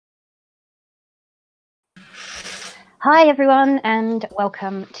Hi everyone and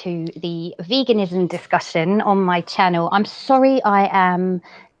welcome to the veganism discussion on my channel. I'm sorry I am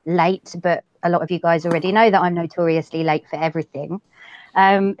late, but a lot of you guys already know that I'm notoriously late for everything.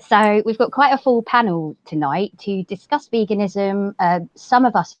 So we've got quite a full panel tonight to discuss veganism. Some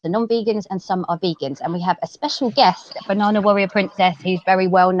of us are non-vegans and some are vegans. And we have a special guest, Banana Warrior Princess, who's very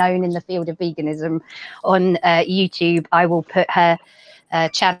well known in the field of veganism on YouTube. I will put her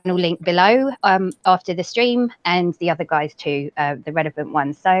channel link below after the stream, and the other guys too, the relevant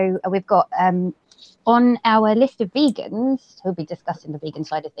ones. So we've got on our list of vegans who'll be discussing the vegan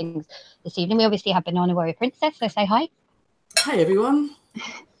side of things this evening. We obviously have Banana Warrior Princess, so say hi. Hi everyone.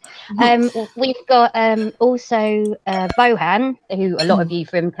 We've got also Bohan, who a lot of you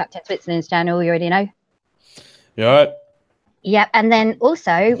from Captain Switzerland's channel you already know. You all right? Yeah, and then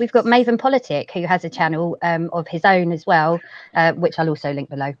also we've got Maven Politic, who has a channel of his own as well, which I'll also link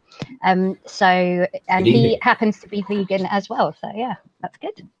below. And he happens to be vegan as well. So yeah, that's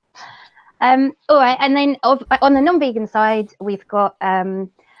good. All right, and then on the non-vegan side, we've got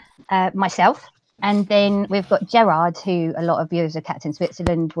myself, and then we've got Gerard, who a lot of viewers of Captain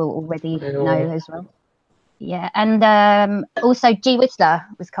Switzerland will already know as well. Yeah, and also G Whistler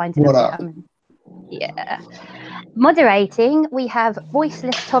was kind enough to come. Yeah. Moderating, we have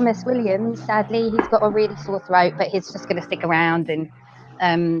voiceless Thomas Williams. Sadly, he's got a really sore throat, but he's just going to stick around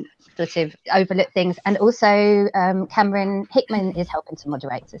and sort of overlook things. And also, Cameron Hickman is helping to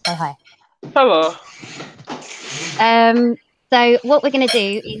moderate. So say hi. Hello. So what we're going to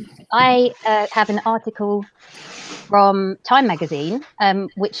do is I have an article from Time magazine,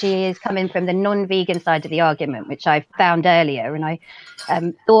 which is coming from the non-vegan side of the argument, which I found earlier, and I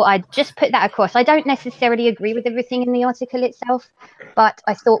thought I'd just put that across. I don't necessarily agree with everything in the article itself, but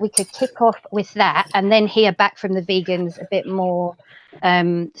I thought we could kick off with that and then hear back from the vegans a bit more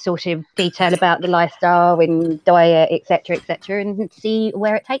sort of detail about the lifestyle and diet, etc., and see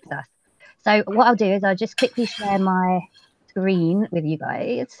where it takes us. So what I'll do is I'll just quickly share my screen with you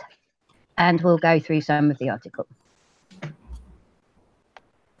guys and we'll go through some of the article.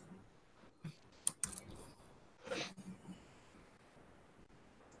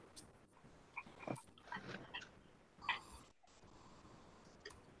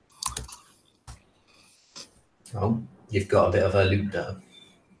 Oh, you've got a bit of a loop there.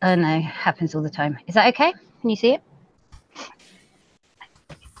 Oh no, happens all the time. Is that okay? Can you see it?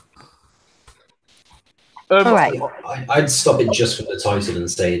 All right. I'd stop it just for the title and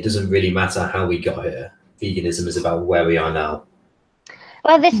say it doesn't really matter how we got here. Veganism is about where we are now.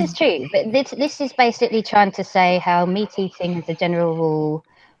 Well, this is true, but this is basically trying to say how meat eating as a general rule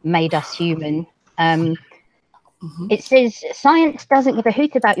made us human. It says science doesn't give a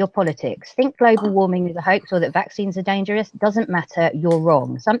hoot about your politics. Think global warming is a hoax or that vaccines are dangerous. Doesn't matter, you're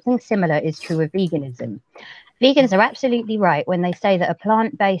wrong. Something similar is true of veganism. Vegans are absolutely right when they say that a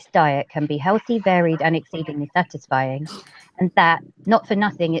plant-based diet can be healthy, varied, and exceedingly satisfying, and that, not for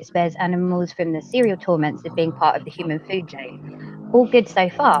nothing, it spares animals from the serial torments of being part of the human food chain. All good so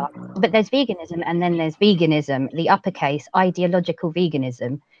far, but there's veganism and then there's veganism, the uppercase ideological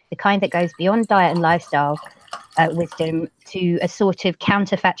veganism, the kind that goes beyond diet and lifestyle wisdom to a sort of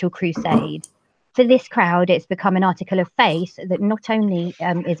counterfactual crusade. For this crowd, it's become an article of faith that not only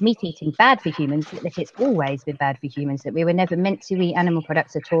is meat eating bad for humans, but that it's always been bad for humans, that we were never meant to eat animal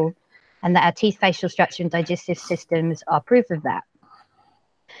products at all, and that our teeth, facial structure, and digestive systems are proof of that.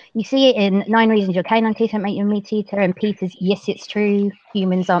 You see it in 9 Reasons Your Canine Teeth Don't Make You a Meat Eater, and Peter's Yes, It's True,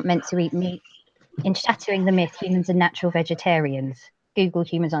 Humans Aren't Meant to Eat Meat. In Shattering the Myth, Humans are Natural Vegetarians. Google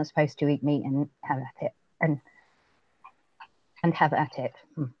Humans Aren't Supposed to Eat Meat and have at it. And have at it.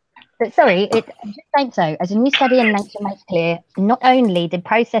 But sorry, I just think so. As a new study in Nature makes clear, not only did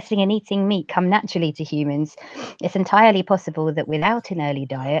processing and eating meat come naturally to humans, it's entirely possible that without an early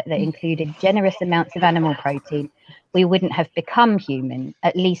diet that included generous amounts of animal protein, we wouldn't have become human,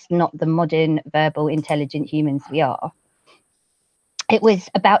 at least not the modern, verbal, intelligent humans we are. It was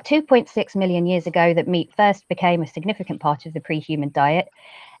about 2.6 million years ago that meat first became a significant part of the pre-human diet.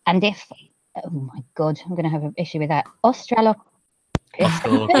 And if, oh my God, I'm going to have an issue with that, Australopithecus.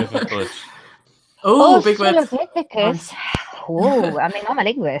 Oh, big word. Australopithecus. Oh, I mean, I'm a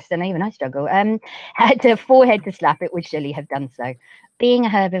linguist and even I struggle. Had a forehead to slap, it would surely have done so. Being a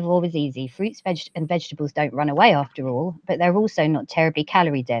herbivore was easy. Fruits and vegetables don't run away after all, but they're also not terribly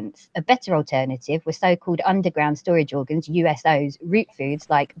calorie dense. A better alternative were so-called underground storage organs, USOs, root foods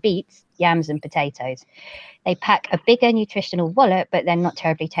like beets, yams and potatoes. They pack a bigger nutritional wallet, but they're not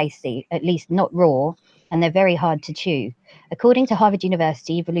terribly tasty, at least not raw, and they're very hard to chew. According to Harvard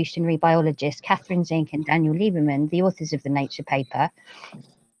University evolutionary biologists Catherine Zink and Daniel Lieberman, the authors of the Nature paper,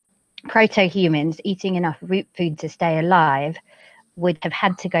 proto-humans eating enough root food to stay alive would have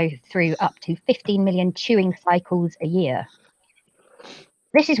had to go through up to 15 million chewing cycles a year.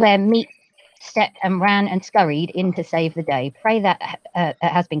 This is where meat stepped and ran and scurried in to save the day. Prey that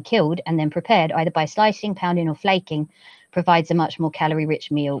has been killed and then prepared either by slicing, pounding or flaking provides a much more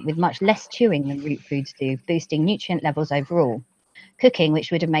calorie-rich meal with much less chewing than root foods do, boosting nutrient levels overall. Cooking,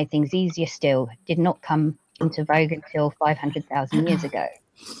 which would have made things easier still, did not come into vogue until 500,000 years ago.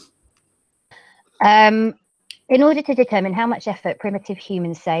 In order to determine how much effort primitive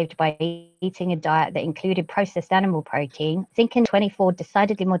humans saved by eating a diet that included processed animal protein, think in 24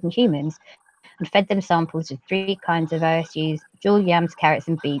 decidedly modern humans and fed them samples of 3 kinds of OSUs, jewel yams, carrots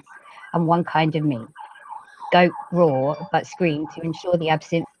and beets, and 1 kind of meat. Goat raw, but screened to ensure the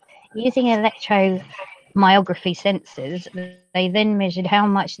absence. Using electromyography sensors, they then measured how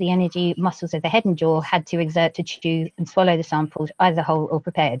much the energy muscles of the head and jaw had to exert to chew and swallow the samples, either whole or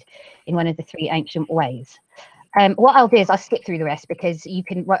prepared, in one of the 3 ancient ways. What I'll do is I'll skip through the rest because you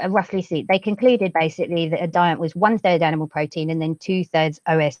can roughly see. They concluded basically that a diet was 1/3 animal protein and then 2/3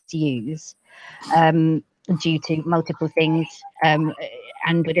 OSUs due to multiple things, and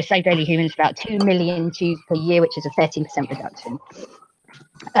would have saved early humans about 2 million chews per year, which is a 13% reduction.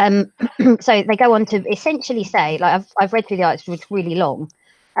 So they go on to essentially say, like I've read through the article, it's really long,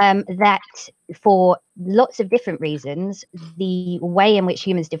 that for lots of different reasons, the way in which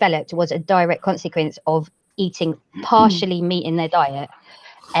humans developed was a direct consequence of eating partially meat in their diet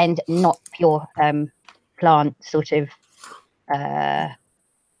and not pure plant sort of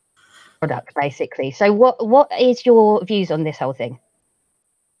product, basically. So what is your views on this whole thing?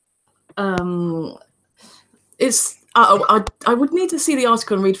 It's I would need to see the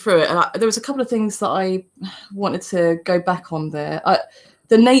article and read through it, and there was a couple of things that I wanted to go back on there.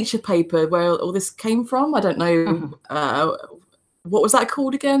 The Nature paper where all this came from, I don't know. What was that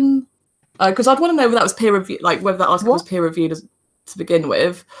called again? Because I'd want to know whether that was peer reviewed, like whether that article was peer reviewed to begin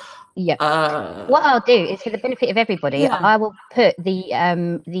with. Yeah. What I'll do is, for the benefit of everybody, I will put the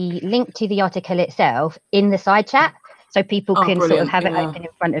link to the article itself in the side chat, so people can sort of have it open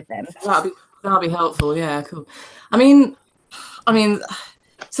in front of them. That'd be helpful. Yeah, cool. I mean,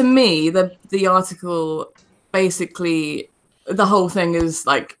 to me, the article basically, the whole thing is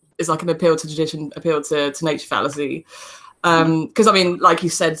like an appeal to tradition, appeal to nature fallacy. Because I mean, like you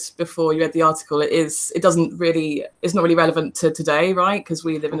said before, you read the article. It's not really relevant to today, right? Because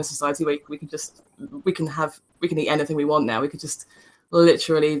we live in a society where we can eat anything we want now. We could just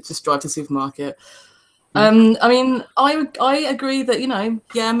literally just drive to the supermarket. I mean, I agree that,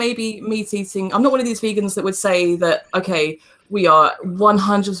 maybe meat eating. I'm not one of these vegans that would say that, okay, we are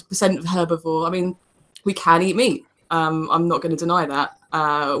 100% herbivore. I mean, we can eat meat. I'm not going to deny that.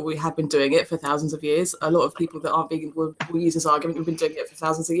 We have been doing it for thousands of years. A lot of people that aren't vegan will use this argument. We've been doing it for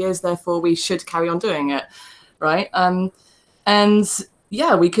thousands of years, therefore we should carry on doing it, right? And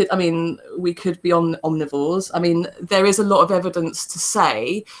yeah, we could be omnivores. I mean, there is a lot of evidence to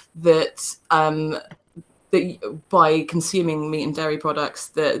say that that by consuming meat and dairy products,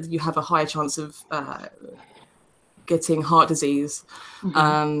 that you have a higher chance of getting heart disease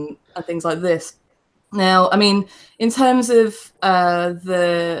and things like this. Now, I mean, in terms of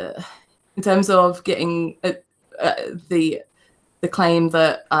getting the claim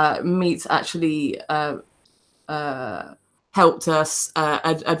that meat actually helped us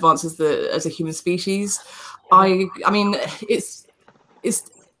advance as a human species, I mean, it's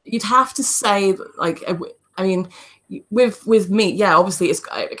you'd have to say, like, I mean, with meat, yeah, obviously it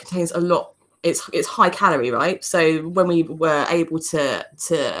contains a lot. It's high calorie, right? So when we were able to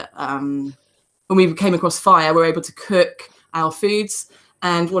when we came across fire, we were able to cook our foods,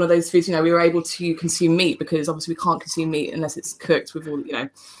 and one of those foods, we were able to consume meat, because obviously we can't consume meat unless it's cooked with all, we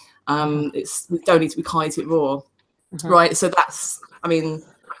can't eat it raw, right? So that's a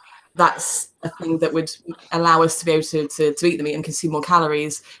thing that would allow us to be able to eat the meat and consume more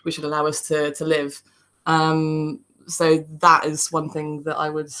calories, which would allow us to live. So that is one thing that I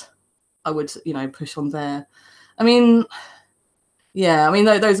would push on there. I mean, yeah, I mean,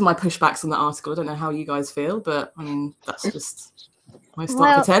 those are my pushbacks on the article. I don't know how you guys feel, but I mean, that's just my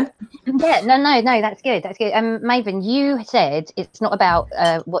start for 10. Yeah, no, that's good. That's good. Maven, you said it's not about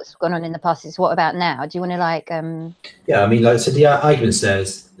what's gone on in the past, it's what about now. Do you want to Yeah, I mean, like, so the arguments there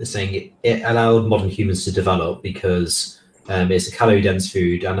is saying it allowed modern humans to develop because it's a calorie-dense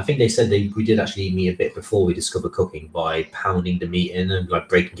food, and I think they said we did actually eat meat a bit before we discovered cooking by pounding the meat in and like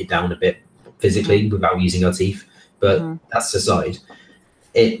breaking it down a bit physically without using our teeth. But that's aside.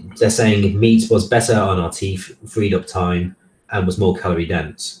 They're saying meat was better on our teeth, freed up time, and was more calorie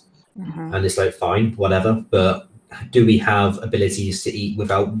dense. And it's like, fine, whatever. But do we have abilities to eat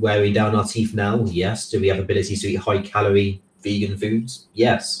without wearing down our teeth now? Yes. Do we have abilities to eat high calorie vegan foods?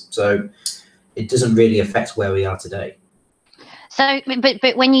 Yes. So it doesn't really affect where we are today. So,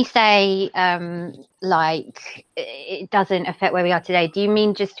 but when you say like it doesn't affect where we are today, do you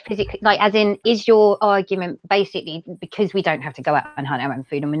mean just physically, like as in, is your argument basically because we don't have to go out and hunt our own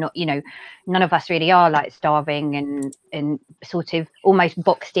food, and we're not, you know, none of us really are like starving and sort of almost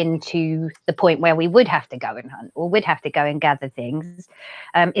boxed into the point where we would have to go and hunt or would have to go and gather things?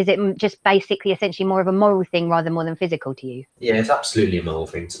 Is it just basically essentially more of a moral thing rather more than physical to you? Yeah, it's absolutely a moral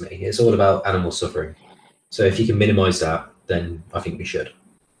thing to me. It's all about animal suffering. So if you can minimize that, then I think we should.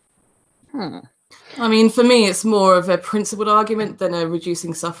 I mean, for me, it's more of a principled argument than a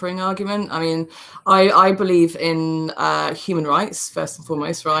reducing suffering argument. I mean, I believe in human rights, first and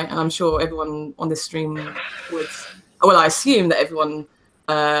foremost, right? And I'm sure everyone on this stream would, well, I assume that everyone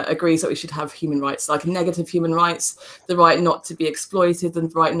agrees that we should have human rights, like negative human rights, the right not to be exploited,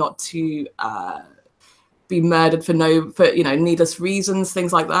 and the right not to be murdered for needless reasons,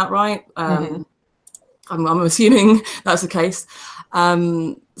 things like that, right? I'm assuming that's the case.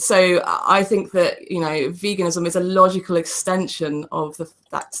 So I think that, you know, veganism is a logical extension of the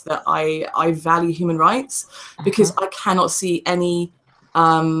fact that I value human rights, because I cannot see any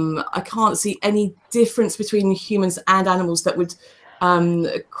difference between humans and animals that would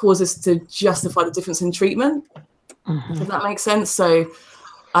cause us to justify the difference in treatment. Does that make sense? So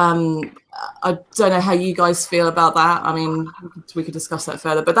I don't know how you guys feel about that. I mean, we could discuss that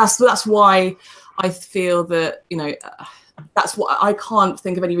further, but that's why I feel that, you know, that's what I can't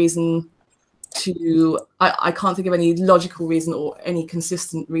think of any reason to. I can't think of any logical reason or any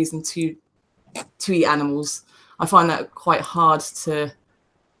consistent reason to eat animals. I find that quite hard to.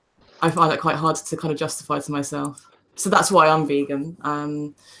 kind of justify to myself. So that's why I'm vegan.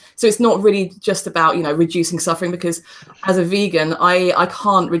 So it's not really just about, you know, reducing suffering, because as a vegan, I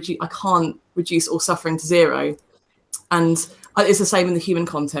can't reduce all suffering to zero, and it's the same in the human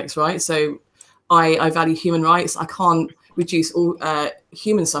context, right? So I value human rights. I can't reduce all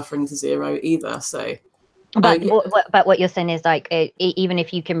human suffering to zero either. So, but what you're saying is like even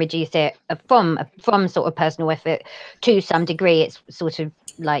if you can reduce it from sort of personal effort to some degree, it's sort of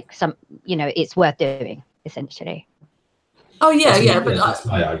like some, you know, it's worth doing essentially. Oh yeah, but that's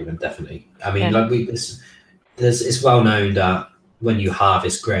my argument, definitely. I mean, like it's well known that when you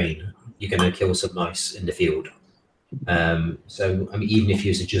harvest grain, you're going to kill some mice in the field. So I mean, even if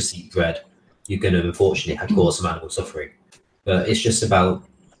you just eat bread, you're going to unfortunately cause some animal suffering. But it's just about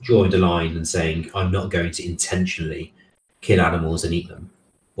drawing the line and saying, I'm not going to intentionally kill animals and eat them,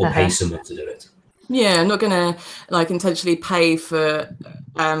 or pay someone to do it. Yeah, I'm not going to like intentionally pay for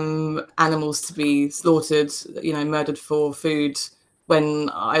animals to be slaughtered, you know, murdered for food, when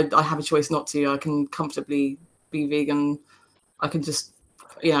I have a choice not to. I can comfortably be vegan. I can just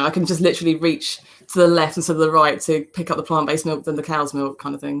literally reach to the left instead of the right to pick up the plant-based milk than the cow's milk,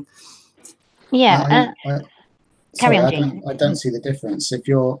 kind of thing. Yeah. Sorry, I don't see the difference. If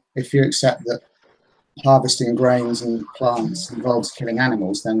you accept that harvesting grains and plants involves killing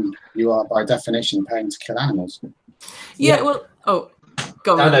animals, then you are by definition paying to kill animals. Yeah. Well,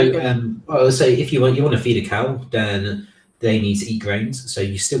 go on. I would say if you want to feed a cow, then they need to eat grains. So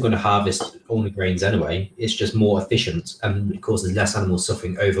you're still going to harvest all the grains anyway. It's just more efficient and it causes less animal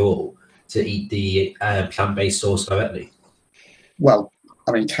suffering overall to eat the plant-based source directly. Well,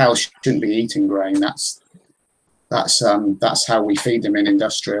 I mean, cows shouldn't be eating grain. That's how we feed them in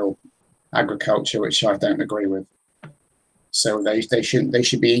industrial agriculture, which I don't agree with. So they should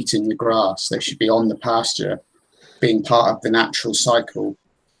be eating the grass. They should be on the pasture, being part of the natural cycle,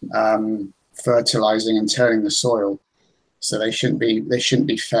 fertilizing and turning the soil. So they shouldn't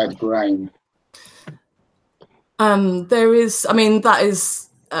be fed grain. There is, I mean, that is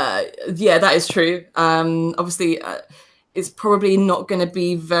true. Obviously, it's probably not going to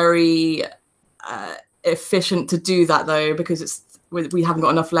be very efficient to do that though, because we haven't got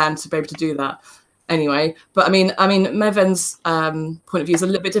enough land to be able to do that anyway. But I mean Meven's point of view is a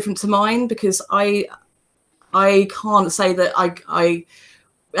little bit different to mine, because I can't say that I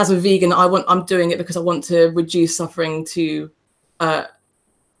as a vegan I'm doing it because I want to reduce suffering to like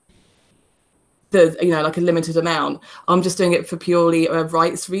a limited amount. I'm just doing it for purely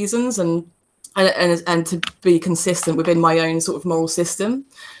rights reasons and to be consistent within my own sort of moral system.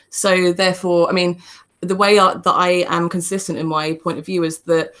 So therefore, I mean, the way that I am consistent in my point of view is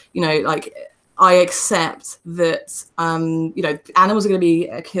that, you know, like I accept that, you know, animals are going to be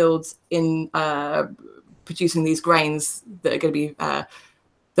killed in producing these grains that are going to be,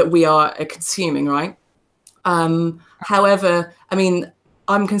 that we are consuming, right? However, I mean,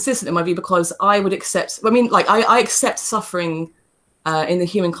 I'm consistent in my view because I would accept. I mean, like I accept suffering in the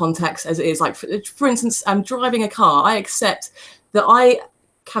human context as it is. Like for instance, driving a car. I accept that I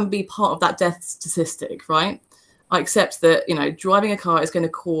can be part of that death statistic, right? I accept that, you know, driving a car is going to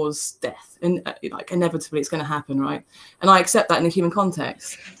cause death, and like inevitably it's going to happen, right? And I accept that in the human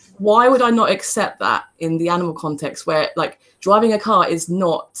context. Why would I not accept that in the animal context, where like driving a car is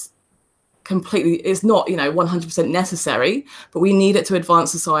not completely, it's not, you know, 100% necessary, but we need it to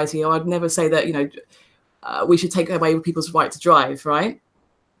advance society? Or I'd never say that, you know, we should take away people's right to drive, right?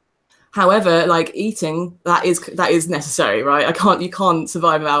 However, like eating, that is necessary, right? You can't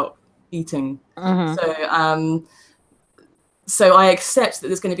survive without eating. So I accept that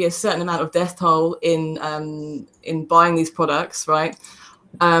there's going to be a certain amount of death toll in buying these products, right?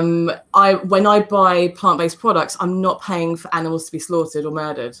 When I buy plant-based products, I'm not paying for animals to be slaughtered or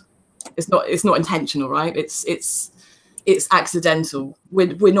murdered. It's not intentional, right? It's accidental.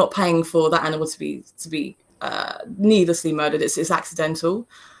 We're not paying for that animal to be needlessly murdered. It's accidental.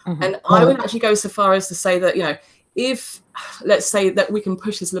 And I would actually go so far as to say that, you know, if let's say that we can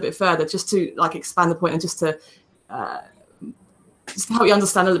push this a little bit further, just to like expand the point and just to help you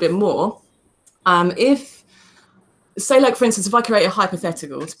understand a little bit more. If, say, like, for instance, if I create a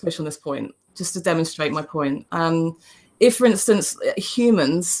hypothetical to push on this point, just to demonstrate my point. If, for instance,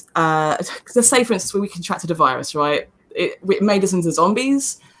 humans, let's say, for instance, we contracted a virus, right? It made us into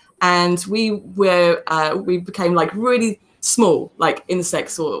zombies, and we became like really small, like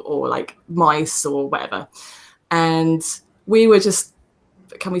insects or like mice or whatever. And we were just,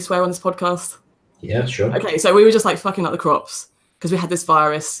 can we swear on this podcast? Yeah, sure. Okay, so we were just like fucking up the crops because we had this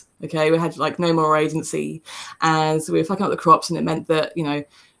virus. Okay, we had like no moral agency, and so we were fucking up the crops, and it meant that, you know,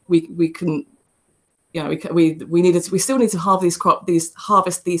 we couldn't, you know, we still need to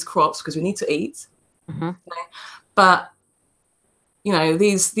harvest these crops because we need to eat. Okay? But you know,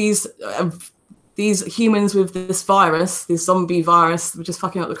 these humans with this virus, this zombie virus, were just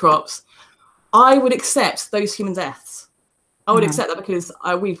fucking up the crops. I would accept those human deaths. I would accept that because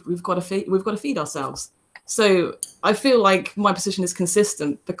we've got to feed ourselves. So I feel like my position is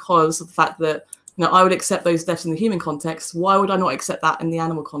consistent because of the fact that, you know, I would accept those deaths in the human context. Why would I not accept that in the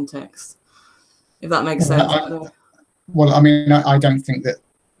animal context? If that makes sense. Well, I mean, I don't think that,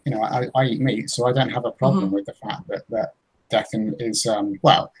 you know, I eat meat, so I don't have a problem with the fact that death is,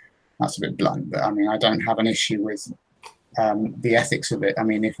 well, that's a bit blunt, but I mean, I don't have an issue with the ethics of it. I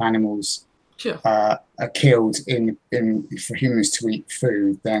mean, if animals are killed for humans to eat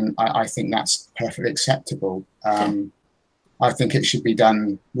food, then I think that's perfectly acceptable. I think it should be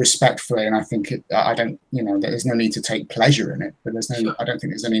done respectfully, and I think I don't, you know, there's no need to take pleasure in it, but I don't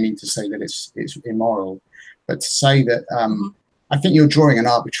think there's any need to say that it's immoral. But to say that, I think you're drawing an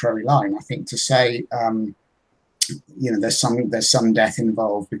arbitrary line. I think to say, you know, there's some death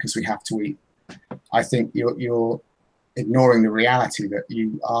involved because we have to eat. I think you're ignoring the reality that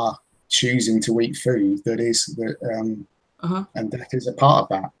you are choosing to eat food that is and death is a part of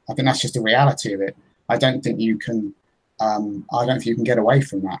that. I think that's just the reality of it. I don't think you can. I don't think you can get away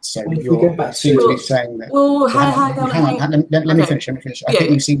from that. So you seem to be saying that. Well, hang on. Let me finish. I think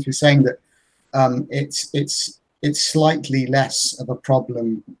you seem to be saying that it's slightly less of a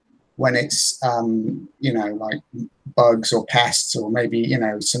problem when it's you know, like bugs or pests, or maybe, you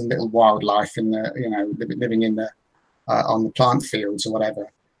know, some little wildlife in the, you know, living in the on the plant fields or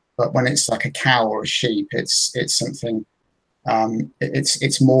whatever. But when it's like a cow or a sheep, it's something.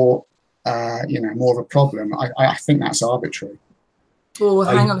 It's more. You know, more of a problem. I think that's arbitrary. Well,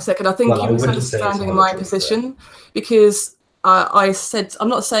 hang on a second. I think you're misunderstanding my position, because I'm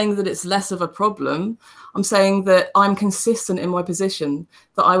not saying that it's less of a problem. I'm saying that I'm consistent in my position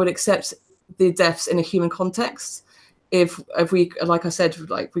that I would accept the deaths in a human context if we, like I said,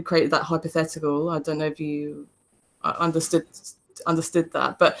 like we created that hypothetical. I don't know if you understood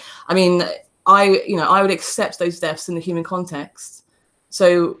that, but I mean, I would accept those deaths in the human context.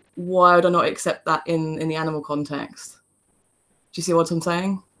 So why would I not accept that in the animal context? Do you see what I'm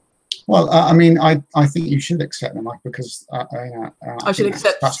saying? Well, I mean, I think you should accept them, because I should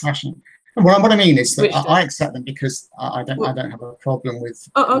accept. That's fashion. Well, what I mean is that I accept them because I don't have a problem with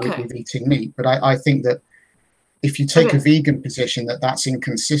eating meat. But I think that if you take a vegan position, that's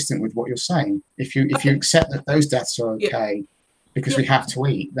inconsistent with what you're saying. If you accept that those deaths are okay because we have to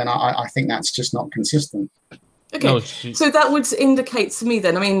eat, then I think that's just not consistent. Okay, no, so that would indicate to me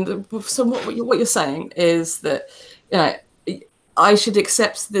then, I mean, so what you're saying is that, you know, I should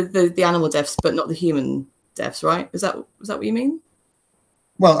accept the animal deaths, but not the human deaths, right? Is that what you mean?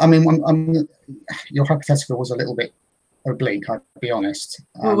 Well, I mean, your hypothetical was a little bit oblique, I'll be honest.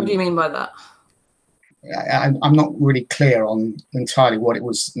 Well, what do you mean by that? I'm not really clear on entirely what it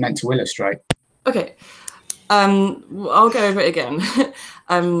was meant to illustrate. Okay. I'll go over it again.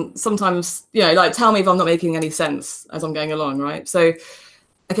 Sometimes, like tell me if I'm not making any sense as I'm going along, right? So,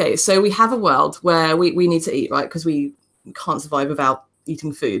 okay, so we have a world where we need to eat, right? Because we can't survive without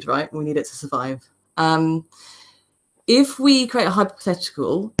eating food, right? We need it to survive. If we create a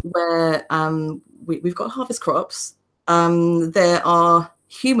hypothetical where we've got harvest crops, there are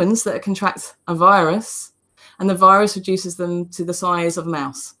humans that contract a virus, and the virus reduces them to the size of a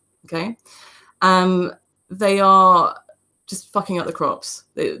mouse, okay? They are just fucking up the crops.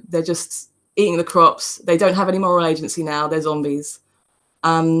 They're just eating the crops. They don't have any moral agency now. They're zombies.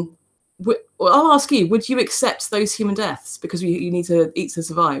 Well, I'll ask you, would you accept those human deaths because you need to eat to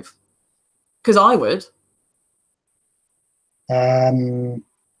survive? Because I would. Well,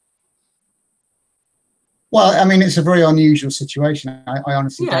 I mean, it's a very unusual situation. I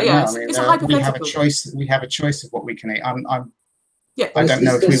honestly don't know. I mean, it's a hypothetical. we have a choice. We have a choice of what we can eat. I don't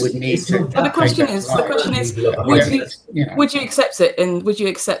know if we would need to. But the question is, would you accept it, and would you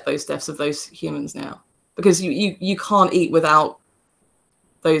accept those deaths of those humans now? Because you can't eat without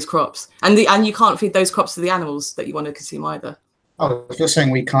those crops, and you can't feed those crops to the animals that you want to consume either. Oh, if you're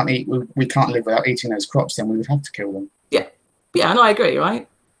saying we can't eat, we can't live without eating those crops, then we would have to kill them. Yeah, and I agree, right?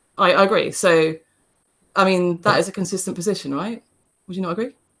 I agree. So, I mean, that is a consistent position, right? Would you not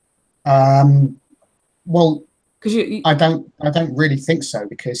agree? Well, because I don't really think so,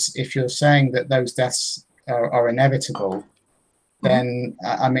 because if you're saying that those deaths are inevitable, then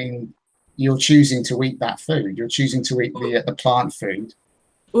I mean, you're choosing to eat that food. You're choosing to eat the plant food.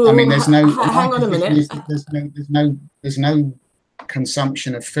 Well, I mean, there's no. Hang on a minute. There's no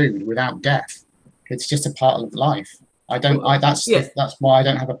consumption of food without death. It's just a part of life. That's why I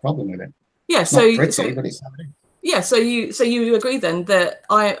don't have a problem with it. Yeah. It's not pretty, but it's how it is. Yeah. So you agree then that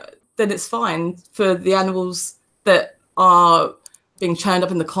it's fine for the animals that are being churned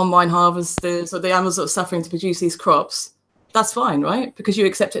up in the combine harvesters, or the animals that are suffering to produce these crops. That's fine, right? Because you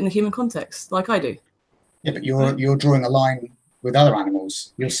accept it in the human context, like I do. Yeah, but you're drawing a line with other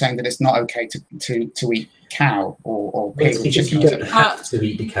animals. You're saying that it's not okay to eat cow or pig or chicken. You don't have to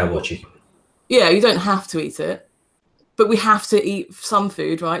eat the cow or chicken. Yeah, you don't have to eat it, but we have to eat some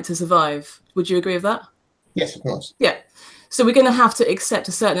food, right, to survive. Would you agree with that? Yes, of course. Yeah. So we're going to have to accept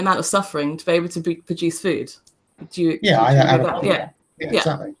a certain amount of suffering to be able to produce food. Do you? Yeah, I agree with that? Yeah,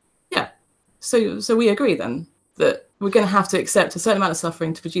 exactly. Yeah. So we agree then that we're going to have to accept a certain amount of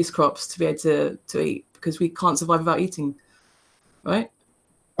suffering to produce crops to be able to eat, because we can't survive without eating, right?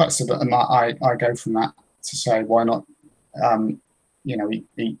 That's a bit. I go from that to say, why not?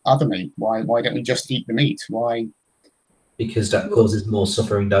 Eat other meat. Why don't we just eat the meat? Why? Because that causes more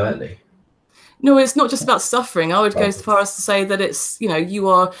suffering directly. No, it's not just about suffering. I would go as far as to say that it's, you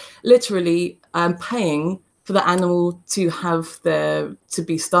are literally paying for the animal to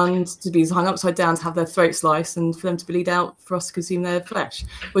be stunned, to be hung upside down, to have their throat sliced, and for them to bleed out for us to consume their flesh.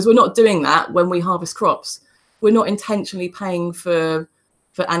 Whereas we're not doing that when we harvest crops. We're not intentionally paying for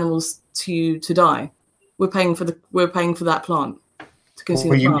animals to die. We're paying for that plant to consume.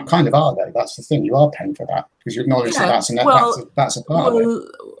 Well, you kind of are though. That's the thing. You are paying for that because you acknowledge that that's a part of it.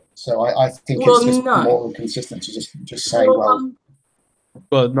 So I think it's just more consistent to just say, well,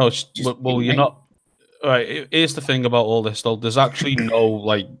 no, you're not. All right, here's the thing about all this, though. There's actually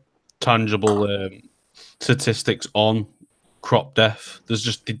no tangible statistics on crop death.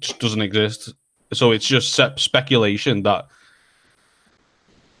 It just doesn't exist. So it's just speculation that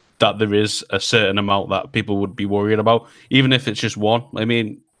there is a certain amount that people would be worried about, even if it's just one. I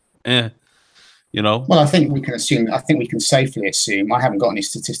mean, Well, I think we can assume. I think we can safely assume. I haven't got any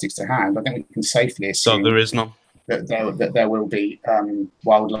statistics to hand, but I think we can safely assume. So there is none. That there will be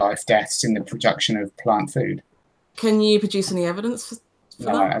wildlife deaths in the production of plant food. Can you produce any evidence for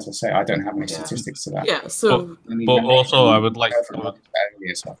no, that? As I say, I don't have any statistics to that. Yeah, so... But also, I would like...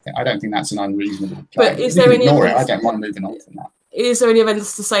 I don't think that's an unreasonable claim. But is there any evidence... I don't mind moving on from that. Is there any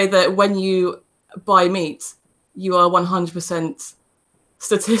evidence to say that when you buy meat, you are 100%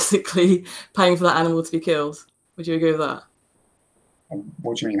 statistically paying for that animal to be killed? Would you agree with that?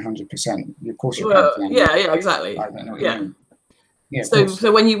 What do you mean 100%? Of course you're paying for yeah, exactly. I don't know what you mean. Yeah,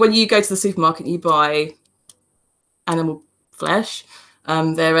 so when you go to the supermarket and you buy animal flesh,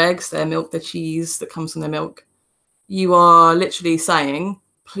 their eggs, their milk, their cheese that comes from their milk, you are literally saying,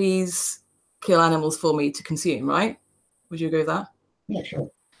 please kill animals for me to consume, right? Would you agree with that? Yeah,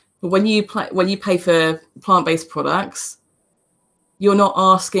 sure. But when you pay for plant-based products, you're not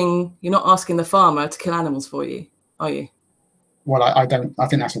asking the farmer to kill animals for you, are you? Well, I don't. I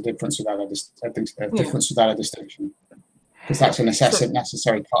think that's a difference without a distinction. because that's a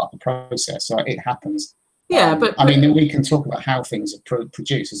necessary part of the process. So it happens. Yeah, but I mean, we can talk about how things are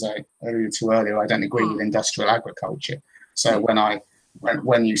produced. As I alluded to earlier, I don't agree with industrial agriculture. So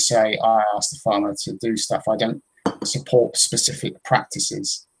when you say I ask the farmer to do stuff, I don't support specific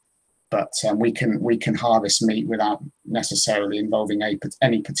practices. But we can harvest meat without necessarily involving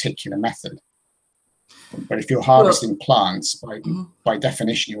any particular method. But if you're harvesting plants, by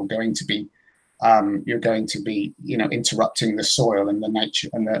definition, you're going to be interrupting the soil and the nature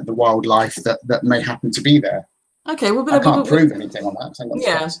and the wildlife that may happen to be there. Okay, well, but I can't prove anything on that.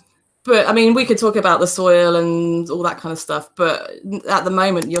 Yeah, but I mean, we could talk about the soil and all that kind of stuff. But at the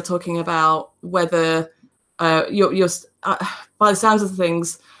moment, you're talking about whether you're by the sounds of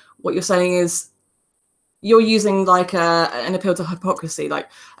things, what you're saying is you're using like an appeal to hypocrisy. Like,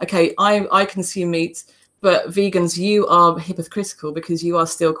 okay, I consume meat, but vegans, you are hypocritical because you are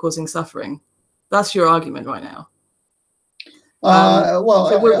still causing suffering. That's your argument right now. So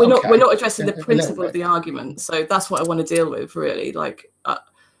we're not addressing the principle of the argument. So that's what I want to deal with, really. Like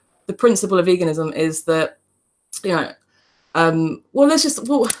the principle of veganism is that,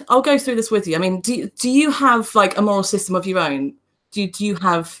 I'll go through this with you. I mean, do you have like a moral system of your own? Do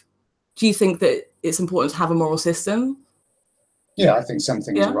you think that it's important to have a moral system? Yeah, I think some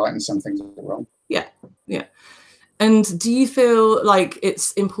things are right and some things are wrong. Yeah. And do you feel like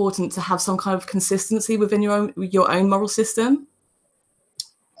it's important to have some kind of consistency within your own moral system?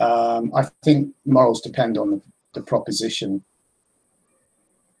 I think morals depend on the proposition.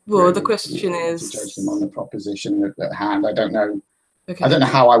 Well, really, the question is to judge them on the proposition at hand. I don't know. Okay. I don't know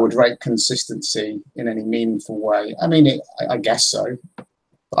how I would rate consistency in any meaningful way. I mean, I guess so. But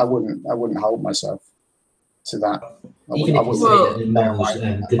I wouldn't hold myself to that. Even if you say that the morals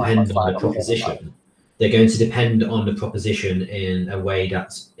depend on the proposition, they're going to depend on the proposition in a way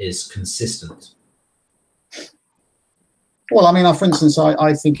that is consistent. Well, I mean, for instance,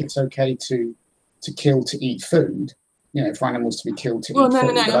 I think it's okay to kill to eat food. For animals to be killed to eat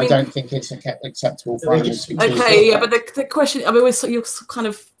food, but I don't think it's acceptable for animals to be killed. Okay, yeah, but the question, I mean, you're kind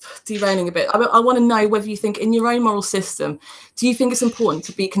of derailing a bit. I want to know whether you think in your own moral system, do you think it's important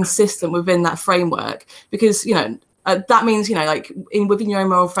to be consistent within that framework? Because, that means, like within your own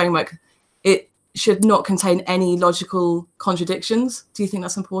moral framework, it should not contain any logical contradictions. Do you think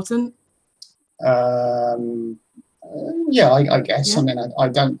that's important? Yeah, I guess. Yeah. I mean,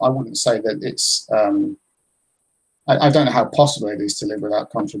 I wouldn't say that it's, I don't know how possible it is to live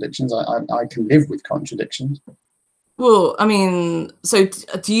without contradictions. I can live with contradictions. Well, I mean, so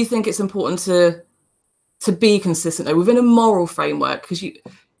do you think it's important to be consistent though, within a moral framework? Because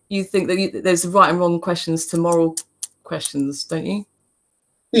you think that there's right and wrong questions to moral questions, don't you?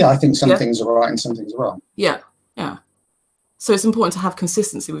 Yeah, I think some things are right and some things are wrong. Yeah. So it's important to have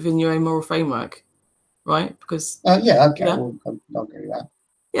consistency within your own moral framework, right? Because yeah, okay, I'll agree with that.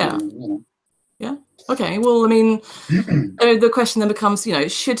 Yeah. Yeah. Okay. Well, I mean, the question then becomes,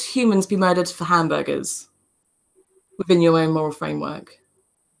 should humans be murdered for hamburgers within your own moral framework?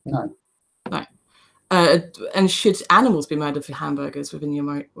 No. No. And should animals be murdered for hamburgers within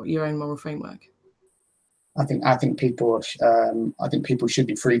your own moral framework? I think people should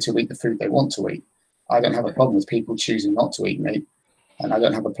be free to eat the food they want to eat. I don't have a problem with people choosing not to eat meat, and I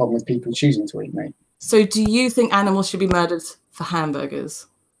don't have a problem with people choosing to eat meat. So, do you think animals should be murdered for hamburgers?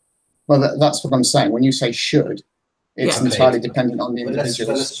 Well, that's what I'm saying. When you say should, it's entirely dependent on the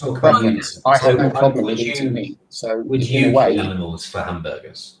individual's preference. I have no problem with eating meat. So, would you kill animals for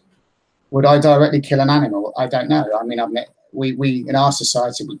hamburgers? Would I directly kill an animal? I don't know. I mean, we in our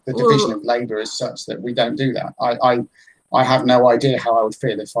society, the division of labour is such that we don't do that. I have no idea how I would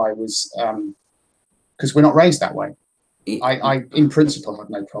feel if I was, because we're not raised that way. I in principle have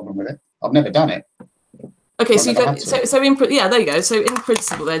no problem with it. I've never done it. Okay, so there you go. So in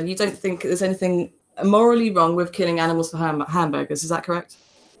principle, then you don't think there's anything morally wrong with killing animals for hamburgers? Is that correct?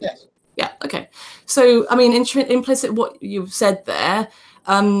 Yes. Yeah. Okay. So I mean, implicit what you've said there,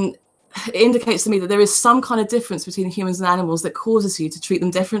 it indicates to me that there is some kind of difference between humans and animals that causes you to treat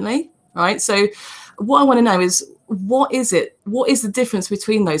them differently, right? So what I want to know is what is the difference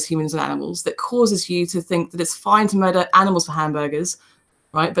between those humans and animals that causes you to think that it's fine to murder animals for hamburgers,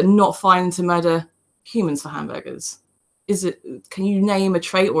 right, but not fine to murder humans for hamburgers? Can you name a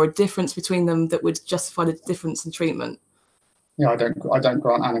trait or a difference between them that would justify the difference in treatment? Yeah, I don't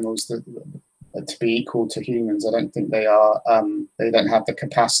grant animals to be equal to humans. I don't think they are. They don't have the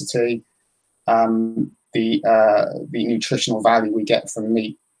capacity. The nutritional value we get from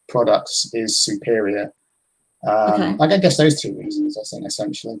meat products is superior. Okay. I guess those two reasons, I think,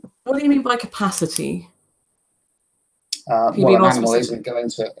 essentially. What do you mean by capacity? Well, an animal isn't going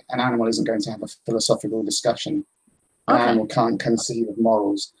to have a philosophical discussion An animal can't conceive of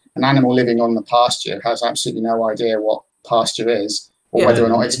morals. An animal living on the pasture has absolutely no idea what pasture is, or whether or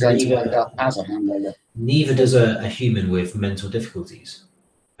not it's going to end up as a hamburger. Neither does a human with mental difficulties,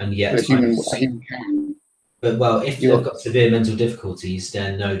 and yet But a human can. But well, if they've got severe mental difficulties,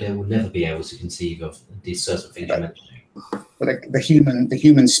 then no, they will never be able to conceive of these certain things you're mentioning. But the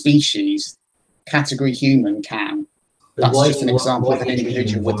human species, category human, can. But that's just an example of an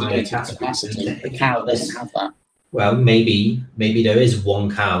individual with limited capacity. The cow doesn't have that. Well, maybe there is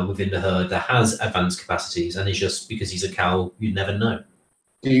one cow within the herd that has advanced capacities, and it's just because he's a cow, you never know.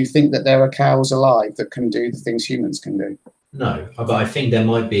 Do you think that there are cows alive that can do the things humans can do? No, but I think there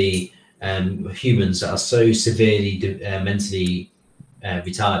might be humans that are so severely mentally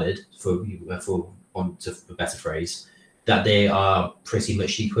retarded, for want of a better phrase, that they are pretty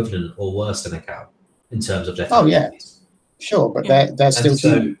much equivalent or worse than a cow in terms of their faculties. Sure, but they're still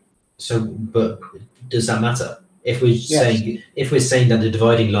human. But does that matter? If we're saying that the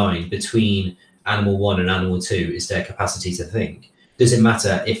dividing line between animal 1 and animal 2 is their capacity to think, does it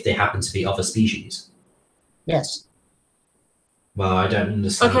matter if they happen to be other species? Yes. Well, I don't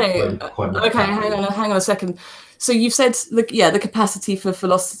understand. Okay, hang on a second. So you've said the capacity for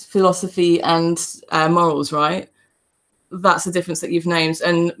philosophy and morals, right? That's the difference that you've named.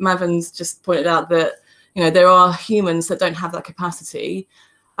 And Mavin's just pointed out that there are humans that don't have that capacity.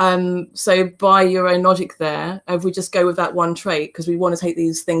 So by your own logic there, if we just go with that one trait, because we want to take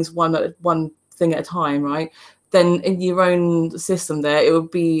these things one thing at a time, right? Then in your own system there, it would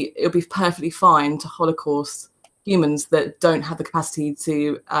be perfectly fine to Holocaust humans that don't have the capacity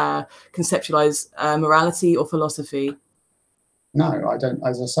to conceptualize morality or philosophy. No, I don't.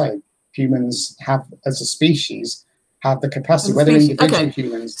 As I say, humans have, as a species, have the capacity. Whether individual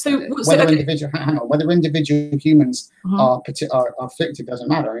humans, whether individual humans are afflicted doesn't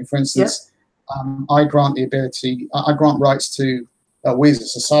matter. I mean, for instance, I grant rights to we as a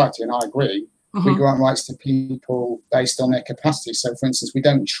society, and I agree. We grant rights to people based on their capacity. So, for instance, we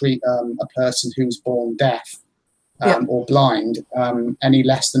don't treat a person who's born deaf or blind any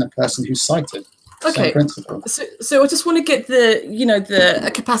less than a person who's sighted. Okay. Same principle. So I just want to get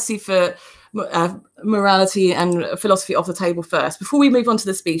the capacity for morality and philosophy off the table first before we move on to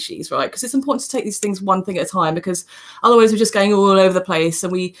the species, right? Because it's important to take these things one thing at a time, because otherwise we're just going all over the place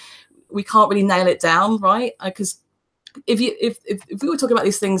and we can't really nail it down, right? Because if we were talking about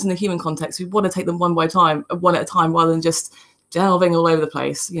these things in the human context, we want to take them one at a time, rather than just delving all over the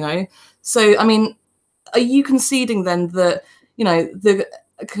place, So, I mean, are you conceding then that the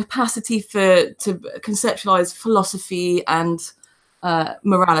capacity to conceptualize philosophy and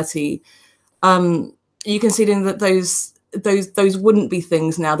morality, are you conceding that those wouldn't be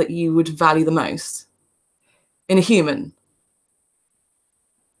things now that you would value the most in a human?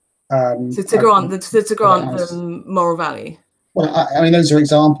 To grant the moral value. Well, I mean, those are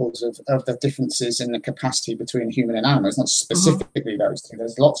examples of the differences in the capacity between human and animals, not specifically those two.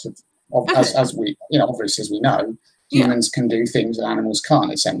 There's lots of as we, obviously, as we know, humans can do things that animals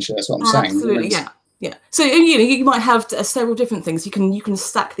can't, essentially. That's what I'm saying. Absolutely, yeah. So, you might have several different things. You can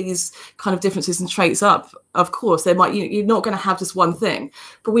stack these kind of differences and traits up. Of course, you're not going to have just one thing,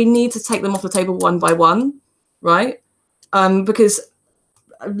 but we need to take them off the table one by one, right? Because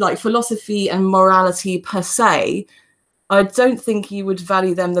like philosophy and morality per se, I don't think you would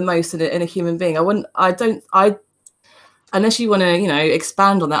value them the most in a human being. Unless you want to,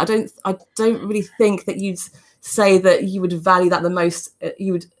 expand on that. I don't really think that you'd say that you would value that the most.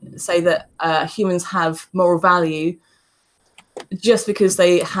 You would say that humans have moral value just because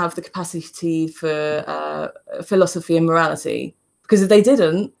they have the capacity for philosophy and morality. Because if they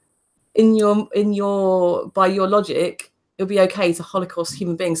didn't, by your logic, it'll be okay to Holocaust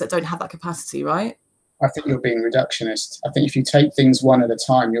human beings that don't have that capacity, right? I think you're being reductionist. I think if you take things one at a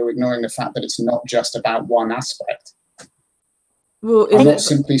time, you're ignoring the fact that it's not just about one aspect. Well, I'm not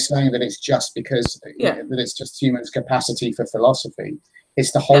simply saying that it's just because that it's just humans' capacity for philosophy.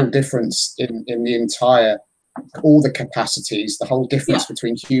 It's the whole difference in the entire, all the capacities, the whole difference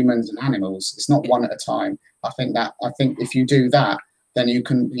between humans and animals. It's not one at a time. I think if you do that, then you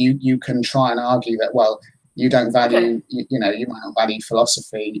can try and argue that, well, you don't value, you might not value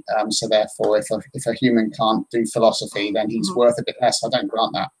philosophy. So therefore, if a human can't do philosophy, then he's worth a bit less. I don't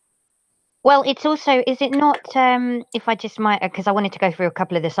grant that. Well, it's also, is it not, if I just might, because I wanted to go through a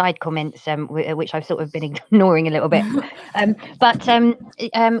couple of the side comments, which I've sort of been ignoring a little bit. But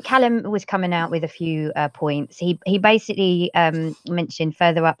Callum was coming out with a few points. He basically mentioned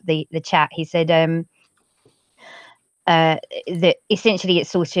further up the chat, he said, that essentially it's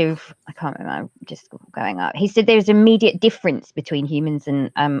sort of, I can't remember, I'm just going up. He said there's immediate difference between humans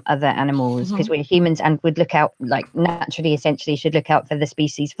and other animals, because we're humans and would look out, like naturally, essentially should look out for the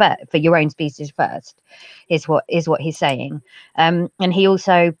species first, for your own species first, is what he's saying. And he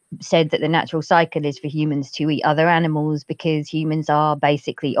also said that the natural cycle is for humans to eat other animals because humans are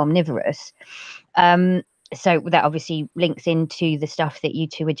basically omnivorous. So that obviously links into the stuff that you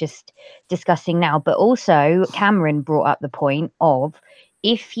two were just discussing now. But also Cameron brought up the point of,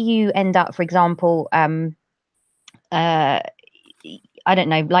 if you end up, for example, I don't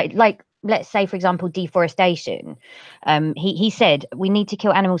know, like let's say, for example, deforestation. He said we need to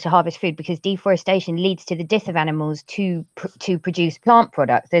kill animals to harvest food because deforestation leads to the death of animals to produce plant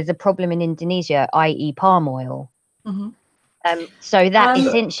products. There's a problem in Indonesia, i.e. palm oil. So that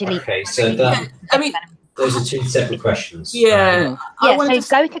essentially... Okay, so that... I mean... Those are two separate questions. Yeah. So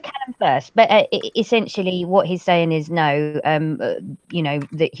go to Callum first. But essentially what he's saying is no, you know,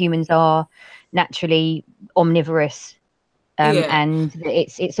 that humans are naturally omnivorous. And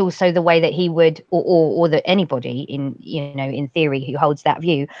it's also the way that he would, or that anybody in, you know, in theory who holds that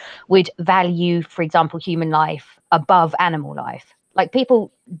view would value, for example, human life above animal life. Like,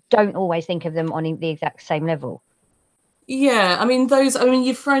 people don't always think of them on the exact same level. Yeah, I mean,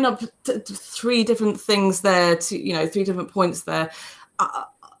 you've thrown up three different things there, three different points there.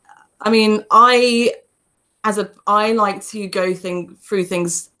 I mean, I like to go through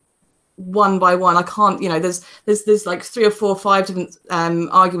things one by one. I can't, there's like 3 or 4 or 5 different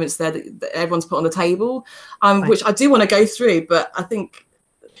arguments there that everyone's put on the table, which I do want to go through, but I think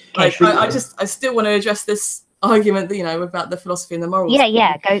I still want to address this argument, about the philosophy and the morals.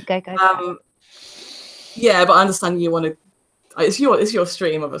 Yeah, go. Yeah, but I understand you want to. It's your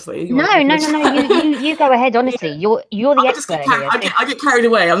stream, obviously. No. You go ahead. Honestly, you're the expert here. I get carried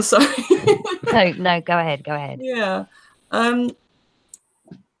away. I'm sorry. No. Go ahead. Yeah.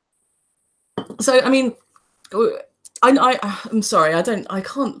 So I mean, I'm sorry. I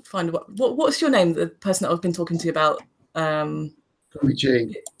can't find what's your name? The person that I've been talking to about.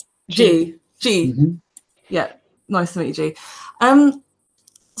 G. G. Mm-hmm. Yeah. Nice to meet you, G.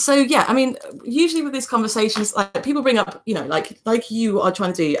 So yeah, I mean, usually with these conversations, like people bring up, like you are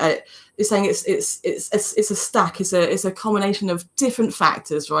trying to do, is saying it's a stack, it's a combination of different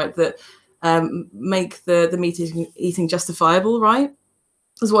factors, right, that make the meat eating justifiable, right?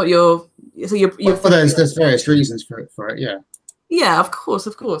 Is what you're. Well, there's various reasons for it, yeah. Yeah, of course.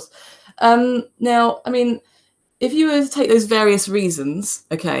 Now, I mean, if you were to take those various reasons,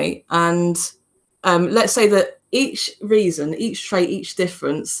 okay, and let's say that each reason, each trait, each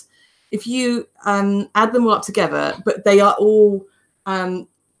difference, if you add them all up together, but they are all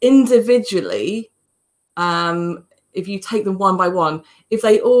individually, if you take them one by one, if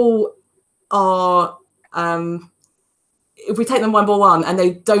they all are, if we take them one by one and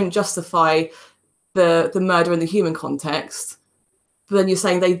they don't justify the murder in the human context, but then you're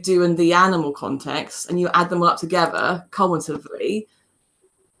saying they do in the animal context, and you add them all up together cumulatively,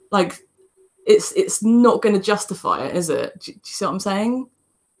 like, it's not going to justify it, is it? Do you see what I'm saying?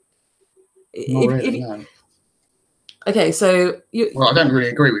 No. Okay, so well, I don't really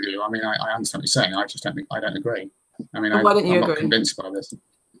agree with you. I mean, I understand what you're saying. I just I don't agree. I mean, why don't you I'm agree? not convinced by this.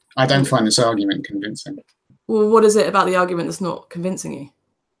 I don't find this argument convincing. Well, what is it about the argument that's not convincing you?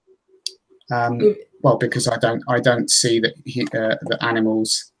 Well, because I don't see that that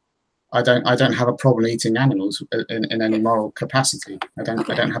animals. I don't have a problem eating animals in any moral capacity. I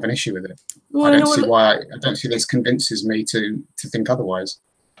don't have an issue with it. Well, I don't see why. I don't see this convinces me to think otherwise.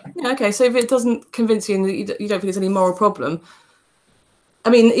 Yeah. Okay. So if it doesn't convince you, and you don't think there's any moral problem, I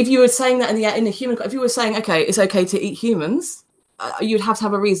mean, if you were saying that in the human, if you were saying, okay, it's okay to eat humans, you'd have to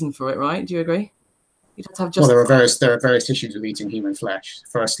have a reason for it, right? Do you agree? You'd have to have just. Well, there are various issues with eating human flesh.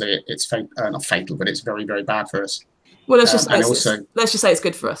 Firstly, it's not fatal, but it's very, very bad for us. Well, let's just say it's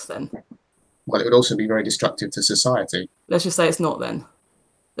good for us then. Well, it would also be very destructive to society. Let's just say it's not then.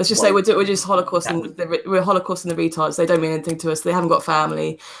 Let's just say we're just holocausting we're holocausting the retards. They don't mean anything to us. They haven't got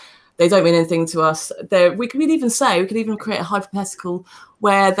family. They don't mean anything to us. We could even create a hypothetical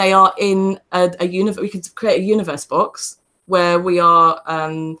where they are in a universe. We could create a universe box where we are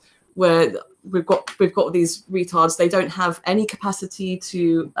where we've got these retards. They don't have any capacity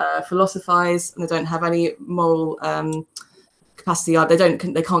to philosophize, and they don't have any moral capacity.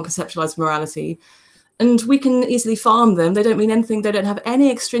 They can't conceptualize morality, and we can easily farm them. They don't mean anything. They don't have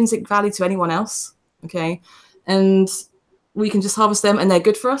any extrinsic value to anyone else. Okay, and we can just harvest them, and they're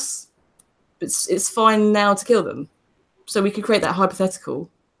good for us. It's fine now to kill them, so we could create that hypothetical.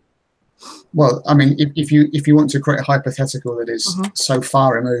 Well, I mean, if you want to create a hypothetical that is so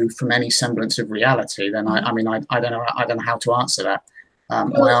far removed from any semblance of reality, then I don't know how to answer that.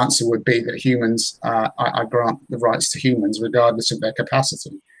 My answer would be that humans, I grant the rights to humans regardless of their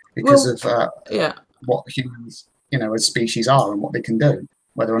capacity, because of what humans, as species are and what they can do.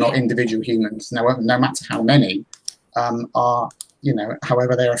 Whether or not individual humans, no matter how many, are,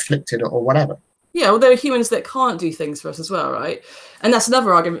 however they're afflicted or whatever. Yeah, well, there are humans that can't do things for us as well, right? And that's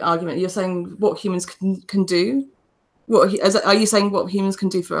another argument. You're saying what humans can do. Are you saying what humans can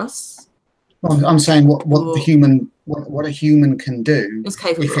do for us? Well, I'm saying what a human can do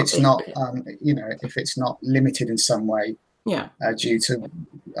if it's not if it's not limited in some way, due to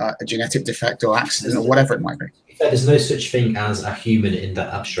a genetic defect or accident or whatever it might be. There's no such thing as a human in the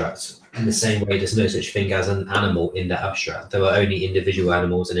abstract. In the same way, there's no such thing as an animal in the abstract. There are only individual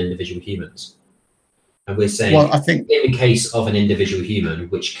animals and individual humans. And we're saying, well, I think in the case of an individual human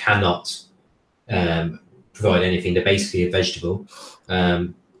which cannot provide anything, they're basically a vegetable.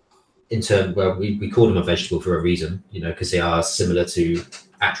 We call them a vegetable for a reason, because they are similar to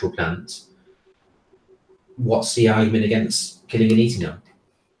actual plants. What's the argument against killing and eating them?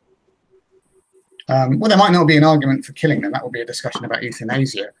 Well, there might not be an argument for killing them. That would be a discussion about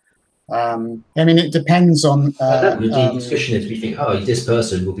euthanasia. I mean, it depends on. The discussion is we think, this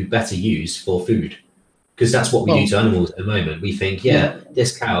person will be better used for food, because that's what we do to animals at the moment. We think,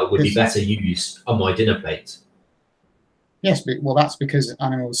 this cow would be better used on my dinner plate. Yes, well, that's because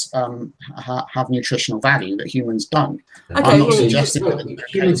animals have nutritional value that humans don't. Okay, I'm not suggesting that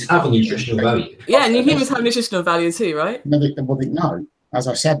humans have a nutritional value. Yeah, and humans have nutritional value too, right? No. As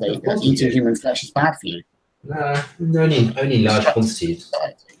I said, eating human flesh is bad for you. Only large quantities.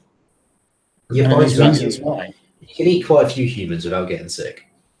 There's reasons why. You can eat quite a few humans without getting sick.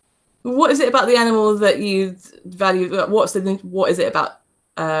 What is it about the animal that you value? What is it about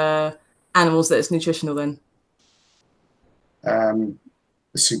animals that is nutritional then?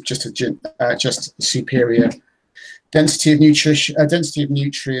 Just superior density of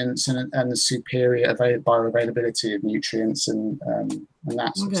nutrients and the superior bioavailability of nutrients and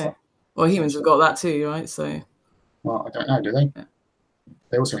that sort of stuff. Well, humans have got that too, right? So, well, I don't know, do they? Yeah.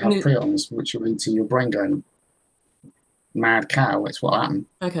 They also have prions, which will lead to your brain going mad cow. It's what happened.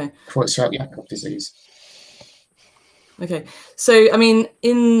 Okay. Before it's Yakov disease. Okay, so I mean,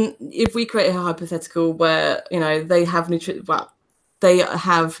 if we create a hypothetical where they have nutritional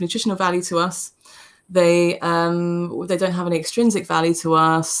value to us, they don't have any extrinsic value to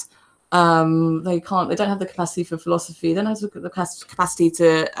us. They don't have the capacity for philosophy. They don't have the capacity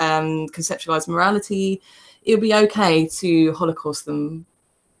to conceptualize morality. It would be okay to Holocaust them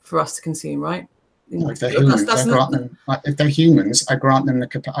for us to consume, right? If they're humans, I grant them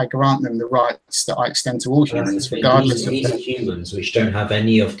the rights that I extend to all humans, regardless of these humans which don't have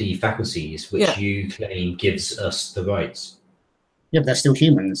any of the faculties which you claim gives us the rights. Yeah, but they're still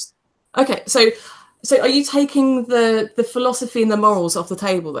humans. Okay, so are you taking the philosophy and the morals off the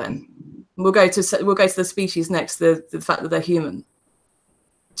table then? We'll go to the species next. The fact that they're human.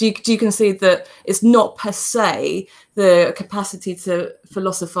 Do you concede that it's not per se the capacity to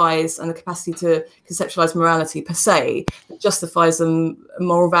philosophize and the capacity to conceptualize morality per se that justifies them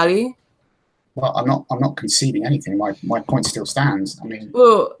moral value? Well, I'm not conceding anything. My point still stands. I mean,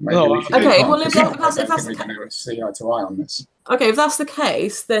 if that's the case, we're going to see eye to eye on this. Okay, if that's the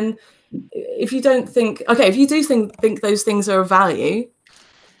case, then if you do think those things are of value,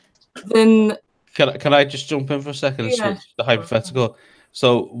 then can I just jump in for a second and switch the hypothetical?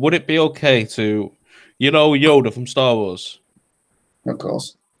 So, would it be okay to, Yoda from Star Wars? Of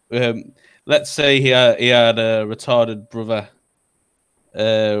course. Let's say he had a retarded brother,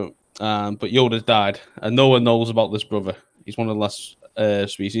 but Yoda's died, and no one knows about this brother. He's one of the last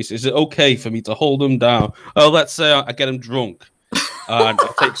species. Is it okay for me to hold him down? Oh, let's say I get him drunk, and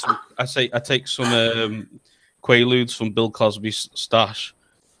I take some Quaaludes from Bill Cosby's stash.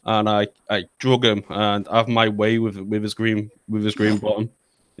 And I drug him and have my way with his green bottom.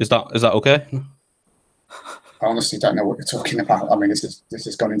 Is that okay? I honestly don't know what you're talking about. I mean, this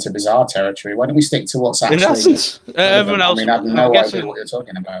has gone into bizarre territory. Why don't we stick to what's actually? In essence, everyone else. I mean, I have no idea what you're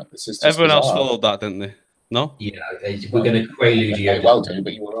talking about. This is just everyone bizarre. Else followed that, didn't they? No. Yeah, we're going to Quaalude you. They well do,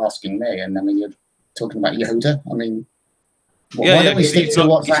 but you were asking me, and I mean, you're talking about Yehuda. I mean. Why don't we stick to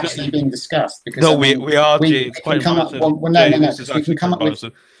what's actually being discussed? Because we are. We can come up. We can come up with.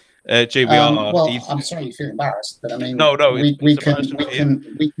 Jay, we are. Well, I'm sorry you feel embarrassed, but I mean, no, we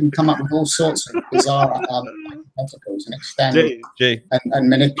can come up with all sorts of bizarre hypotheticals and extend and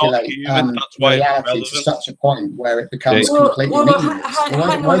manipulate reality to such a point where it becomes completely meaningless.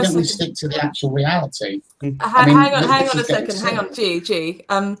 Why don't we stick to the actual reality? Hang on a second. Hang on, G.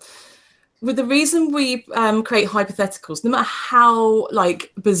 with the reason we create hypotheticals, no matter how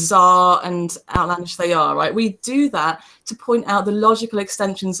like bizarre and outlandish they are, right? We do that to point out the logical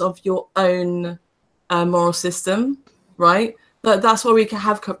extensions of your own moral system, right? That's why we can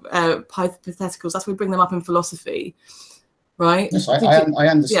have hypotheticals. That's why we bring them up in philosophy, right? Yes, I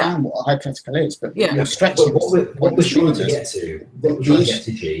understand what a hypothetical is, but you're stretching. What we're trying to get to,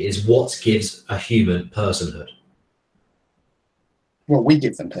 G, is what gives a human personhood. Well, we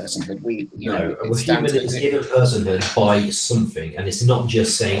give them personhood. A human is given personhood by something, and it's not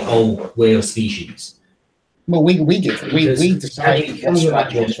just saying, "Oh, we're a species." Well, we decide. Can you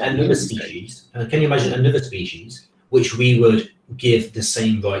imagine another species? Can you imagine another species which we would give the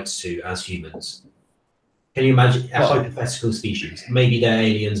same rights to as humans? Can you imagine a hypothetical species? Maybe they're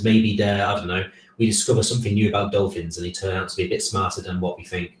aliens. Maybe they're, I don't know. We discover something new about dolphins, and they turn out to be a bit smarter than what we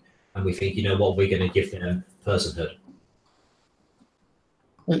think, and we think, you know what, we're going to give them personhood.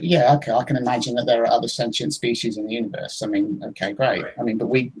 Well, yeah, okay, I can imagine that there are other sentient species in the universe. I mean, okay, great. I mean, but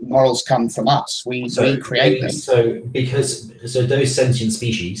morals come from us. We create them. So those sentient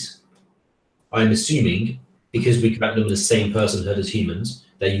species, I'm assuming, because we grant them the same personhood as humans,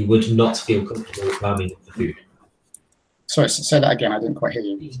 that you would not feel comfortable farming for food. Sorry, say that again. I didn't quite hear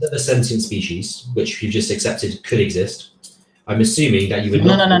you. These are the sentient species which you've just accepted could exist. I'm assuming that you would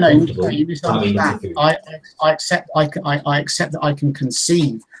not feel comfortable you farming them for food. I accept that I can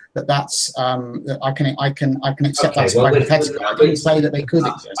conceive that's I can accept that's hypothetical. I didn't say that they could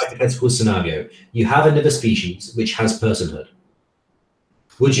exist. Hypothetical scenario. You have another species which has personhood.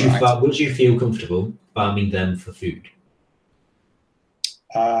 Would you feel comfortable farming them for food?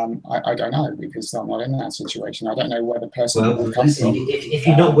 I don't know, because I'm not in that situation. I don't know where the person will come from. If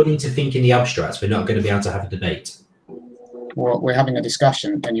you're not willing to think in the abstract, we're not going to be able to have a debate. Well, we're having a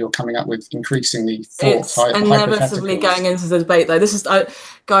discussion, and you're coming up with increasingly thoughts. It's inevitably going into the debate, though. This is,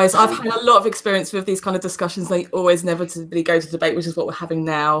 guys, I've had a lot of experience with these kind of discussions. They always inevitably go to debate, which is what we're having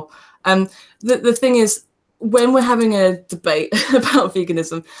now. The thing is, when we're having a debate about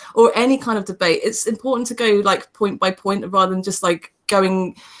veganism or any kind of debate, it's important to go like point by point rather than just like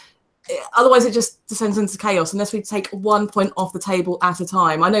going. Otherwise, it just descends into chaos unless we take one point off the table at a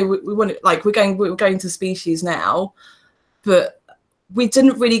time. I know we want it, like we're going to species now, but we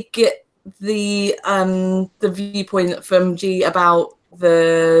didn't really get the viewpoint from G about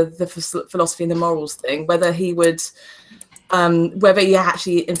the philosophy and the morals thing, whether he would. Whether he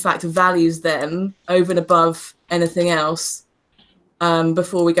actually, in fact, values them over and above anything else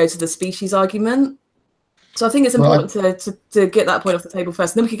before we go to the species argument. So I think it's important to get that point off the table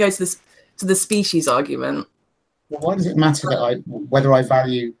first, and then we can go to the species argument. Well, why does it matter that whether I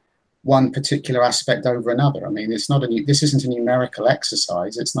value one particular aspect over another? I mean, it's not this isn't a numerical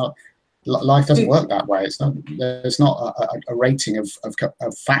exercise. It's not. Life doesn't work that way. It's not. There's not a rating of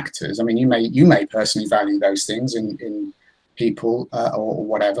factors. I mean, you may personally value those things in people or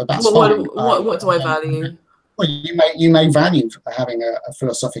whatever. That's fine. What do I value? Well, you may value having a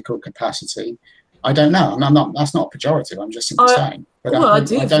philosophical capacity. I don't know. I'm not. That's not pejorative. I'm just simply saying. But well, I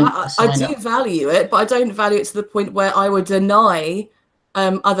do value it, but I don't value it to the point where I would deny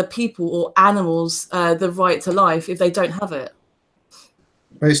other people or animals the right to life if they don't have it.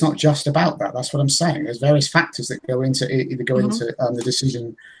 But it's not just about that. That's what I'm saying. There's various factors that go into the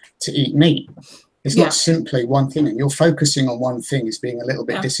decision to eat meat. It's not simply one thing, and you're focusing on one thing as being a little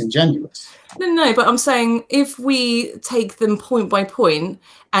bit disingenuous. No, but I'm saying if we take them point by point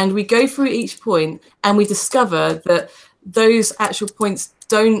and we go through each point and we discover that those actual points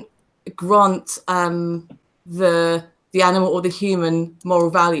don't grant the animal or the human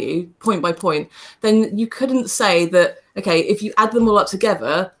moral value point by point, then you couldn't say that, okay, if you add them all up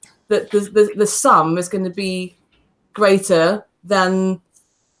together, that the sum is going to be greater than...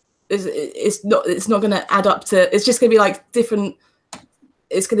 It's not going to add up to. It's just going to be like different.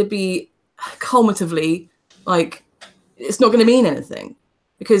 It's going to be cumulatively like it's not going to mean anything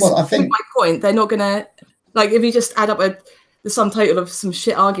because I think point by point they're not going to like if you just add up the sum total of some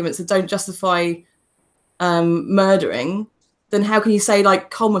shit arguments that don't justify murdering, then how can you say like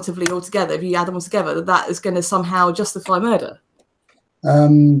cumulatively altogether if you add them all together that is going to somehow justify murder?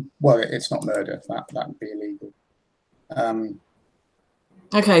 Well, it's not murder. That would be illegal.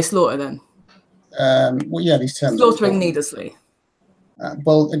 Okay, slaughter then. Well, yeah, these terms. Slaughtering needlessly.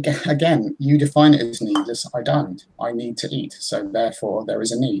 Well, again, you define it as needless. I don't. I need to eat, so therefore there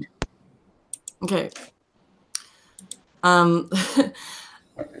is a need. Okay. The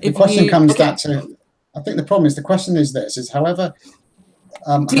question comes back to. I think the problem is the question is this: is however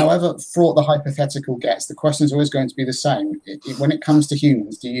fraught the hypothetical gets, the question is always going to be the same. When it comes to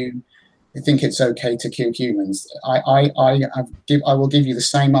humans, do you think it's okay to kill humans. I will give you the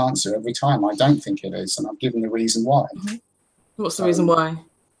same answer every time. I don't think it is, and I've given the reason why. What's the reason why?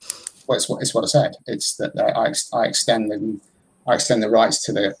 Well, it's what I said. It's that I extend the rights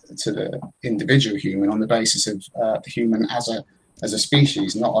to the individual human on the basis of the human as a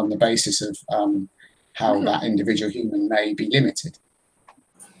species, not on the basis of how that individual human may be limited.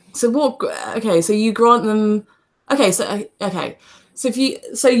 So what? Okay, so you grant them. Okay, so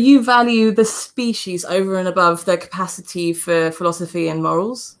So you value the species over and above their capacity for philosophy and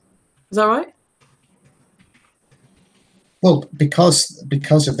morals. Is that right? Well, because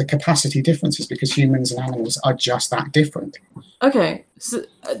of the capacity differences, because humans and animals are just that different. Okay, so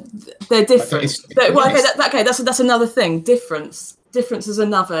they're different. That's another thing. Difference is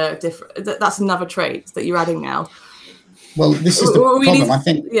another That's another trait that you're adding now. Well, this is the problem. I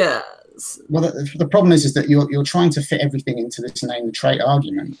think. Yeah. Well, the problem is that you're trying to fit everything into this name the trait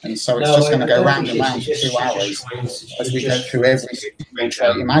argument, and so it's just going to go round and round for 2 hours as we go through every single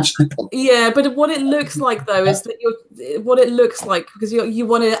trait imaginable. Yeah, but what it looks like though is that because you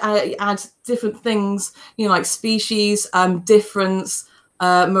want to add different things, like species, difference,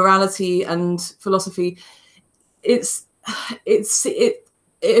 morality, and philosophy. It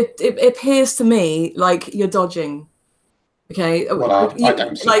appears to me like you're dodging. Okay. Well, I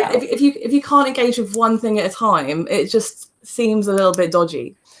don't see how. if you can't engage with one thing at a time, it just seems a little bit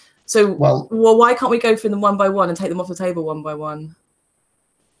dodgy. So well, why can't we go through them one by one and take them off the table one by one?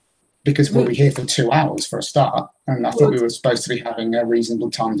 Because we'll be here for 2 hours for a start, and I thought we were supposed to be having a reasonable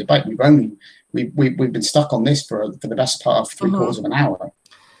time debate. We've been stuck on this for the best part of 3/4 of an hour.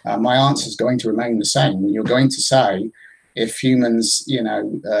 My answer is going to remain the same. You're going to say, if humans,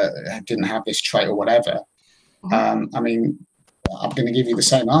 didn't have this trait or whatever. I'm going to give you the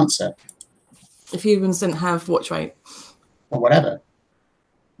same answer. If humans didn't have what trait? Or whatever.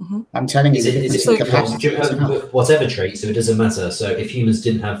 I'm telling you, whatever trait, so it doesn't matter. So if humans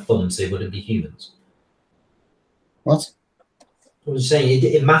didn't have fun, so it wouldn't be humans. What? I was saying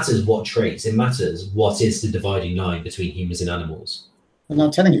it matters what traits. It matters what is the dividing line between humans and animals. And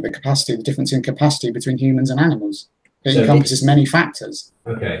I'm telling you the difference in capacity between humans and animals. It encompasses many factors.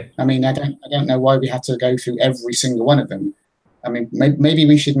 Okay. I don't know why we have to go through every single one of them. Maybe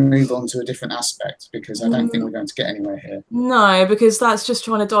we should move on to a different aspect, because I don't think we're going to get anywhere here. No, because that's just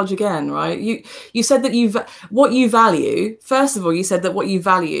trying to dodge again, right? You said that what you value. First of all, you said that what you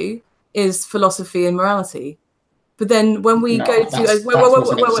value is philosophy and morality. But then when we go to an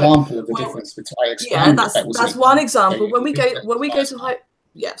example of the difference between that's one example. When we go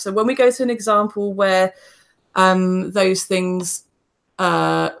to an example where those things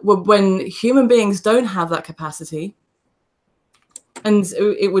when human beings don't have that capacity, and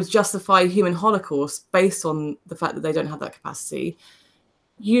it would justify human holocaust based on the fact that they don't have that capacity,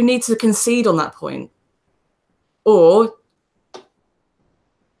 you need to concede on that point. Or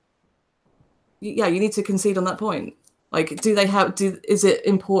you need to concede on that point. Like, is it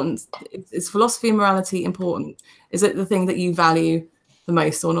important? Is philosophy and morality important? Is it the thing that you value the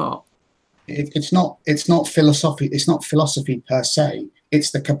most or not? It's not philosophy. It's not philosophy per se.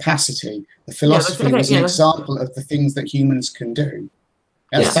 It's the capacity. The philosophy is an example of the things that humans can do.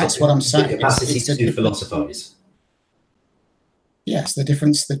 That's what I'm saying. The capacity to philosophize. Yes, the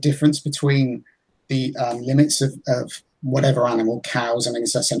difference between the limits of whatever animal, cows.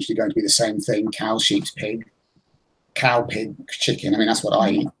 It's essentially going to be the same thing: cow, sheep, pig, cow, pig, chicken. That's what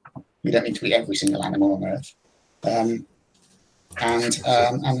I eat. You don't need to eat every single animal on earth. And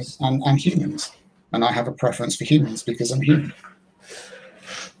humans, and I have a preference for humans because I'm human.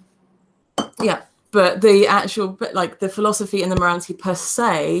 Yeah, but the philosophy and the morality per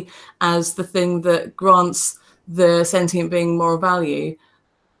se as the thing that grants the sentient being moral value,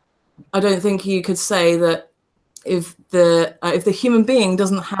 I don't think you could say that if the human being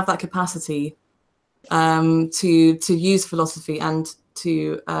doesn't have that capacity to use philosophy and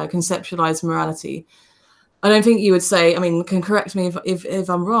to conceptualize morality, I don't think you would say, can correct me if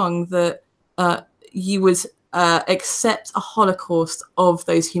I'm wrong, that you would accept a holocaust of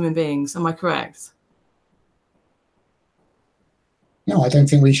those human beings. Am I correct? No, I don't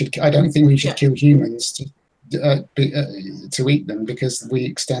think we should. I don't think we should kill humans to eat them, because we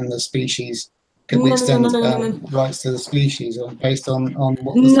extend the species. Could we extend rights to the species based on what the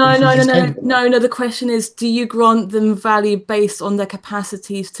species is capable of? No. The question is, do you grant them value based on their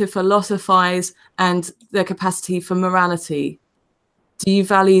capacities to philosophize and their capacity for morality? Do you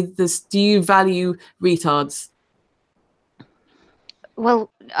value this? Do you value retards?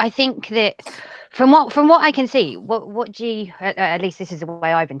 Well, I think that From what I can see, what G, at least this is the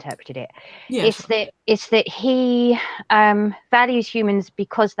way I've interpreted it, Yeah, it's that he values humans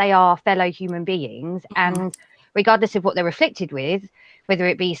because they are fellow human beings, and regardless of what they're afflicted with, whether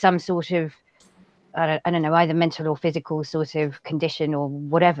it be some sort of I don't know, either mental or physical sort of condition or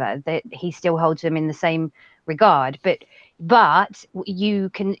whatever, that he still holds them in the same regard. But he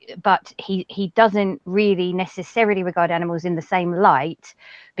doesn't really necessarily regard animals in the same light,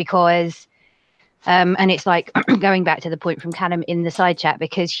 because and it's like going back to the point from Callum in the side chat,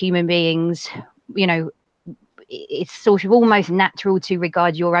 because human beings, you know, it's sort of almost natural to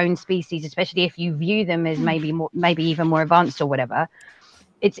regard your own species, especially if you view them as maybe even more advanced or whatever.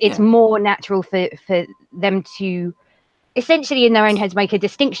 It's more natural for them to essentially in their own heads make a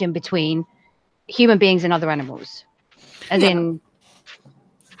distinction between human beings and other animals, as in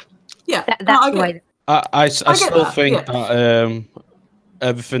that's the way. I still think that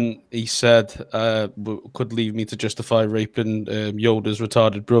everything he said could lead me to justify raping Yoda's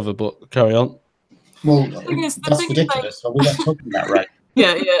retarded brother, but carry on. Well, that's ridiculous. Are we not talking about rape?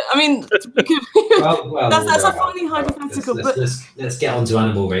 Yeah. I mean, that's a funny hypothetical. Let's get on to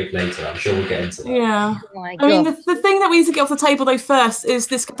animal rape later. I'm sure we'll get into that. Yeah. Oh I mean, the thing that we need to get off the table, though, first is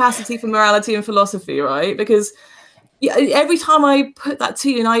this capacity for morality and philosophy, right? Because every time I put that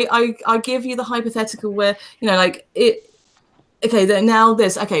to you, and I give you the hypothetical where, you know, like it. Okay, then now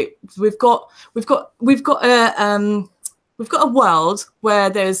this. Okay, we've got a world where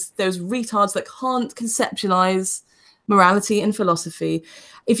there's retards that can't conceptualize morality and philosophy.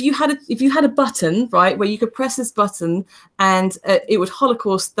 If you had a button, right, where you could press this button and it would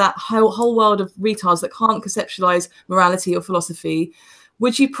holocaust that whole world of retards that can't conceptualize morality or philosophy,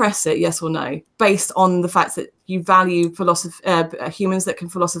 would you press it, yes or no, based on the fact that you value humans that can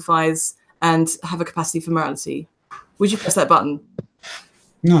philosophize and have a capacity for morality? Would you press that button?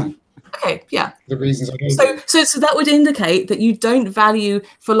 No. Okay, yeah. The reasons I gave. So that would indicate that you don't value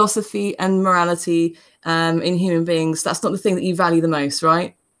philosophy and morality in human beings. That's not the thing that you value the most,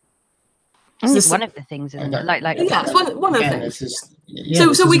 right? It's one of the things, isn't it? Yeah, it's one of the things.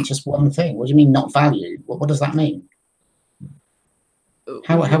 This isn't just one thing. What do you mean not value? What does that mean?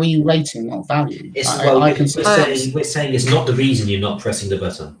 How are you rating not value? We're saying it's not the reason you're not pressing the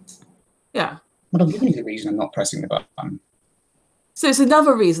button. Yeah. Well, I'm giving you the reason I'm not pressing the button. So it's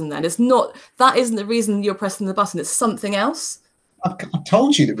another reason then. That isn't the reason you're pressing the button. It's something else. I've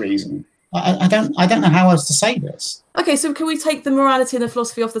told you the reason. I don't know how else to say this. Okay, so can we take the morality and the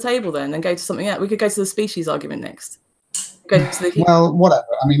philosophy off the table then and go to something else? We could go to the species argument next. Well, whatever.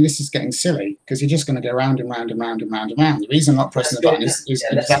 I mean, this is getting silly because you're just going to go round and round and round and round and round. The reason I'm not pressing the button is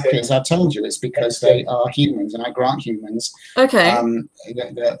exactly as I told you. It's because they are humans, and I grant humans. Okay.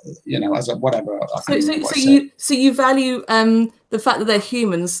 You know, as a whatever. So you value the fact that they're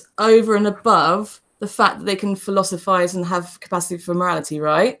humans over and above the fact that they can philosophize and have capacity for morality,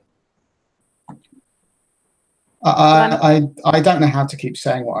 right? I don't know how to keep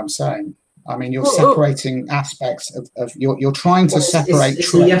saying what I'm saying. I mean, you're separating aspects of you're trying to separate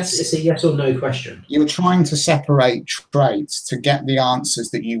traits. It's a yes or no question. You're trying to separate traits to get the answers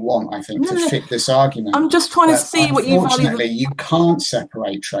that you want, I think, to fit this argument. I'm just trying to see what you value. Unfortunately, you can't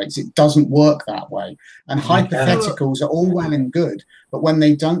separate traits. It doesn't work that way. And hypotheticals are all well and good, but when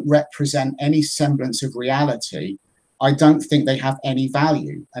they don't represent any semblance of reality, I don't think they have any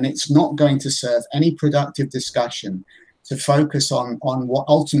value. And it's not going to serve any productive discussion to focus on what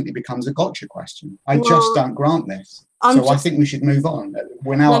ultimately becomes a gotcha question. I just don't grant this. I think we should move on.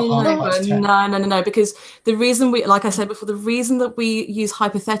 We're now at No, because the reason like I said before, the reason that we use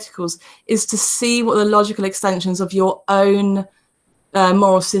hypotheticals is to see what the logical extensions of your own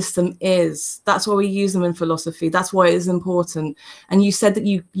moral system is. That's why we use them in philosophy. That's why it is important. And you said that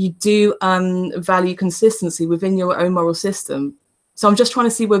you do value consistency within your own moral system. So I'm just trying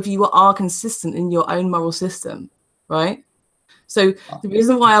to see whether you are consistent in your own moral system. Right. So the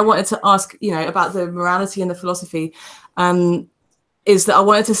reason why I wanted to ask, about the morality and the philosophy is that I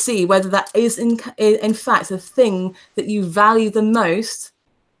wanted to see whether that is in fact the thing that you value the most,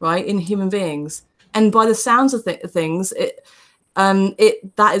 right, in human beings. And by the sounds of things,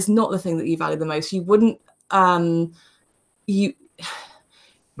 that is not the thing that you value the most. You wouldn't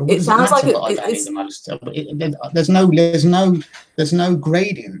It sounds like it's the most. There's no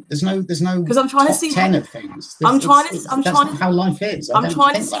gradient. There's no because I'm trying to see 10 of things. I'm trying to how life is. I'm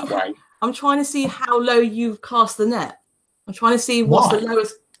trying to see how low you've cast the net. I'm trying to see what's the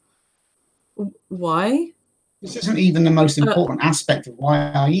lowest. Why? This isn't even the most important aspect of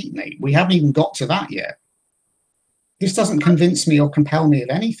why I eat meat. We haven't even got to that yet. this doesn't convince me or compel me of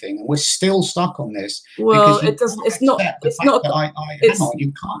anything, and we're still stuck on this. Well, it doesn't. It's not. It's not.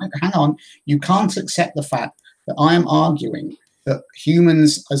 Hang on. You can't accept the fact that I am arguing that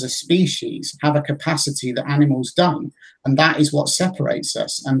humans as a species have a capacity that animals don't, and that is what separates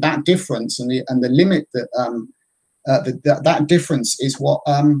us. And that difference and the limit that that difference is what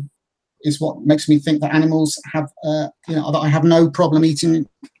makes me think that animals have that I have no problem eating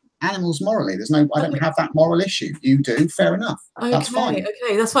animals morally. I don't have that moral issue. You do, fair enough. Okay, that's fine.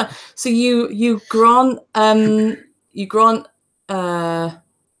 Okay, that's fine. So you grant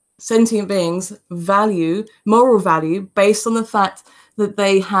sentient beings moral value based on the fact that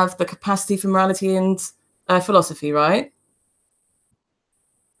they have the capacity for morality and philosophy, right?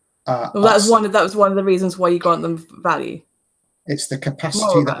 Well, that was one of the reasons why you grant them value. It's the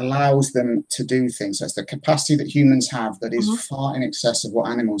capacity that allows them to do things. It's the capacity that humans have that is far in excess of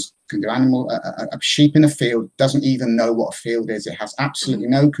what animals can do. A sheep in a field doesn't even know what a field is. It has absolutely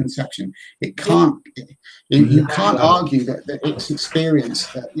no conception. It can't. You can't argue that its experience.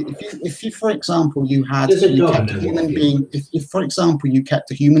 If you, for example, you kept a human being. If, for example, you kept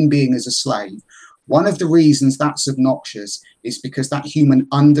a human being as a slave. One of the reasons that's obnoxious is because that human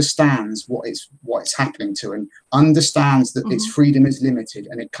understands what is happening to him, understands that its freedom is limited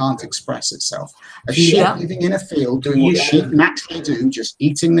and it can't express itself. A sheep living in a field doing what sheep naturally do, just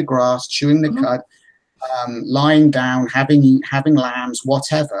eating the grass, chewing the cud, lying down, having lambs,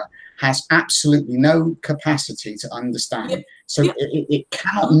 whatever, has absolutely no capacity to understand. So it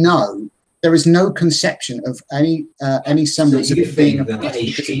cannot know. There is no conception of any semblance of it being a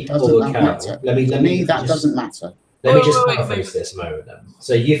sheep or a cow. To me, that doesn't matter. Let me just paraphrase this a moment then.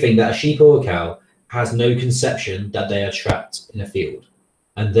 So you think that a sheep or a cow has no conception that they are trapped in a field,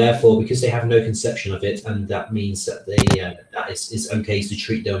 and therefore, because they have no conception of it, and that means that it's okay to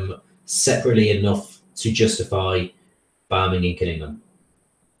treat them separately enough to justify farming and killing them.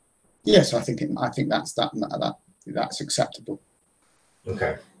 Yes, I think that's acceptable.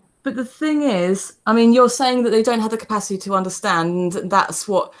 Okay. But the thing is, I mean, you're saying that they don't have the capacity to understand, and that's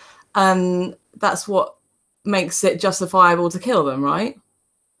what makes it justifiable to kill them, right?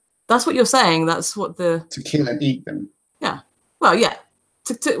 That's what you're saying. That's what to kill and eat them. Yeah. Well, yeah.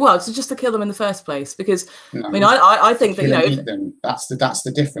 Just to kill them in the first place, because no, I mean, I think that eat them. That's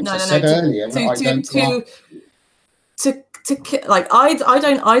the difference. I said earlier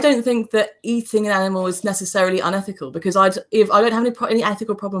I don't think that eating an animal is necessarily unethical, because I don't have any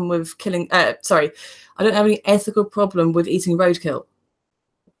ethical problem with killing. I don't have any ethical problem with eating roadkill,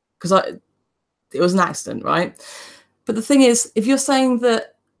 because it was an accident, right? But the thing is, if you're saying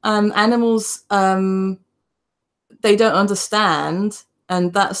that animals they don't understand,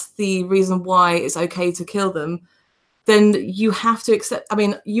 and that's the reason why it's okay to kill them, then you have to accept. I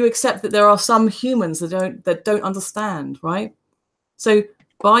mean, you accept that there are some humans that don't understand, right? So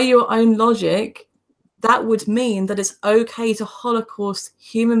by your own logic, that would mean that it's okay to Holocaust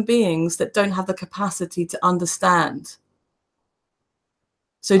human beings that don't have the capacity to understand.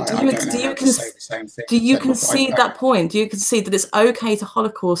 So do you concede that point? Do you concede that it's okay to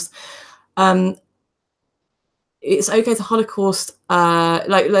Holocaust? It's okay to Holocaust.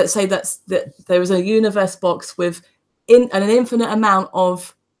 Like, let's say that there was a universe box with an infinite amount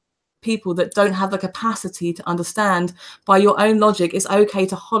of people that don't have the capacity to understand. By your own logic, it's okay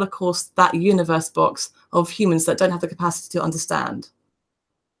to Holocaust that universe box of humans that don't have the capacity to understand.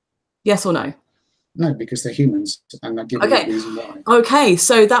 Yes or no? No, because they're humans, and I'll give you a reason why. Okay,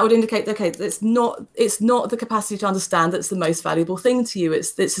 so that would indicate, it's not the capacity to understand that's the most valuable thing to you.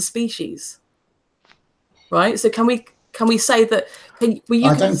 It's a species, right? So can we say that? I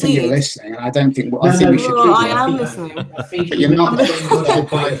don't think you're listening, and I don't think. I think we should. I am listening. I think you're not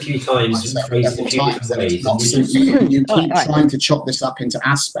quite a few times. You keep trying to chop this up into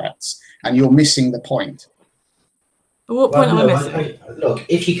aspects, and you're missing the point. What point am I missing? Look,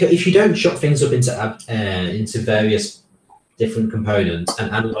 if you don't chop things up into various different components and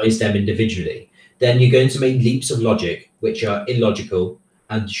analyze them individually, then you're going to make leaps of logic which are illogical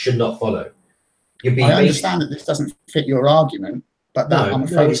and should not follow. I understand that this doesn't fit your argument, but I'm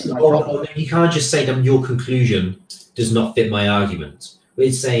afraid it's my problem. You can't just say that your conclusion does not fit my argument.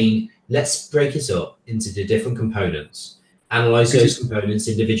 We're saying, let's break it up into the different components, analyze those components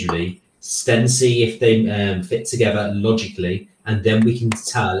individually, then see if they fit together logically, and then we can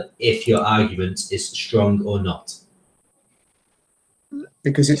tell if your argument is strong or not.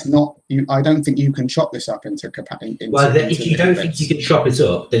 Because it's not. I don't think you can chop this up into. If you don't think you can chop it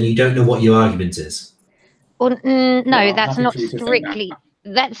up, then you don't know what your argument is. Well, no, that's not strictly.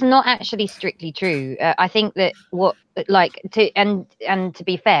 That's not actually strictly true. I think that to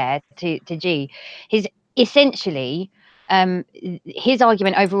be fair to G, essentially, his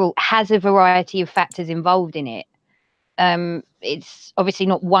argument overall has a variety of factors involved in it. It's obviously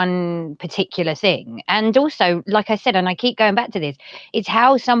not one particular thing. And also, like I said, and I keep going back to this, it's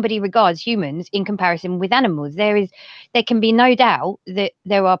how somebody regards humans in comparison with animals. There can be no doubt that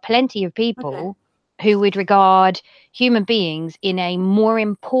there are plenty of people who would regard human beings in a more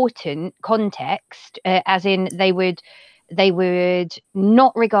important context, as in they would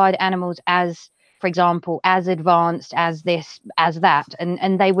not regard animals as, for example, as advanced as this, as that,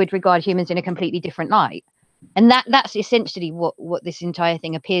 and they would regard humans in a completely different light. And that's essentially what this entire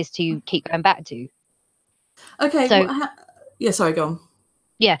thing appears to keep going back to. Okay. So, yeah, sorry, go on.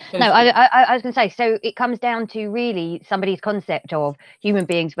 Yeah, no, I was going to say, so it comes down to really somebody's concept of human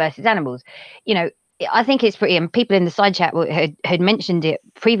beings versus animals. You know, I think it's pretty, and people in the side chat had mentioned it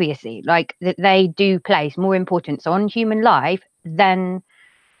previously, like that they do place more importance on human life than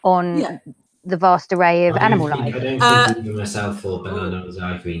on the vast array of animal life. I don't think even myself or Banana was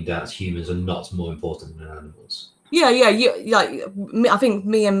arguing that humans are not more important than animals. Yeah, I think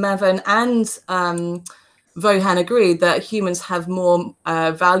me and Mevin and Vohan agreed that humans have more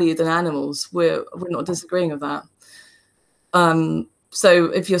value than animals. We're not disagreeing with that. So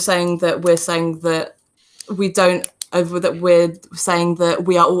if you're saying that we're saying that we don't, that we're saying that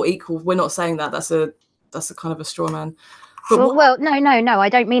we are all equal, we're not saying that. That's a kind of a straw man. Well, no, I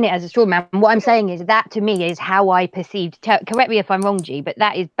don't mean it as a straw man. What I'm saying is that to me is how I perceived, correct me if I'm wrong, G, but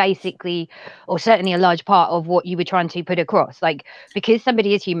that is basically, or certainly a large part of what you were trying to put across. Like, because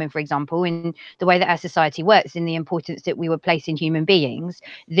somebody is human, for example, in the way that our society works, in the importance that we would place in human beings,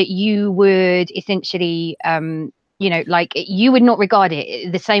 that you would essentially, you know, like you would not regard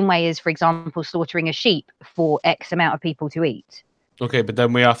it the same way as, for example, slaughtering a sheep for X amount of people to eat. Okay, but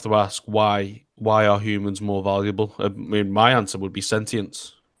then we have to ask why are humans more valuable? I mean, my answer would be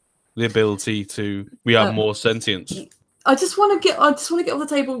sentience. The ability to we have more sentience. I just want to get off the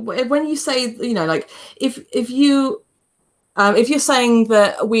table when you say, you know, like if you're saying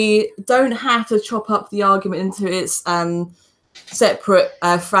that we don't have to chop up the argument into its separate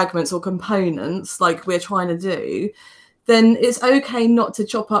fragments or components like we're trying to do, then it's okay not to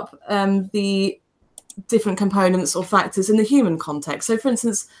chop up the different components or factors in the human context. So, for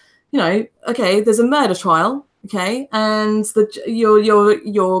instance, you know, okay, there's a murder trial, okay, and you're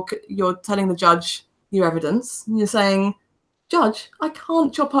telling the judge your evidence, and you're saying, Judge, I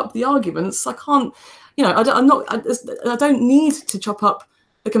can't chop up the arguments. I can't, you know, I don't need to chop up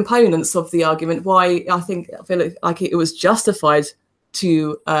the components of the argument. Why I feel like it was justified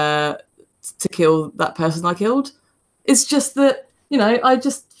to kill that person I killed. It's just that, you know, I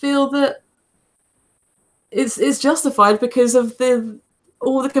just feel that it's justified because of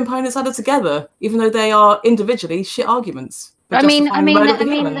all the components added together, even though they are individually shit arguments. I mean,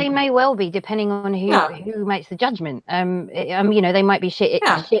 they may well be, depending on who makes the judgment. You know, they might be shit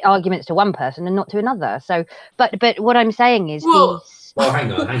arguments to one person and not to another. So, but what I'm saying is, well,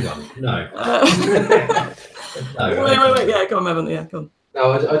 hang on, no. No, wait, yeah, go on, Evan, yeah, go on.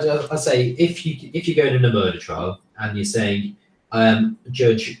 No, I say if you go in a murder trial and you're saying,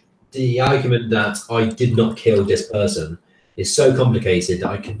 Judge, the argument that I did not kill this person is so complicated that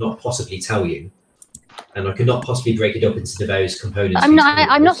I could not possibly tell you, and I could not possibly break it up into the various components. I'm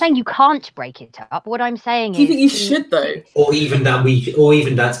not saying you can't break it up. What I'm saying is, do you think you should though? Or even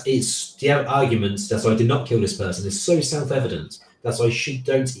that it's the argument that I did not kill this person is so self-evident that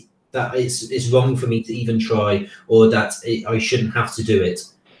it's wrong for me to even try, or that I shouldn't have to do it.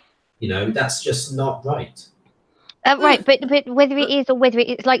 You know, that's just not right. Right, but whether it is or whether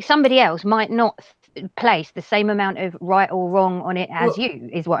it's like somebody else might not place the same amount of right or wrong on it as you,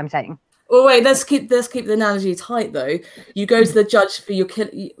 is what I'm saying. Well, wait, let's keep the analogy tight though. You go to the judge for your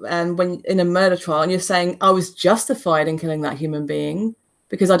when in a murder trial, and you're saying I was justified in killing that human being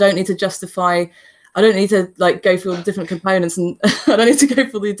because I don't need to justify. I don't need to like go through all the different components, and I don't need to go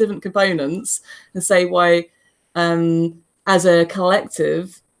through the different components and say why, as a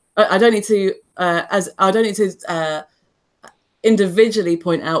collective, I don't need to individually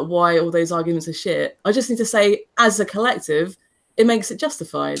point out why all those arguments are shit. I just need to say, as a collective, it makes it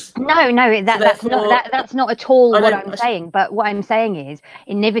justified. No, that's not at all what I'm saying. But what I'm saying is,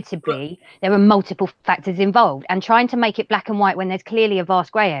 inevitably, there are multiple factors involved, and trying to make it black and white when there's clearly a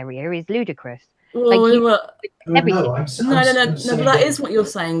vast grey area is ludicrous. No, but that is what you're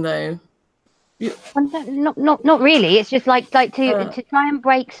saying, though. Not really. It's just like to try and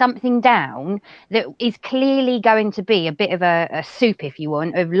break something down that is clearly going to be a bit of a soup, if you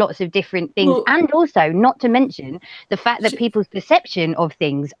want, of lots of different things, and also not to mention the fact that people's perception of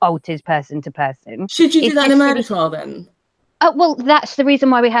things alters person to person. Should you do that in a murder trial then? Well, that's the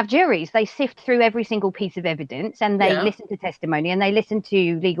reason why we have juries. They sift through every single piece of evidence, and they listen to testimony, and they listen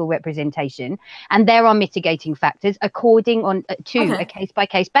to legal representation, and there are mitigating factors according to a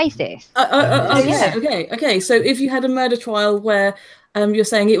case-by-case basis. Okay. So if you had a murder trial where you're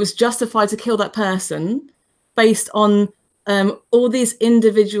saying it was justified to kill that person based on all these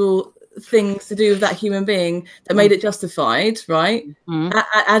individual things to do with that human being that made it justified, right?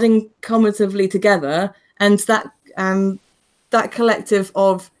 Adding cumulatively together, and that collective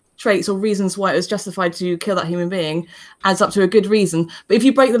of traits or reasons why it was justified to kill that human being adds up to a good reason. But if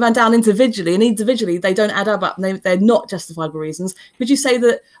you break them down individually, and individually they don't add up, they're not justifiable reasons, would you say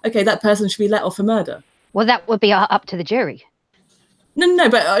that, okay, that person should be let off for murder? Well, that would be up to the jury. No,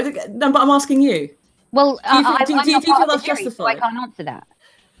 but I'm asking you. Well, do you feel that's justified? So I can't answer that.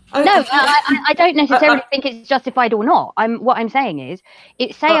 No, I don't necessarily think it's justified or not. What I'm saying is,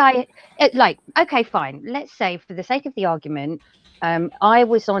 okay, fine. Let's say, for the sake of the argument, I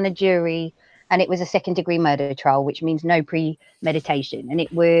was on a jury and it was a second-degree murder trial, which means no premeditation, and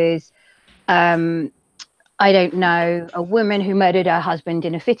it was, I don't know, a woman who murdered her husband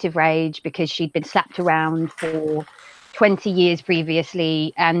in a fit of rage because she'd been slapped around for 20 years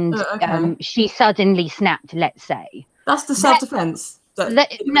previously, and she suddenly snapped. Let's say that's the self-defense. That's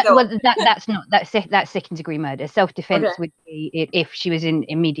second degree murder. Self-defense would be if she was in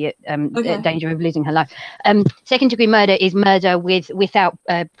immediate danger of losing her life. Second degree murder is murder without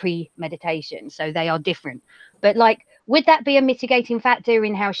premeditation, so they are different. But like, would that be a mitigating factor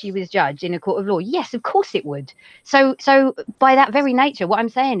in how she was judged in a court of law? Yes, of course it would. So by that very nature, what I'm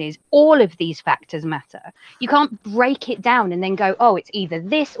saying is all of these factors matter. You can't break it down and then go, oh, it's either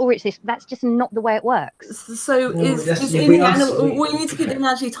this or it's this. That's just not the way it works. So we need to keep the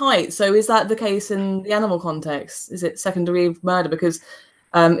analogy tight. So is that the case in the animal context? Is it secondary murder? Because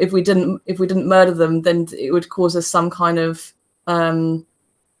if we didn't murder them, then it would cause us some kind of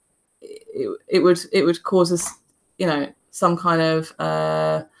it would cause us, some kind of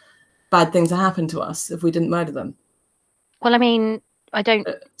bad thing to happen to us if we didn't murder them. Well, I mean, I don't.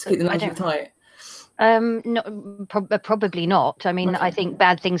 To keep the analogy tight. No, probably not. I mean, I think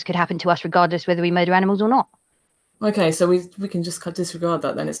bad things could happen to us regardless whether we murder animals or not. Okay, so we can just disregard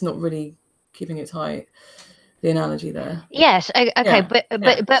that then. It's not really keeping it tight, the analogy there. Yes, okay, yeah.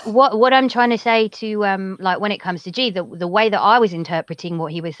 But what I'm trying to say to like when it comes to G, the way that I was interpreting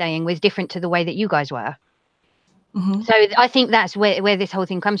what he was saying was different to the way that you guys were. Mm-hmm. So I think that's where this whole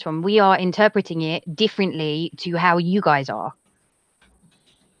thing comes from. We are interpreting it differently to how you guys are.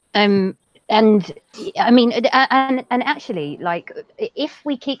 And I mean, and actually, like, if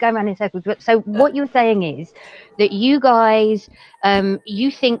we keep going around in circles, so what you're saying is that you guys, you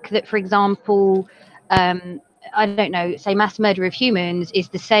think that, for example, I don't know, say mass murder of humans is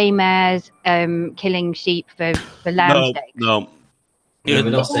the same as killing sheep for lamb steaks. No, we're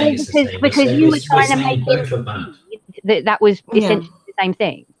not saying it's the same. Because you were trying to make it that was essentially the same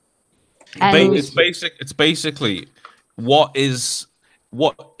thing. And it's basically what is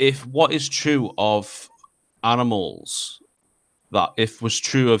true of animals that if was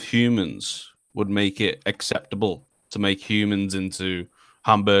true of humans would make it acceptable to make humans into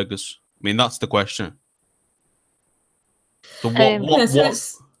hamburgers. I mean, that's the question. So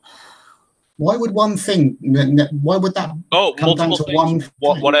why would one thing? Why would that? Oh, come down to one.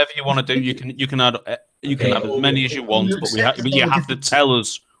 Whatever you want to do, you can add as many as you want, but you have to tell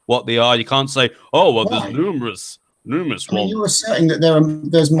us what they are. You can't say, oh, well, there's numerous ones. You're asserting that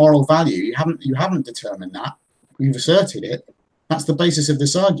there's moral value. You haven't determined that. You've asserted it. That's the basis of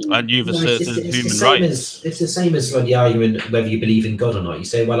this argument. And you've asserted human rights. It's the same as like the argument whether you believe in God or not. You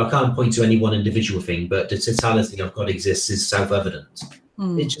say, well, I can't point to any one individual thing, but the totality of God exists is self-evident.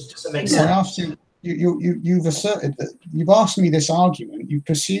 It just doesn't make sense. I asked you've asserted that you've asked me this argument. You've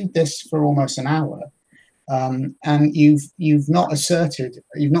pursued this for almost an hour, and you've not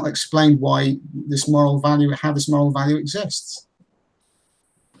explained why how this moral value exists.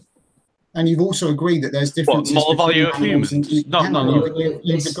 And you've also agreed that there's differences. What, moral value of humans? No.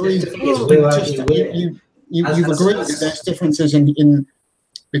 You've agreed that there's differences in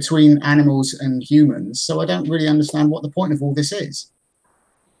between animals and humans. So I don't really understand what the point of all this is.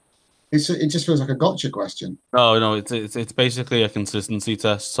 It just feels like a gotcha question. No, it's basically a consistency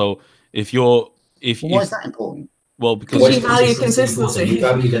test. So why is that important? Well, because we value consistency. We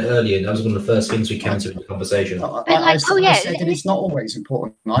valued it earlier, and that was one of the first things we came to in the conversation. I said that it's not always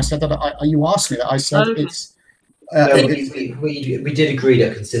important. I said that you asked me that. I said it's. We did agree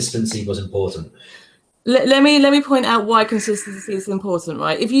that consistency was important. Let me point out why consistency is important,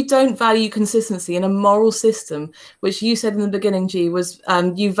 right? If you don't value consistency in a moral system, which you said in the beginning, G, was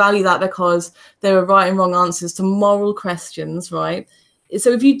you value that because there are right and wrong answers to moral questions, right?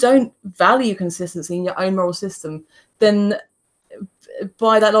 So if you don't value consistency in your own moral system, then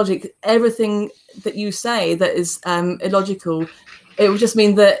by that logic, everything that you say that is illogical, it would just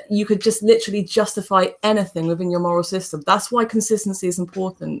mean that you could just literally justify anything within your moral system. That's why consistency is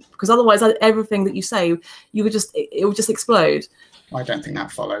important, because otherwise everything that you say, it would just explode. I don't think that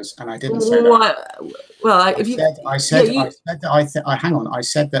follows, and I didn't say that. Well, I said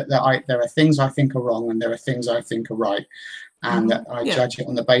that there are things I think are wrong and there are things I think are right, and that I judge it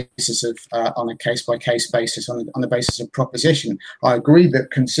on the basis of on a case-by-case basis, on the basis of proposition. I agree that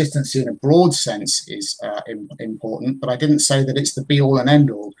consistency in a broad sense is important, but I didn't say that it's the be-all and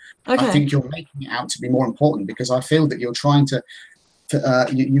end-all. Okay. I think you're making it out to be more important, because I feel that you're trying to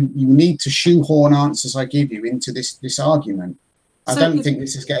you need to shoehorn answers I give you into this argument. I don't think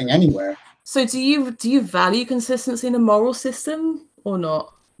this is getting anywhere. So do you value consistency in a moral system or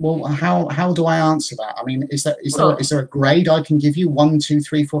not? Well, how do I answer that? I mean, is there a grade I can give you? 1, 2,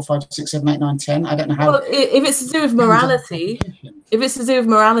 3, 4, 5, 6, 7, 8, 9, 10? I don't know how. Well, if it's to do with morality,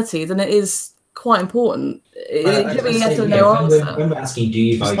 then it is quite important. It should be a yes or no answer. When we're asking, do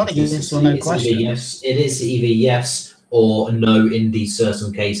you value consistency? It is either yes or no in these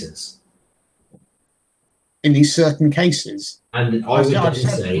certain cases. In these certain cases. And I would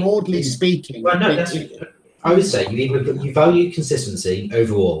say, broadly speaking. Well, no, I would say you value consistency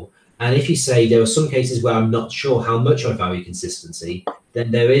overall, and if you say there are some cases where I'm not sure how much I value consistency,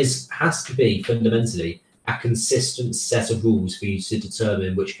 then there has to be fundamentally a consistent set of rules for you to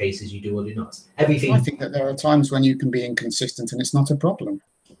determine which cases you do or do not. Everything. I think that there are times when you can be inconsistent and it's not a problem.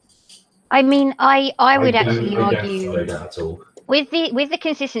 I mean, I would actually argue that at all. With the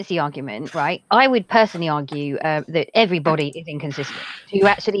consistency argument, right? I would personally argue that everybody is inconsistent. To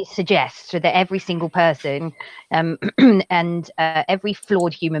actually suggest that every single person and every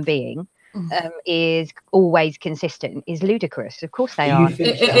flawed human being is always consistent is ludicrous. Of course they are. Should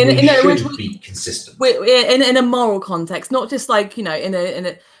be consistent. In a moral context, not just like, in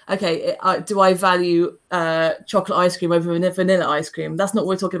a okay, do I value chocolate ice cream over vanilla ice cream? That's not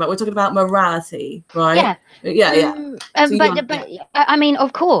what we're talking about. We're talking about morality, right? Yeah. But I mean,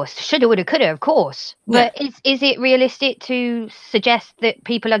 of course, shoulda, woulda, coulda, of course. But is it realistic to suggest that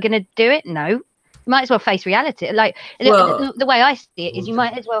people are going to do it? No. You might as well face reality. Like, the way I see it is, you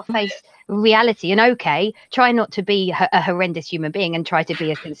might as well face reality and try not to be a horrendous human being and try to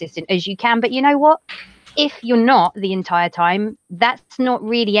be as consistent as you can. But you know what? If you're not the entire time, that's not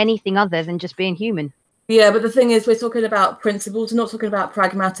really anything other than just being human. Yeah, but the thing is, we're talking about principles. We're not talking about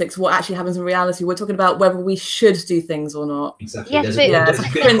pragmatics, what actually happens in reality. We're talking about whether we should do things or not. Exactly. Yes, it's a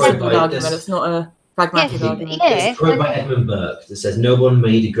principled argument. It's not a pragmatic argument. There's a quote by Edmund Burke that says, "No one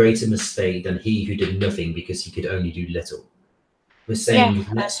made a greater mistake than he who did nothing because he could only do little." We're saying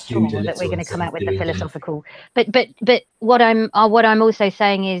let's do the little. That we're going to come out with the philosophical, but what I'm also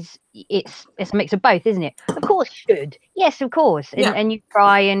saying is it's a mix of both, isn't it? Of course, yes, of course, and you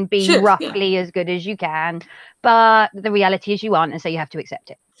try and be roughly as good as you can, but the reality is you aren't, and so you have to accept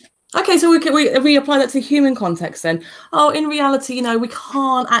it. Okay, so we apply that to human context then. Oh, in reality, we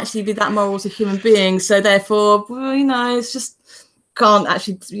can't actually be that moral as a human being, so therefore, it's just can't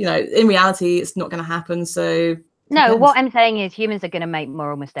actually, in reality, it's not going to happen. So. No, what I'm saying is humans are going to make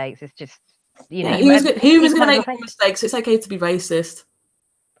moral mistakes. It's just, humans are going to make mistakes. It's okay to be racist.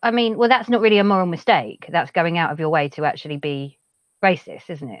 I mean, well, that's not really a moral mistake. That's going out of your way to actually be racist,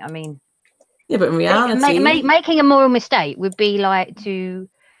 isn't it? I mean, yeah, but in reality, making a moral mistake would be like to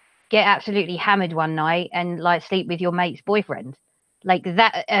get absolutely hammered one night and like sleep with your mate's boyfriend, like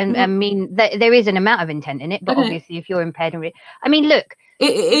that. And I mean, there is an amount of intent in it, but obviously, if you're impaired, I mean, look.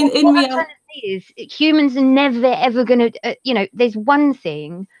 In reality, is humans are never ever going to there's one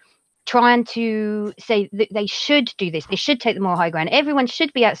thing trying to say that they should do this, they should take the moral high ground, everyone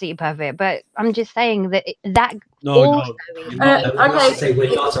should be absolutely perfect, but I'm just saying that we're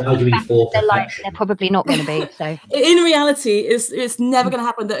not arguing for perfection. They're probably not going to be. So in reality, it's never going to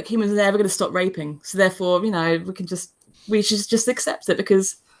happen that humans are never going to stop raping, so therefore we should just accept it,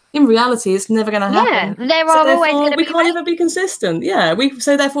 because in reality, it's never going to happen. Yeah, we can't even be consistent. Yeah,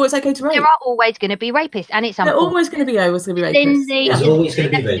 so therefore it's okay to rape. There are always going to be rapists, and it's always going to be rapists. There's always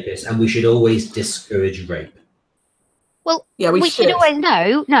going to be rapists, and we should always discourage rape. Well, we should always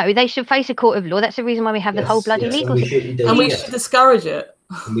know. No, they should face a court of law. That's the reason why we have the whole bloody legal system. And we should discourage it.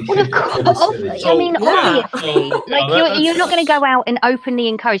 Well, of course. I mean, obviously, like you're not going to go out and openly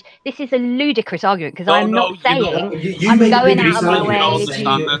encourage. This is a ludicrous argument because I'm not saying I'm going out of my way.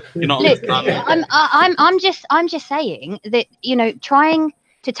 Look, I'm just saying that trying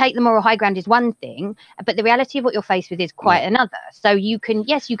to take the moral high ground is one thing, but the reality of what you're faced with is quite another. So you can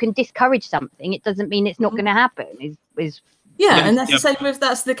discourage something. It doesn't mean it's not going to happen. And that's the same if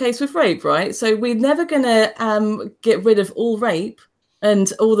that's the case with rape, right? So we're never going to get rid of all rape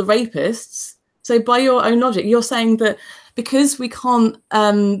and all the rapists. So by your own logic, you're saying that because we can't,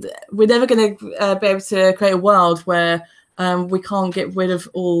 we're never going to be able to create a world where we can't get rid of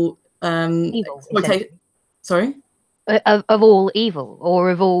all evil. Sorry? Of all evil or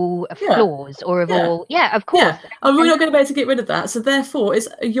of all flaws or of all... Yeah, of course. And we're not going to be able to get rid of that. So therefore,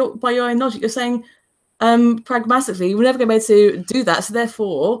 by your own logic, you're saying pragmatically, we're never going to be able to do that. So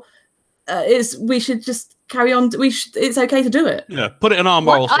therefore, we should just carry on. It's okay to do it. Yeah, put it in our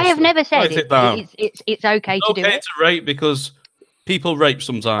moral system. I have never said it's okay to do it. Okay to rape because people rape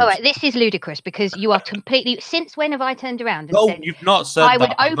sometimes. All right, this is ludicrous because you are completely... Since when have I turned around and said... you've not said I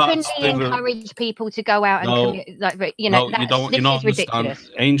would openly encourage people to go out and commit... You're not ridiculous.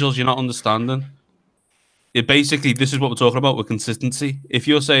 Angels, you're not understanding. Basically, this is what we're talking about with consistency. If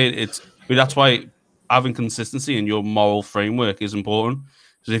you're saying that's why having consistency in your moral framework is important.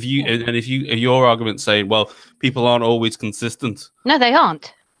 Because if your argument saying, well, people aren't always consistent. No, they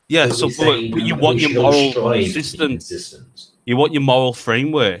aren't. Yeah, so you want your moral system. You want your moral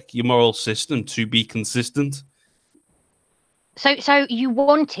framework, your moral system to be consistent. So you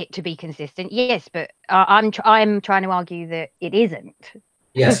want it to be consistent, yes, but I'm trying to argue that it isn't.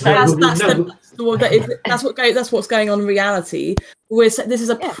 Yes, that's what's going on in reality. This is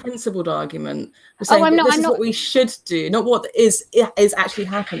a principled argument. We're saying this is what we should do, not what is actually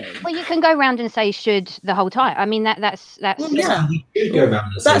happening. Well, you can go around and say "should" the whole time. I mean, that's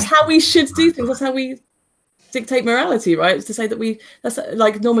that's how we should do things. That's how we dictate morality, right? It's to say that that's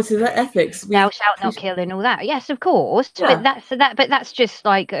like normative ethics. Thou shalt not kill and all that. Yes, of course, but that's just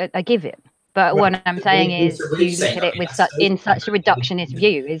like a given. But what I'm saying is, you look at it with such a reductionist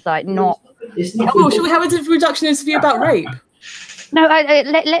view. Is like not. Should we have a reductionist view about rape? No,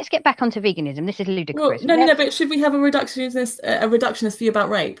 let's get back onto veganism. This is ludicrous. Well, no. But should we have a reductionist view about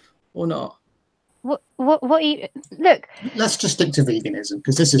rape or not? What are you... Look, let's just stick to veganism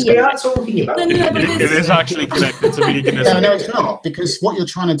because this is... We are talking about it is actually connected to veganism. No, it's not, because what you're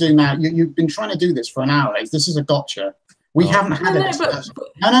trying to do now, you've been trying to do this for an hour. This is a gotcha. We haven't had a discussion.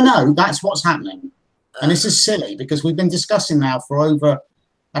 No, that's what's happening. And this is silly because we've been discussing now for over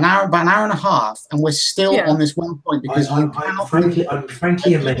about an hour and a half, and we're still on this one point because I'm frankly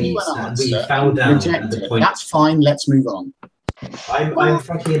amazed that we found out at the point. That's fine, let's move on. I'm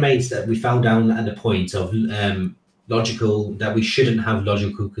frankly amazed that we found down at the point of that we shouldn't have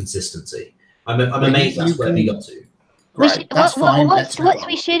logical consistency. I'm amazed that's where we got to. Right, that's fine. What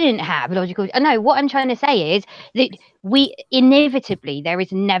we shouldn't have logical. No, what I'm trying to say is that we inevitably there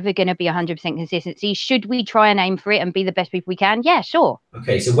is never going to be 100% consistency. Should we try and aim for it and be the best people we can? Yeah, sure.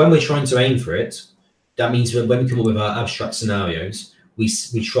 Okay, so when we're trying to aim for it, that means when we come up with our abstract scenarios, we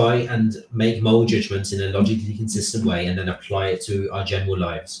try and make moral judgments in a logically consistent way and then apply it to our general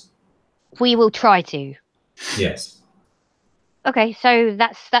lives. We will try to. Yes. Okay, so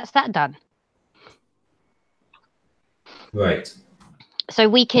that's that done. Right. So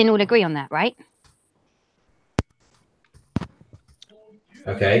we can all agree on that, right?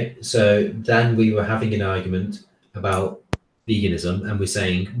 Okay, so then we were having an argument about veganism, and we're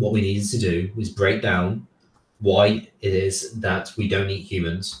saying what we needed to do was break down why it is that we don't eat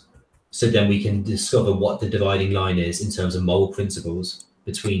humans, so then we can discover what the dividing line is in terms of moral principles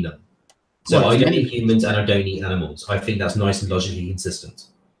between them. So I don't eat humans and I don't eat animals. I think that's nice and logically consistent.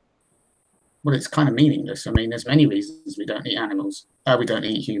 Well, it's kind of meaningless. I mean, there's many reasons we don't eat animals. We don't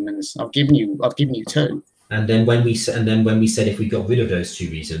eat humans. I've given you two. And then when we said if we got rid of those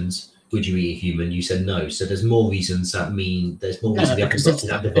two reasons, would you eat a human? You said no. So there's more reasons that mean there's more reasons because that's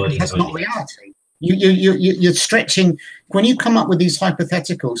not reality. You're stretching when you come up with these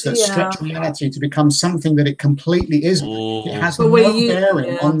hypotheticals that stretch reality to become something that it completely isn't. It has no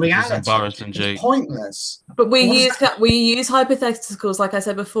bearing on reality. It's pointless. But we use hypotheticals, like I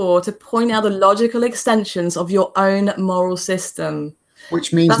said before, to point out the logical extensions of your own moral system.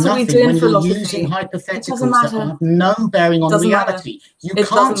 Which means that's nothing when you're using hypotheticals that have no bearing on reality. You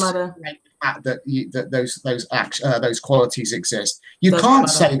can't separate the fact that those qualities exist. You can't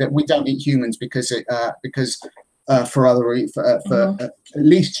say that we don't eat humans because for at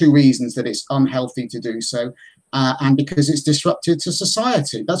least two reasons, that it's unhealthy to do so, and because it's disruptive to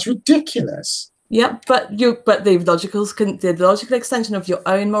society. That's ridiculous. Yeah, but the logical extension of your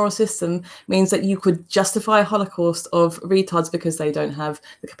own moral system means that you could justify a Holocaust of retards because they don't have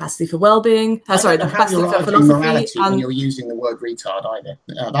the capacity for well-being. I Sorry, don't the know how capacity you're for arguing philosophy. morality when And you're using the word retard either.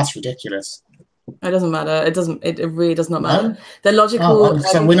 That's ridiculous. it doesn't matter. It doesn't. It really does not matter. No? The logical.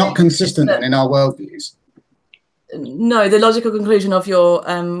 So we're not consistent then in our worldviews. No, the logical conclusion of your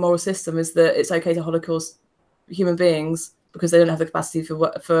moral system is that it's okay to Holocaust human beings because they don't have the capacity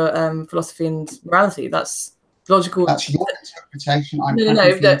for philosophy and morality. That's logical. That's your interpretation. I'm No,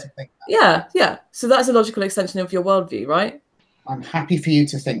 happy for you to think that. Yeah. So that's a logical extension of your worldview, right? I'm happy for you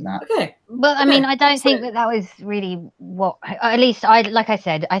to think that. Okay. Well, I mean, I don't think that was really what. At least like I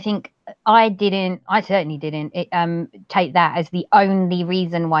said, I think I certainly didn't take that as the only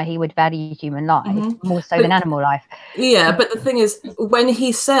reason why he would value human life more so than animal life. Yeah, but the thing is, when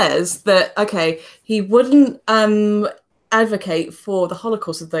he says that, okay, he wouldn't advocate for the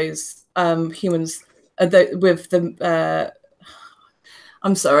Holocaust of those humans with the.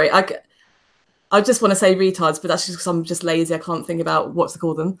 I'm sorry, I just want to say retards, but that's just because I'm just lazy. I can't think about what to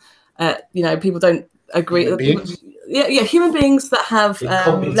call them. People don't agree. Human beings that have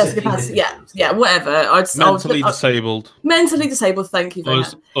less capacity. Yeah, whatever. Mentally disabled. Mentally disabled. Thank you very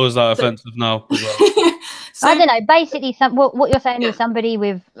much. Or is that offensive now? As well? So, I don't know. Basically, what you're saying is somebody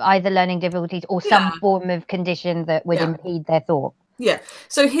with either learning difficulties or some form of condition that would impede their thought. Yeah.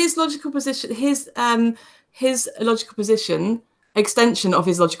 So his logical position, his logical position, extension of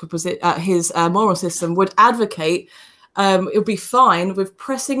his logical his moral system would advocate. It would be fine with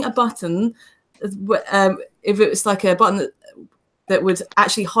pressing a button, if it was like a button that would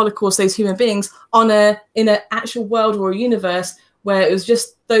actually Holocaust those human beings in an actual world or a universe where it was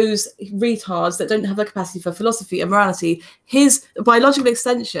just those retards that don't have the capacity for philosophy and morality. His biological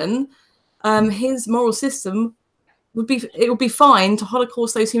extension, his moral system would be fine to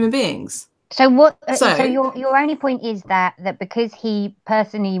Holocaust those human beings. So your only point is that because he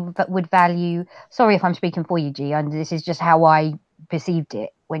personally would value. Sorry if I'm speaking for you, G, and this is just how I perceived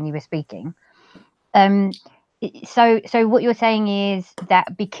it when you were speaking. So what you're saying is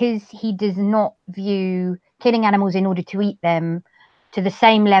that because he does not view killing animals in order to eat them to the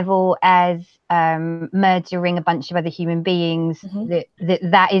same level as murdering a bunch of other human beings,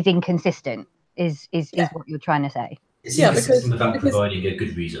 that is inconsistent. Is what you're trying to say? It's inconsistent without providing a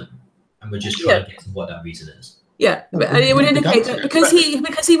good reason, and we're just trying to get to what that reason is. Yeah, it would indicate that because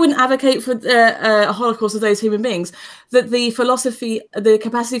he wouldn't advocate for a Holocaust of those human beings, that the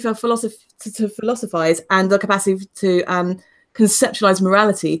capacity for to philosophize and the capacity to conceptualize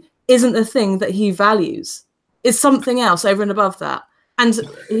morality isn't the thing that he values. It's something else over and above that. And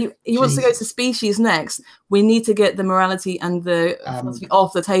he wants to go to species next. We need to get the morality and the philosophy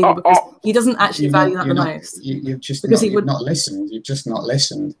off the table because he doesn't actually value that the most. You've just not listened. You've just not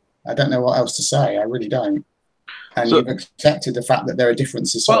listened. I don't know what else to say. I really don't. And you've accepted the fact that there are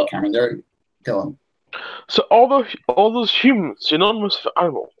differences. So, Cameron, go on. So all those humans synonymous with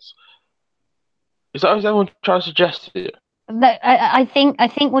animals. Is that what everyone tries to suggest here? I think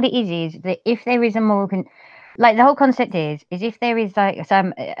what it is that if there is a moral like the whole concept is if there is like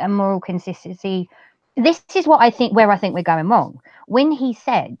a moral consistency, this is what where I think we're going wrong. When he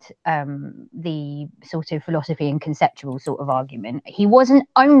said the sort of philosophy and conceptual sort of argument, he wasn't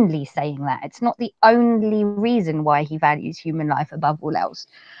only saying that. It's not the only reason why he values human life above all else.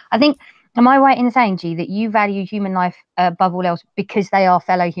 I think, am I right in saying, G, that you value human life above all else because they are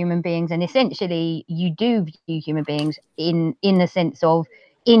fellow human beings, and essentially you do view human beings in the sense of,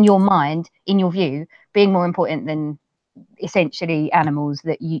 in your mind, in your view, being more important than essentially animals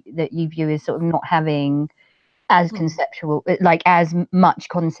that you view as sort of not having as conceptual, like as much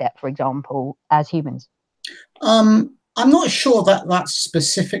concept, for example, as humans? I'm not sure that that's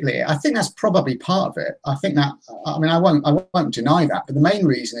specifically it. I think that's probably part of it. I think that, I mean, I won't deny that, but the main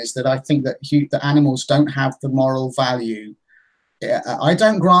reason is that I think that the animals don't have the moral value. I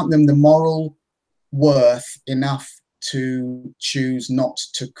don't grant them the moral worth enough to choose not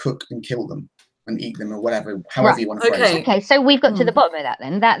to cook and kill them and eat them or whatever, however you want to phrase it. Okay, so we've got to the bottom of that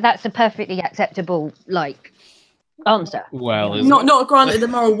then. That's a perfectly acceptable answer. Well, not granted the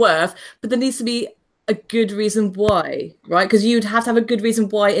moral worth, but there needs to be a good reason why, right? Because you'd have to have a good reason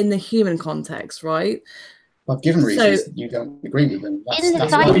why in the human context, right? Well, given reasons you don't agree with them. That's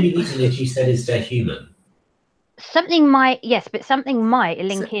the only reason that you said is they're human. Something might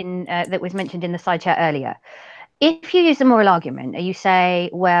link in that was mentioned in the side chat earlier. If you use the moral argument and you say,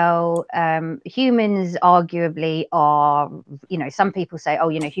 well, humans arguably are, some people say,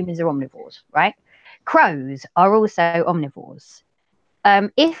 humans are omnivores, right? Crows are also omnivores.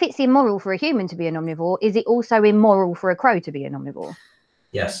 If it's immoral for a human to be an omnivore, is it also immoral for a crow to be an omnivore?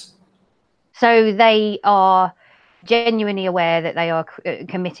 Yes. So they are genuinely aware that they are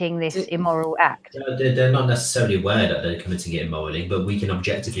committing this immoral act. They're not necessarily aware that they're committing it immorally, but we can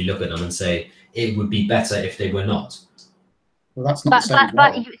objectively look at them and say it would be better if they were not. Well, that's not the same as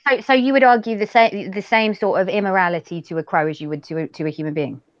moral. So you would argue the same sort of immorality to a crow as you would to a human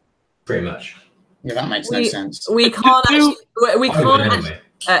being. Pretty much. Yeah, that makes no sense. We can't actually. We can't. Anyway.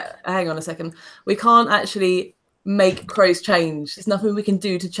 Hang on a second. We can't actually make crows change. There's nothing we can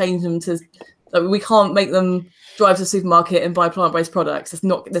do to change them to. We can't make them drive to the supermarket and buy plant-based products. That's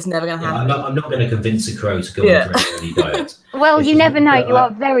never going to happen. I'm not going to convince a crow to go on a grain-only diet. Well, you never know. You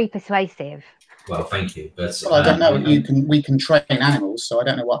are very persuasive. Well, thank you. But well, I don't know. We can train animals, so I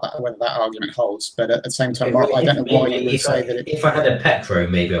don't know whether that argument holds. But at the same time, I don't know why you would say that. If I had a pet crow,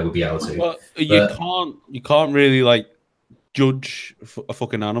 maybe I would be able to. Well, you can't really like judge a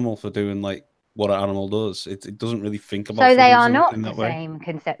fucking animal for doing like what an animal does. It doesn't really think about. So they are not in the that way. same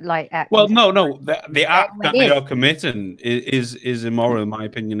concept. Like act well, no. The act that they are committing is immoral in my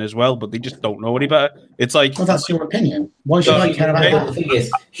opinion as well. But they just don't know any better. It's like, well, that's your opinion. Why should I care about that? The thing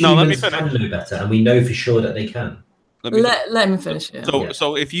is, humans can know better, and we know for sure that they can. Let me finish it.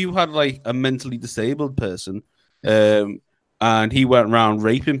 So if you had like a mentally disabled person, and he went around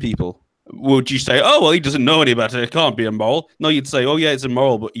raping people, would you say, oh well, he doesn't know any better, it can't be immoral? No, you'd say, oh yeah, it's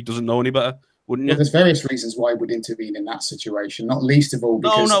immoral, but he doesn't know any better, wouldn't you? Well, there's various reasons why we'd intervene in that situation, not least of all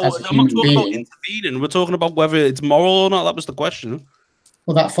because as a human being, about intervening. We're talking about whether it's moral or not. That was the question.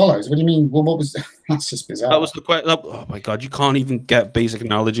 Well, that follows. What do you mean? Well, what was that's just bizarre. That was the question. Oh my god, you can't even get basic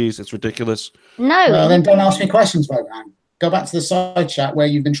analogies. It's ridiculous. No. Well, then don't ask me questions, Bogan. Go back to the side chat where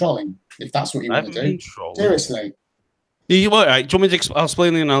you've been trolling, if that's what you want to do. Seriously. Right, do you want me to I'll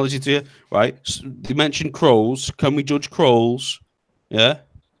explain the analogy to you? Right, you mentioned crows. Can we judge crows? Yeah.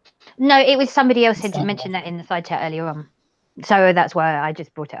 No, it was somebody else had mentioned that in the side chat earlier on, so that's why I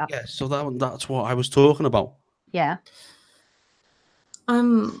just brought it up. Yeah, so that's what I was talking about. Yeah.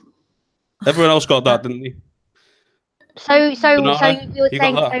 Everyone else got that, didn't they? So you're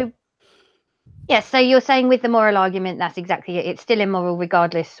saying so. Yes, so you're saying with the moral argument, that's exactly it. It's still immoral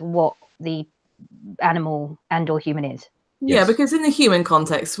regardless what the animal and or human is. Yeah, Yes. because in the human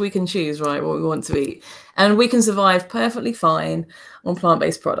context, we can choose, right, what we want to eat. And we can survive perfectly fine on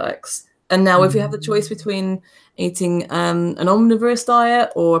plant-based products. And now if you have the choice between eating an omnivorous diet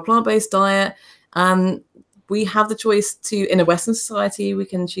or a plant-based diet, we have the choice to, in a Western society, we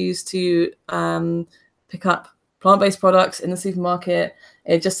can choose to pick up plant-based products in the supermarket.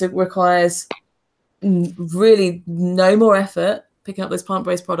 It just requires really no more effort picking up those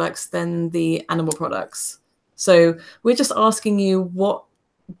plant-based products than the animal products. So we're just asking you what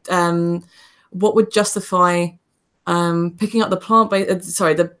would justify picking up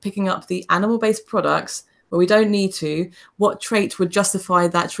the picking up the animal-based products where we don't need to. What trait would justify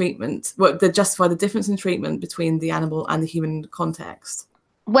that treatment? What would justify the difference in treatment between the animal and the human context?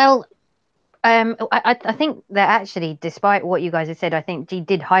 Well, I think that actually, despite what you guys have said, I think G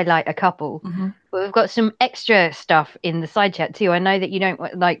did highlight a couple. But we've got some extra stuff in the side chat too. I know that you don't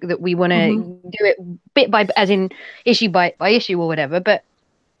like that we want to do it bit by, as in issue by issue or whatever. But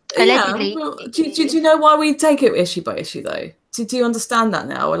allegedly, well, do you know why we take it issue by issue though? Do you understand that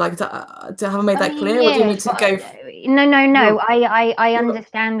now? Or like, to have I made that clear? Or do you need to go? No. I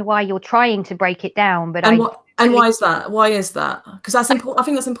understand why you're trying to break it down, but And why is that? Why is that? Because that's important. I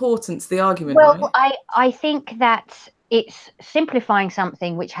think that's important to the argument. Well, right? I think that it's simplifying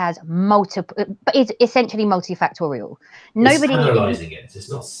something which has multiple, but is essentially multifactorial. Nobody It's analysing it.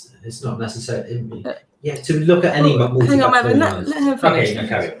 It's not necessarily. Yeah, to look at any. Hang on, Evan. Let her finish. Okay,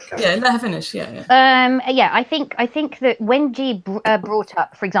 carry on. Yeah, let her finish. Yeah. I think that when G brought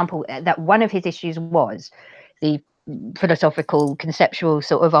up, for example, that one of his issues was the philosophical, conceptual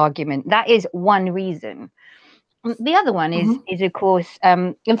sort of argument. That is one reason. The other one is of course,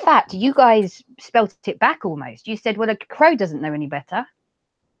 in fact, you guys spelt it back almost. You said, well, a crow doesn't know any better.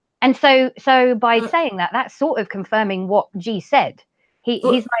 And so by saying that, that's sort of confirming what G said.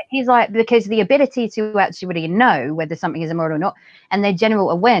 He's like, because the ability to actually know whether something is immoral or not, and their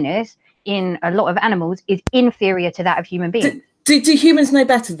general awareness in a lot of animals is inferior to that of human beings. Do humans know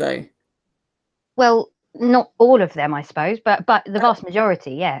better though? Well, not all of them, I suppose, but the vast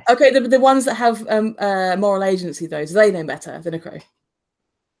majority, yes. Okay, the ones that have moral agency, though, do they know better than a crow?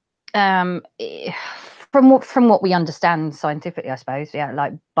 From what we understand scientifically, I suppose, yeah,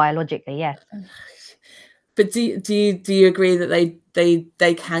 like biologically, yeah. But do you agree that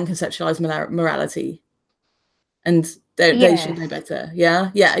they can conceptualize morality, and they should know better?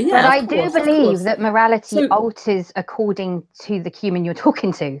 Yeah. But I do believe that morality alters according to the human you're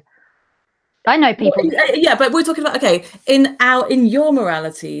talking to. I know people. Yeah, but we're talking about, okay, in your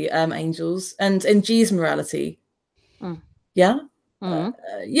morality, Angels, and in G's morality. Yeah.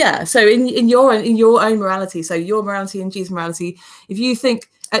 Yeah. So in your own morality, so your morality and G's morality, if you think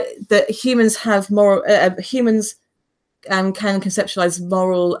that humans have moral, humans can conceptualize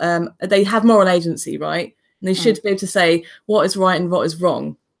moral, they have moral agency, right? And they should be able to say what is right and what is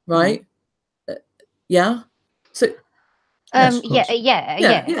wrong, right? Yeah. So. Yes.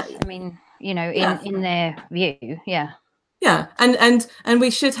 I mean, you know, in their view, yeah. Yeah, and we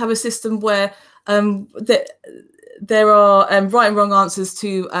should have a system where there are right and wrong answers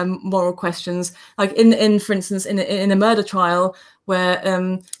to moral questions. Like in for instance, in a murder trial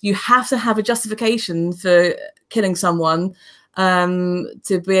where you have to have a justification for killing someone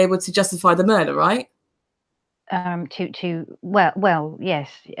to be able to justify the murder, right? Well, yes.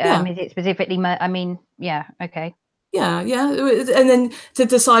 Is it specifically? I mean, yeah. Okay. Yeah, and then to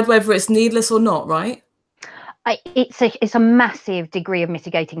decide whether it's needless or not, right? It's a massive degree of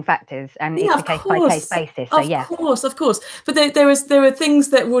mitigating factors, and it's a case by case basis. So of course. But there are things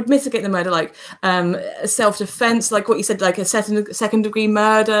that would mitigate the murder, like self-defense, like what you said, like a second degree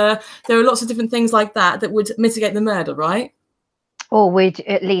murder. There are lots of different things like that would mitigate the murder, right? Or would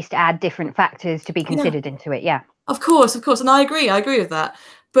at least add different factors to be considered into it. Yeah. Of course, and I agree with that.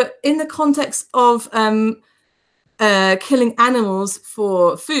 But in the context of killing animals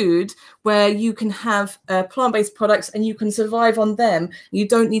for food, where you can have plant-based products and you can survive on them, you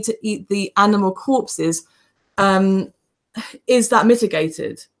don't need to eat the animal corpses, is that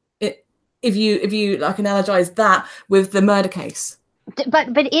mitigated? If you like analogize that with the murder case?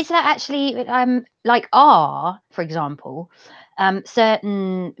 But is that actually for example,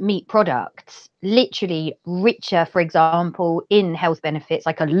 certain meat products literally richer, for example, in health benefits,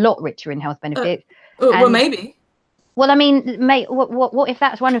 like a lot richer in health benefits? Well, maybe. Well, I mean, mate, what if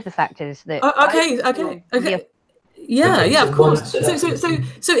that's one of the factors that? Okay. Yeah, of course.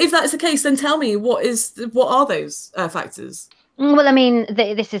 So if that's the case, then tell me what are those factors? Well, I mean,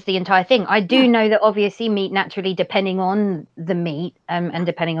 this is the entire thing. I do know that obviously meat naturally, depending on the meat and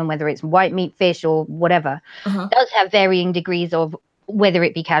depending on whether it's white meat, fish, or whatever, does have varying degrees of whether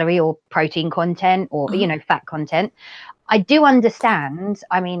it be calorie or protein content or fat content. I do understand.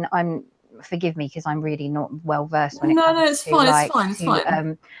 I mean, forgive me because I'm really not well versed when it comes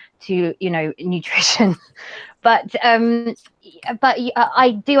to to nutrition. But I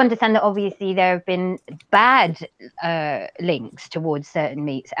do understand that obviously there have been bad links towards certain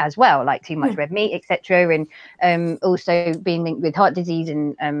meats as well, like too much red meat, etc., and also being linked with heart disease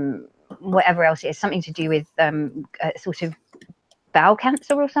and whatever else it is, something to do with sort of bowel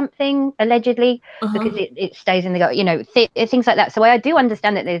cancer or something, allegedly, because it stays in the gut, things like that. So I do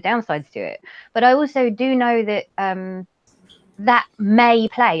understand that there's downsides to it, but I also do know that that may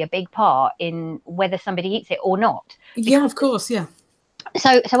play a big part in whether somebody eats it or not. Yeah, of course, yeah.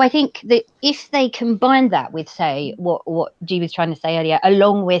 So I think that if they combine that with, say, what G was trying to say earlier,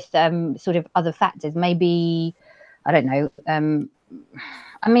 along with sort of other factors, maybe, I don't know,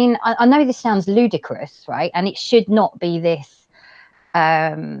 I mean, I know this sounds ludicrous, right? And it should not be this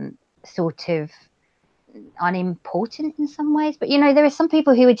sort of unimportant in some ways, but there are some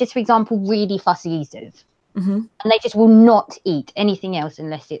people who are just, for example, really fussy eaters, and they just will not eat anything else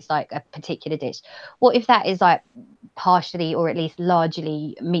unless it's like a particular dish. What if that is like partially or at least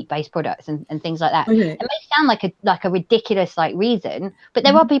largely meat-based products and things like that? It may sound like a ridiculous reason, but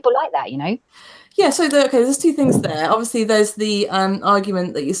there are people like that, Yeah, so there's two things there. Obviously, there's the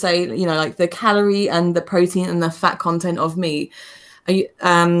argument that you say, like the calorie and the protein and the fat content of meat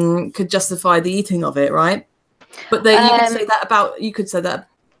could justify the eating of it, right? But then you could say that.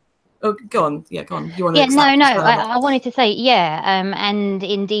 Oh, go on. Yeah, go on. You want to? Yeah, no. I wanted to say, and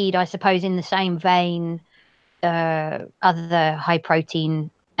indeed, I suppose in the same vein, other high protein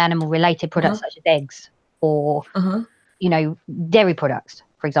animal related products such as eggs or dairy products,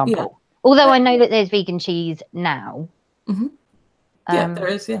 for example. Yeah. Although I know that there's vegan cheese now. Yeah, there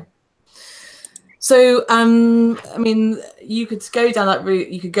is. Yeah. So, I mean, you could go down that route.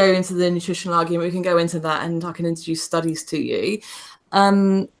 You could go into the nutritional argument. We can go into that, and I can introduce studies to you.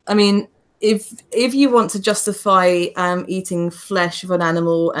 I mean, if you want to justify eating flesh of an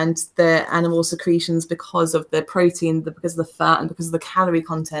animal and their animal secretions because of their protein, because of the fat, and because of the calorie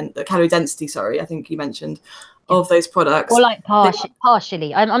content, the calorie density, sorry, I think you mentioned, of those products. Or like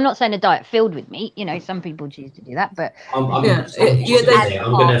partially. I'm not saying a diet filled with meat. Some people choose to do that, but I'm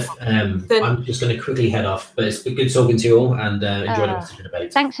just going to quickly head off. But it's been good talking to you all, and enjoy the rest of the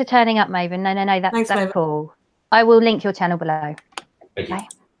debate. Thanks for turning up, Maven. No, that's cool. I will link your channel below. Thank you.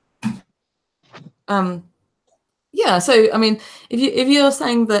 Bye. Yeah, so I mean, if you're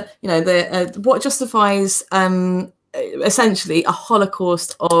saying that, you know, the what justifies essentially a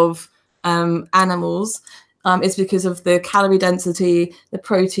holocaust of animals is because of the calorie density, the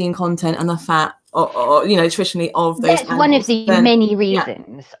protein content, and the fat, or you know, nutritionally of those That's one of animals, the then many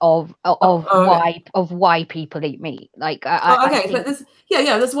reasons of okay. why people eat meat. Like Oh, I okay, think but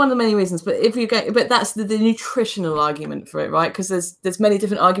that's one of the many reasons. But if you get, but that's the nutritional argument for it, right? Because there's many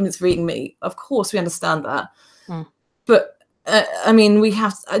different arguments for eating meat. Of course, we understand that. Mm. But I mean, we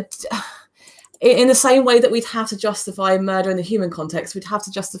have in the same way that we'd have to justify murder in the human context, we'd have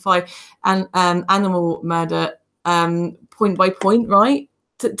to justify animal murder point by point, right?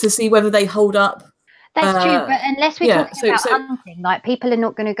 To see whether they hold up. That's true, but unless we're yeah, talking about hunting, like people are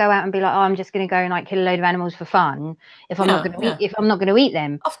not going to go out and be like, "Oh, I'm just going to go and like kill a load of animals for fun." If I'm not going to eat, if I'm not going to eat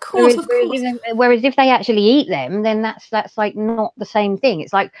them, of course, whereas if they actually eat them, then that's like not the same thing.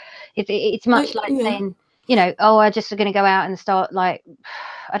 It's like it's much like saying, you know, oh, I'm just going to go out and start like,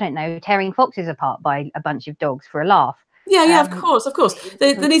 I don't know, tearing foxes apart by a bunch of dogs for a laugh. Yeah, of course.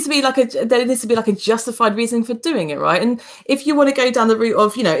 There needs to be like a justified reason for doing it, right? And if you want to go down the route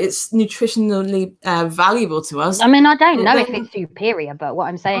of, you know, it's nutritionally valuable to us. I mean, I don't know if it's superior, but what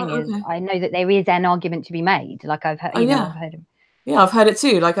I'm saying is, I know that there is an argument to be made. Like I've heard, I've heard him. Yeah, I've heard it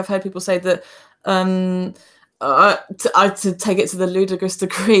too. Like I've heard people say that. To take it to the ludicrous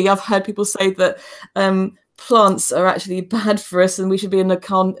degree, I've heard people say that plants are actually bad for us, and we should be in a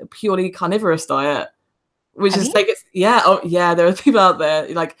purely carnivorous diet. Which is like, there are people out there,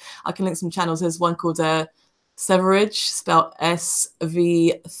 like I can link some channels. There's one called Severage, spelled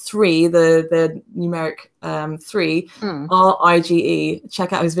SV3, the numeric 3, RIGE.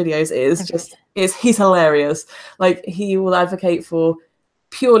 Check out his videos. He's hilarious. Like he will advocate for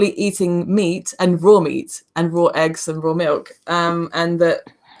purely eating meat and raw eggs and raw milk, and that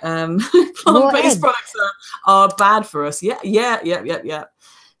plant-based products are bad for us. Yeah.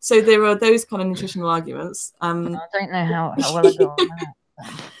 So there are those kind of nutritional arguments. I don't know how well I got on that.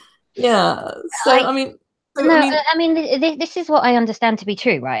 Yeah. So I mean, this is what I understand to be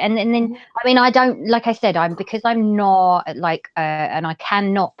true, right? And then I mean, I don't, like I said, because I'm not like and I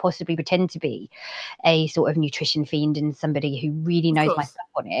cannot possibly pretend to be a sort of nutrition fiend and somebody who really knows my stuff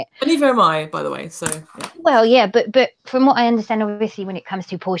on it. And neither am I, by the way. So well, yeah, but from what I understand, obviously, when it comes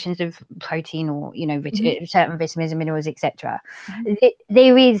to portions of protein or, you know, certain vitamins and minerals, etc.,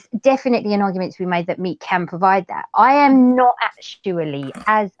 there is definitely an argument to be made that meat can provide that. I am not actually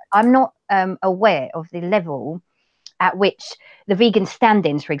I'm not aware of the level at which the vegan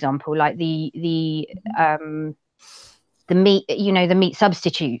stand-ins, for example, like the meat, you know, the meat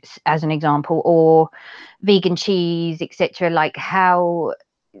substitutes, as an example, or vegan cheese, etc., like how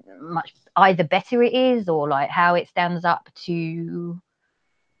much either better it is, or like how it stands up to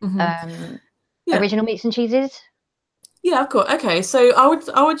original meats and cheeses. Yeah, of course. Okay, so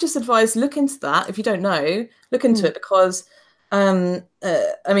I would just advise look into that. If you don't know, look into it, because I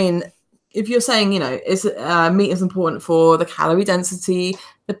mean, if you're saying, you know, meat is important for the calorie density,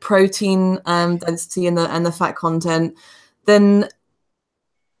 the protein density, and the fat content, then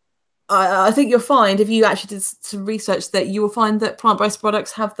I think you'll find, if you actually did some research, that you will find that plant-based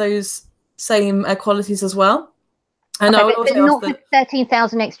products have those same qualities as well. And I would also not for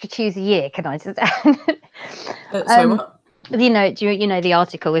 13,000 extra chews a year, can I just sorry, what? You know, the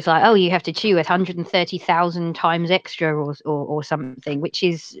article is like, oh, you have to chew 130,000 times extra or something, which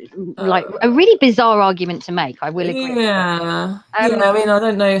is like a really bizarre argument to make. I will agree. Yeah. I mean, I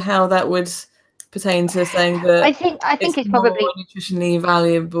don't know how that would pertain to saying that. I think it's probably more nutritionally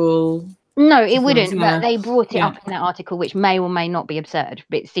valuable. No, it wouldn't. Yeah. But they brought it up in that article, which may or may not be absurd.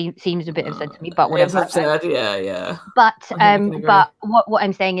 But it seems a bit absurd to me. But whatever. It's absurd. Yeah. But what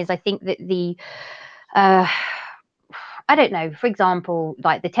I'm saying is, I think that the I don't know, for example,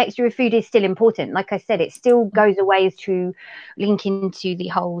 like the texture of food is still important. Like I said, it still goes a ways to link into the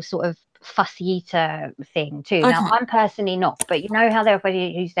whole sort of fussy eater thing too. Now, I'm personally not, but you know how there are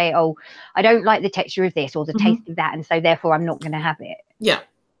people who say, oh, I don't like the texture of this or the taste of that, and so therefore I'm not going to have it. Yeah.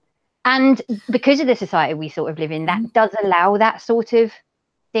 And because of the society we sort of live in, that does allow that sort of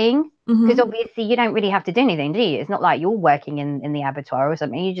thing. Because obviously you don't really have to do anything, do you? It's not like you're working in the abattoir or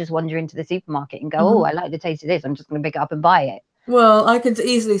something. You just wander into the supermarket and go, oh, I like the taste of this, I'm just going to pick it up and buy it. Well, I could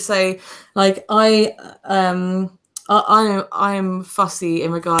easily say, like, I'm fussy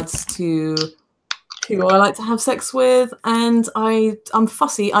in regards to who I like to have sex with, and I'm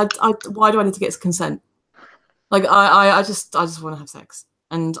fussy. Why do I need to get consent? Like, I just want to have sex,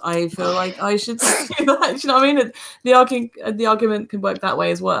 and I feel like I should do that. You know what I mean? The argument can work that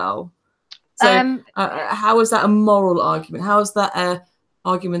way as well. So how is that a moral argument? How is that a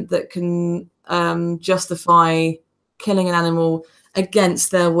argument that can justify killing an animal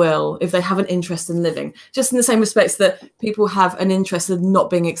against their will if they have an interest in living, just in the same respects that people have an interest in not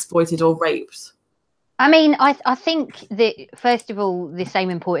being exploited or raped? I mean, I think that, first of all, the same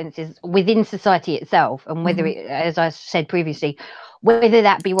importance is within society itself, and whether it, as I said previously, whether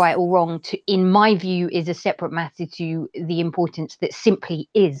that be right or wrong, in my view, is a separate matter to the importance that simply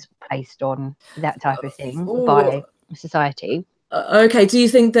is placed on that type of thing by society. Okay, do you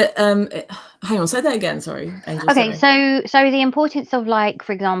think that hang on, say that again, sorry, Angel. Okay, so the importance of, like,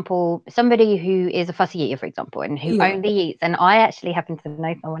 for example, somebody who is a fussy eater, for example, and who only eats, and I actually happen to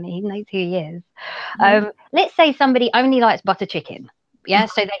know someone, he knows who he is. Let's say somebody only likes butter chicken,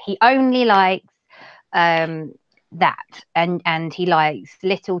 so that he only likes that, and he likes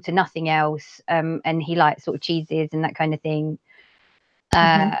little to nothing else, and he likes sort of cheeses and that kind of thing,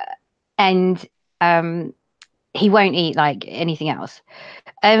 and he won't eat like anything else.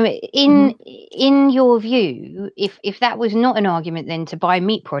 In your view, if that was not an argument then to buy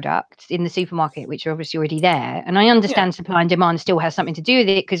meat products in the supermarket, which are obviously already there, and I understand supply and demand still has something to do with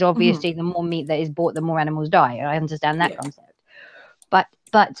it, because obviously the more meat that is bought, the more animals die. I understand that concept.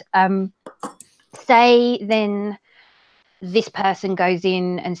 But say then this person goes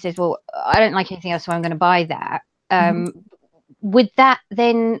in and says, well, I don't like anything else, so I'm going to buy that. Would that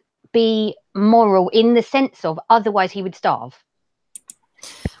then be moral in the sense of otherwise he would starve?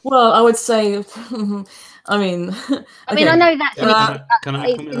 Well, I would say, I mean, I know that's can I come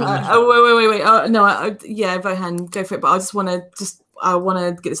in? Wait. No, Vohan, go for it. But I want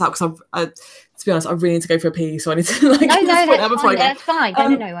to get this out because to be honest, I really need to go for a pee, so I need to no, that's fine.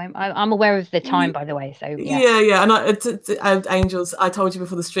 No, I'm aware of the time, by the way. So yeah. And Angels, I told you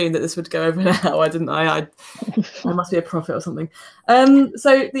before the stream that this would go over an hour, didn't I? I must be a prophet or something.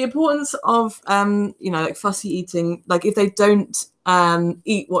 So the importance of like fussy eating, like if they don't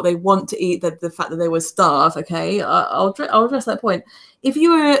eat what they want to eat, the fact that they would starve. Okay, I'll address that point. If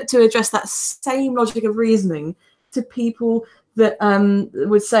you were to address that same logic of reasoning to people that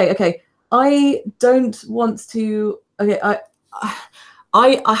would say, okay, I don't want to. Okay,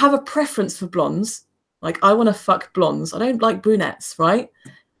 I have a preference for blondes. Like, I want to fuck blondes. I don't like brunettes, right?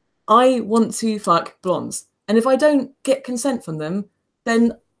 I want to fuck blondes, and if I don't get consent from them,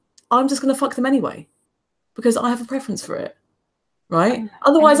 then I'm just gonna fuck them anyway, because I have a preference for it, right?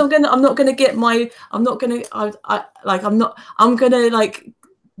 Otherwise, I'm gonna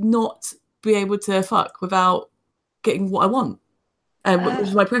not be able to fuck without getting what I want, which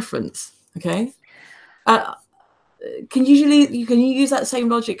is my preference. Okay. Can you use that same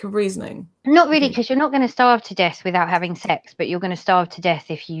logic of reasoning? Not really, because you're not going to starve to death without having sex, but you're going to starve to death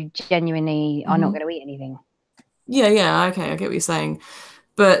if you genuinely are not going to eat anything. Yeah. Okay, I get what you're saying,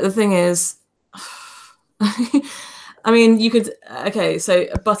 but the thing is, I mean, you could. Okay, so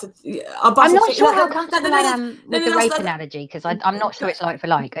a butter. I'm not sure how comfortable I am with the rape analogy, because I'm not sure it's like for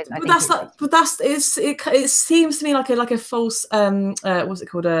like. It seems to me like a false. What's it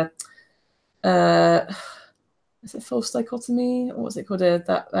called? Is it false dichotomy, or what's it called?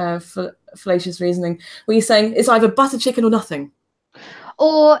 Fallacious reasoning, where you're saying it's either butter chicken or nothing.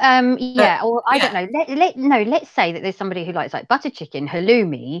 Or or I don't know. Let's say that there's somebody who likes like butter chicken,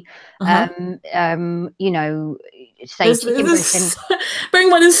 halloumi, say chicken breast. Bearing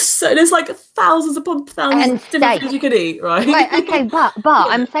in mind, there's like thousands upon thousands of different things you could eat, right? Right. Okay, but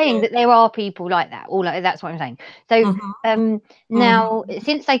I'm saying that there are people like that. That's what I'm saying. So now,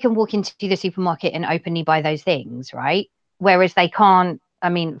 since they can walk into the supermarket and openly buy those things, right? Whereas they can't. I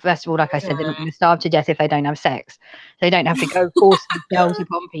mean, first of all, like I said, they're not going to starve to death if they don't have sex. They don't have to go force themselves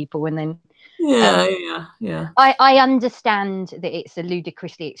upon people and then. Yeah. I understand that it's a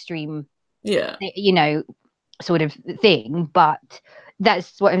ludicrously extreme, sort of thing, but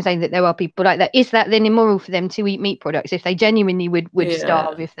that's what I'm saying, that there are people like that. Is that then immoral for them to eat meat products if they genuinely would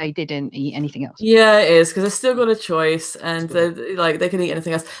starve if they didn't eat anything else? Yeah, it is, because they've still got a choice, and they can eat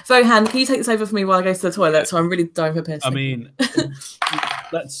anything else. Vohan, can you take this over for me while I go to the toilet? So I'm really dying for piss. I mean,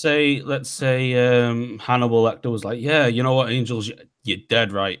 let's say Hannibal Lecter was like, yeah, you know what, Angels, you're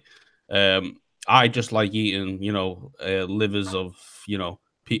dead right. I just like eating, livers of,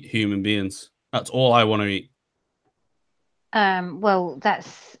 human beings. That's all I want to eat. Well,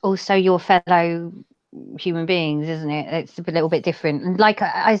 that's also your fellow human beings, isn't it? It's a little bit different. And like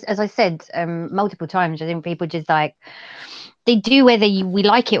as I said multiple times, I think people just like, they do whether we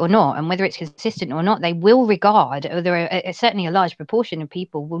like it or not, and whether it's consistent or not, they will regard, or there are certainly a large proportion of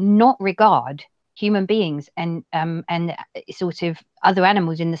people will not regard human beings and sort of other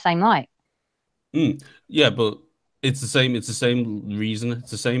animals in the same light. Yeah, but it's the same reason.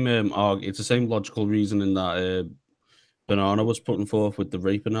 It's the same logical reasoning that Banana was putting forth with the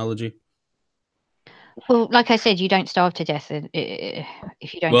rape analogy. Well, like I said, you don't starve to death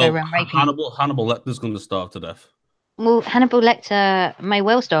if you don't go around raping. Hannibal Lecter's going to starve to death. Well, Hannibal Lecter may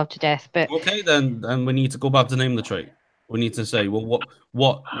well starve to death, but okay, then we need to go back to name the trait. We need to say, well,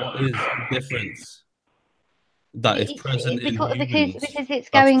 what is the difference that is present in humans, because it's that's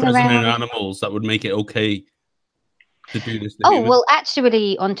going present around in animals that would make it okay to do this to Oh, humans? well,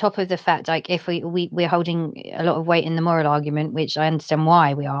 actually, on top of the fact, like, if we're holding a lot of weight in the moral argument, which I understand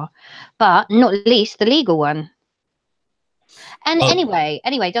why we are, but not least the legal one. And anyway,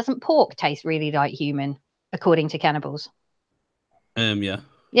 doesn't pork taste really like human, according to cannibals? Yeah.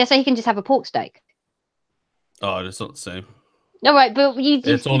 Yeah, so you can just have a pork steak. Oh, it's not the same. No, right, but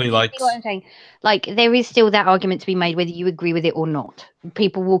it's only like see what I'm saying. Like, there is still that argument to be made, whether you agree with it or not.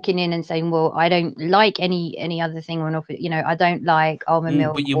 People walking in and saying, "Well, I don't like any other thing on offer. You know, I don't like almond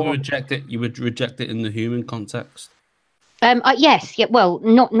milk." But you would reject it. You would reject it in the human context. Yes, yeah. Well,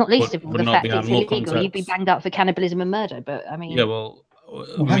 not least of all But the not fact the it's animal illegal. You'd be context. banged up for cannibalism and murder. But I mean, Yeah, well,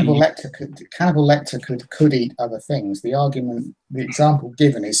 Hannibal Lecter could eat other things. The example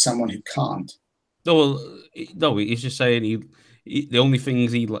given is someone who can't. No, he's just saying the only thing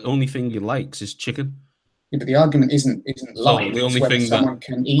he likes is chicken. Yeah, but the argument isn't like the only whether thing someone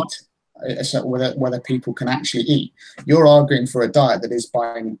can eat, whether people can actually eat. You're arguing for a diet that is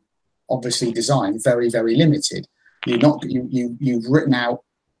by obviously design very, very limited. You've written out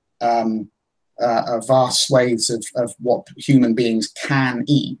vast swathes of what human beings can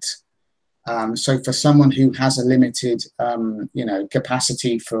eat. So for someone who has a limited,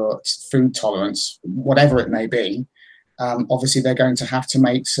 capacity for food tolerance, whatever it may be, obviously they're going to have to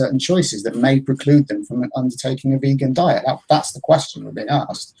make certain choices that may preclude them from undertaking a vegan diet. That's the question we're being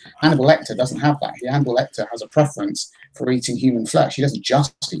asked. Hannibal Lecter doesn't have that. Hannibal Lecter has a preference for eating human flesh. He doesn't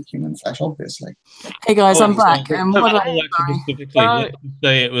just eat human flesh, obviously. Hey guys, I'm back. Let's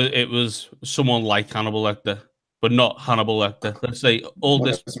say it was someone like Hannibal Lecter, but not Hannibal Lecter. Let's say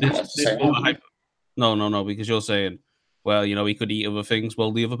No, because you're saying, well, he could eat other things.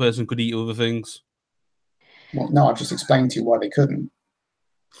 Well, the other person could eat other things. Well, no, I've just explained to you why they couldn't.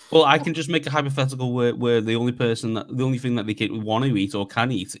 Well, I can just make a hypothetical where the only thing that they want to eat or can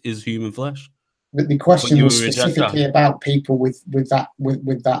eat is human flesh. But the question was specifically about people with that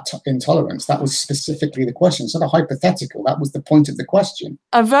intolerance. That was specifically the question. It's not a hypothetical. That was the point of the question.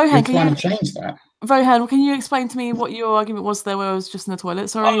 Vohan, can you change that? Vohan, can you explain to me what your argument was there where I was just in the toilet?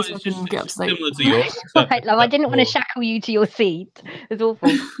 Sorry, so I can get up to date. Similar to yours. Right, I didn't want to shackle you to your seat. It's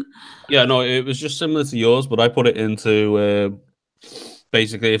awful. Yeah, no, it was just similar to yours, but I put it into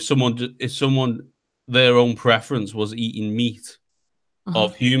basically if someone their own preference was eating meat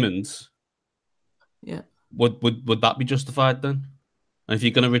of humans, yeah, would that be justified then? And if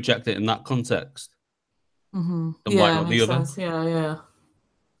you're going to reject it in that context, then why not the other? Sense. Yeah.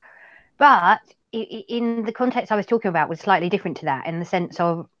 But in the context I was talking about was slightly different to that, in the sense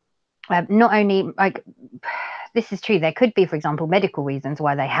of not only like this is true. There could be, for example, medical reasons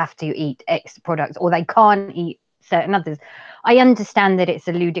why they have to eat X products or they can't eat certain others. I understand that it's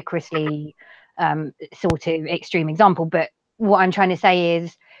a ludicrously sort of extreme example, but what I'm trying to say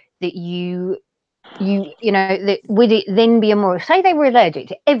is that that would it then be immoral? Say they were allergic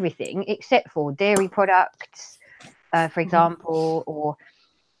to everything except for dairy products, for example, or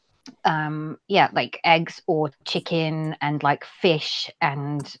like eggs or chicken and like fish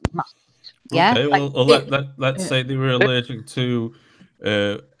and mustard. Yeah. Okay, well, let's say they were allergic to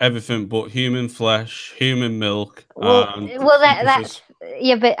everything but human flesh, human milk. That's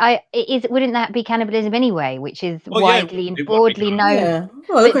but wouldn't that be cannibalism anyway, which is widely and broadly known? Yeah.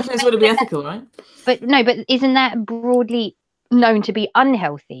 Well, the question is, would it be ethical, right? But isn't that broadly known to be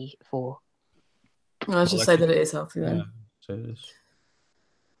unhealthy for? Well, let's just say that it is healthy then. Yeah, so it is.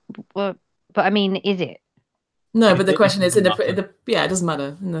 Well, but I mean, is it? No, but the question is, it doesn't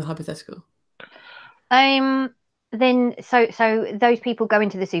matter in the hypothetical. Then so those people go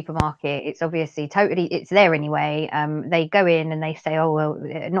into the supermarket. It's obviously it's there anyway. They go in and they say, oh well,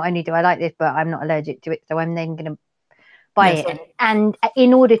 not only do I like this, but I'm not allergic to it, so I'm then going to buy it. And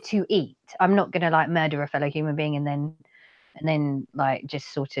in order to eat, I'm not going to like murder a fellow human being and then like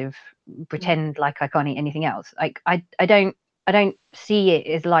just sort of pretend like I can't eat anything else. Like I don't see it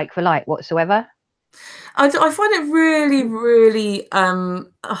as like for like whatsoever. I find it really, really a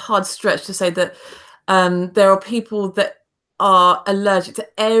hard stretch to say that there are people that are allergic to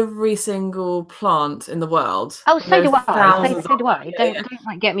every single plant in the world. Oh, so do I. So do I. Don't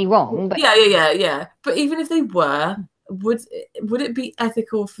like get me wrong. But yeah. But even if they were, would it be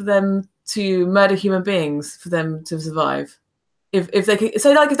ethical for them to murder human beings for them to survive? If they could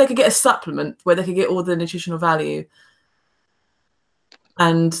say, like, if they could get a supplement where they could get all the nutritional value,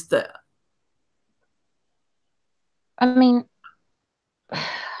 and I mean,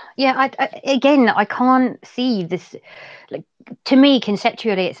 yeah, again, I can't see this. Like, to me,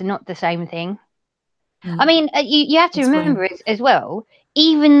 conceptually, it's not the same thing. I mean, you have to remember as well.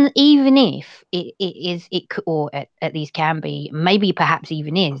 Even if or at least can be, maybe perhaps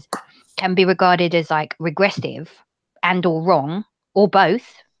even is, can be regarded as like regressive and or wrong, or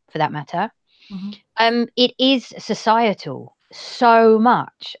both for that matter. It is societal so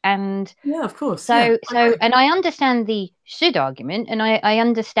much, and yeah, of course. So and I understand the should argument, and I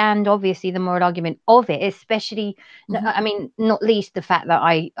understand obviously the moral argument of it, especially I mean, not least the fact that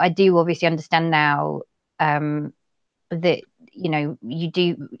I do obviously understand now that, you know, you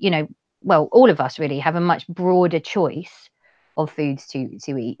do, you know, well, all of us really have a much broader choice of foods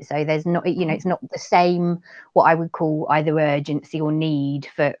to eat. So there's not, you know, it's not the same what I would call either urgency or need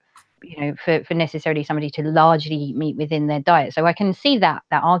for, you know, for necessarily somebody to largely eat meat within their diet. So I can see that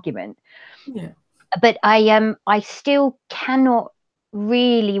argument. Yeah. But I still cannot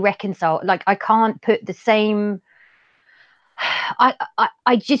really reconcile, like I can't put the same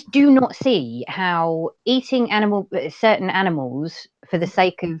I just do not see how eating certain animals for the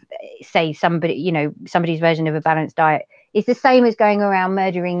sake of, say, somebody, you know, somebody's version of a balanced diet is the same as going around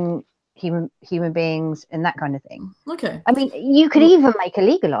murdering human beings and that kind of thing. Okay. I mean, you could even make a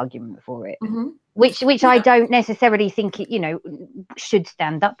legal argument for it, which I don't necessarily think, you know, should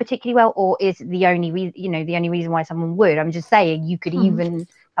stand up particularly well, or is the only reason, you know, the only reason why someone would. I'm just saying you could even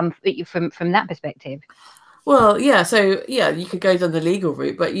from that perspective. Well, yeah, so yeah, you could go down the legal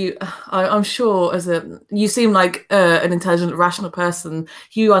route, but I'm sure you seem like an intelligent, rational person.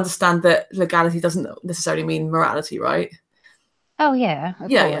 You understand that legality doesn't necessarily mean morality, right? Oh yeah, of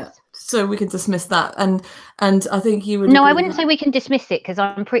course. Yeah. So we can dismiss that, and I think you would. No, I wouldn't say we can dismiss it, because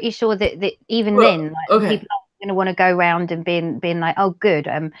I'm pretty sure that even then, like, people are going to want to go around and being like, oh, good,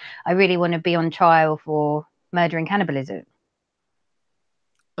 I really want to be on trial for murder and cannibalism.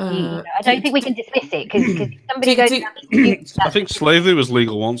 I don't think we can dismiss it, because somebody goes. I think slavery was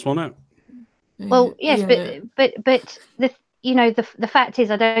legal once, wasn't it? Well, yes, but the, you know, the fact is,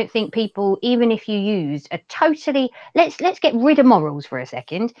 I don't think people, even if you use a totally, let's get rid of morals for a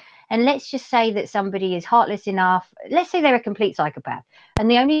second, and let's just say that somebody is heartless enough. Let's say they're a complete psychopath, and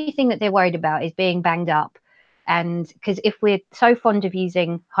the only thing that they're worried about is being banged up. And because if we're so fond of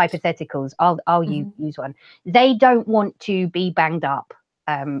using hypotheticals, I'll use one. They don't want to be banged up.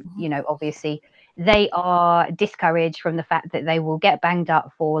 You know, obviously they are discouraged from the fact that they will get banged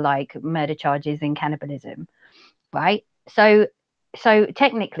up for like murder charges and cannibalism, right? So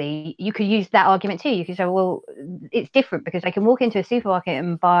technically you could use that argument too. You could say, well, it's different because they can walk into a supermarket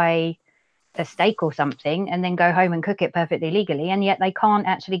and buy a steak or something and then go home and cook it perfectly legally, and yet they can't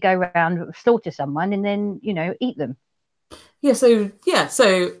actually go around, slaughter someone and then, you know, eat them. So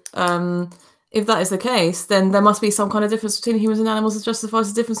if that is the case, then there must be some kind of difference between humans and animals that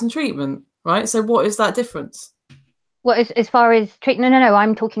justifies the difference in treatment, right? So what is that difference? Well, as far as treatment, no,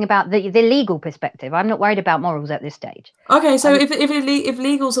 I'm talking about the legal perspective. I'm not worried about morals at this stage. Okay, so if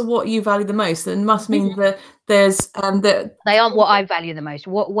legals are what you value the most, then it must mean that there's that they aren't what I value the most.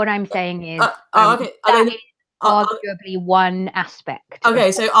 What I'm saying is okay, that is arguably one aspect.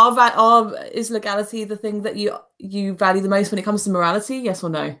 Okay, so is legality the thing that you value the most when it comes to morality? Yes or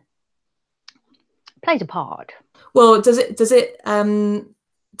no? Plays a part. Well, does the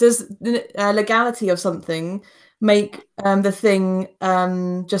legality of something make the thing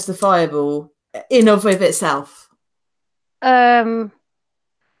justifiable in of itself? Yeah,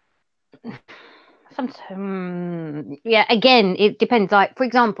 again, it depends. Like, for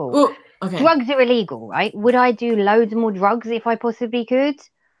example, drugs are illegal, right? Would I do loads more drugs if I possibly could?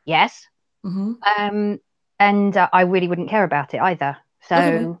 Yes. And I really wouldn't care about it either.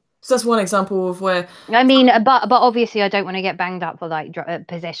 So that's one example of where. I mean, but obviously, I don't want to get banged up for like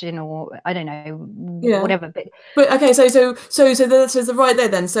possession or I don't know, whatever. But okay, so the right there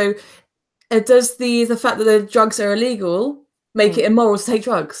then. So does the fact that the drugs are illegal make it immoral to take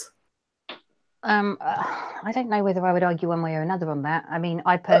drugs? I don't know whether I would argue one way or another on that. I mean,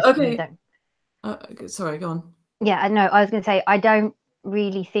 I personally don't. Sorry, go on. Yeah, I know. I was going to say I don't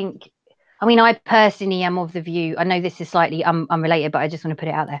really think. I mean, I personally am of the view. I know this is slightly unrelated, but I just want to put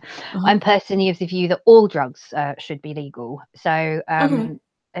it out there. I'm personally of the view that all drugs should be legal. So,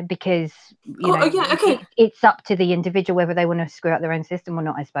 because it's up to the individual whether they want to screw up their own system or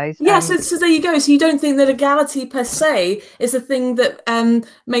not, I suppose. Yeah. So there you go. So you don't think that legality per se is the thing that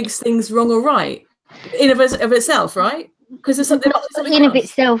makes things wrong or right in of itself, right? Because there's something in of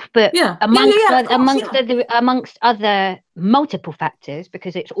itself, but amongst other multiple factors,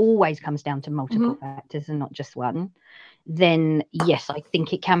 because it always comes down to multiple factors and not just one. Then yes, I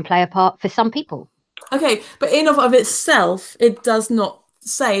think it can play a part for some people. Okay, but in of itself, it does not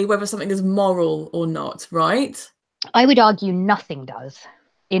say whether something is moral or not, right? I would argue nothing does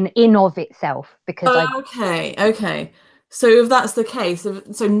in of itself, because Okay. So if that's the case,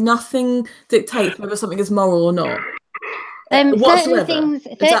 so nothing dictates whether something is moral or not. certain Whatsoever. things,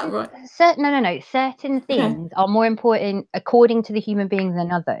 Is that right? certain things are more important according to the human being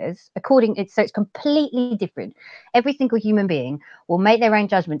than others. So it's completely different. Every single human being will make their own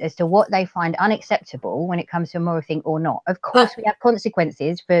judgment as to what they find unacceptable when it comes to a moral thing or not. Of course, we have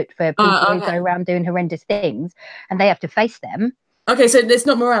consequences for people who go around doing horrendous things, and they have to face them. Okay, so it's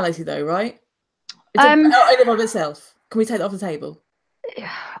not morality though, right? It's in and of itself. Can we take that off the table?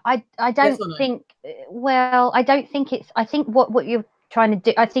 I don't think. Well, I don't think it's. I think what you're trying to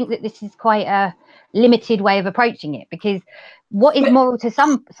do. I think that this is quite a limited way of approaching it, because what is moral to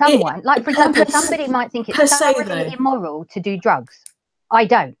someone, like for example, somebody might think it's thoroughly immoral to do drugs. I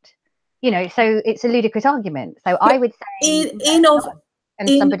don't. So it's a ludicrous argument. So I would say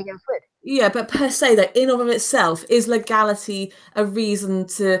somebody else would. Yeah, but per se, that in of itself, is legality a reason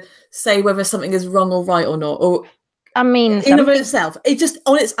to say whether something is wrong or right or not? Or I mean, in of itself, it just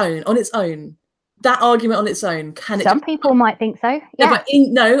on its own, that argument on its own, some people might think so. Yeah, but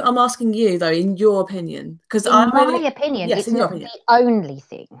I'm asking you though, in your opinion, because in my opinion, it's not the only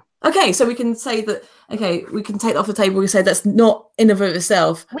thing. Okay, so we can say that. Okay, we can take that off the table. We say that's not in of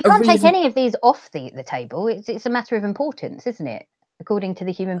itself. We can't take any of these off the table. It's a matter of importance, isn't it? According to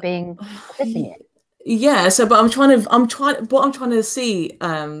the human being assessing it. Yeah. So, but I'm trying to see,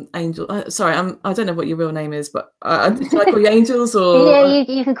 Angel. Sorry, I don't know what your real name is, but should I call you Angels or? Yeah,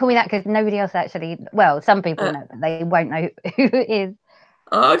 you can call me that, because nobody else actually. Well, some people know, but they won't know who it is.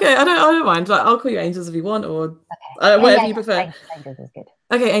 Okay, I don't mind. Like, I'll call you Angels if you want, or whatever you prefer. Angels is good.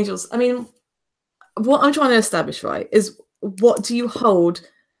 Okay, Angels. I mean, what I'm trying to establish, right, is what do you hold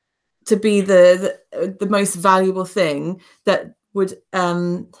to be the most valuable thing that would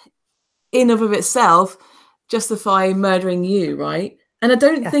in of itself justify murdering you, right? And I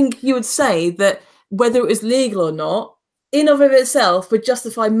don't think you would say that whether it was legal or not, in of itself would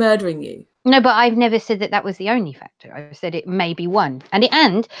justify murdering you. No, but I've never said that was the only factor. I've said it may be one. Okay.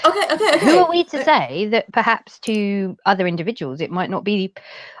 Who are we to say that perhaps to other individuals it might not be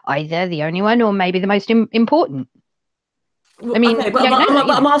either the only one or maybe the most important? I mean, but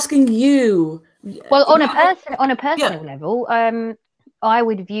I'm asking you. Well, on a personal level, I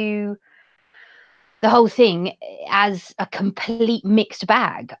would view the whole thing as a complete mixed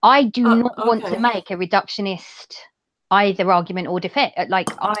bag. I do not want to make a reductionist either argument or defense.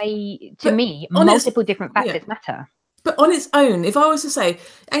 To me, multiple different factors matter. But on its own, if I was to say,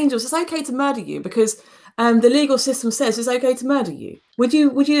 Angels, it's okay to murder you because the legal system says it's okay to murder you, would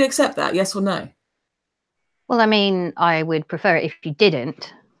you accept that? Yes or no? Well, I mean, I would prefer it if you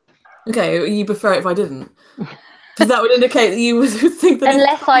didn't. Okay, you prefer it if I didn't, because that would indicate that you would think that.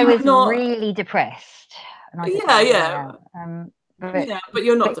 Unless I was really depressed. But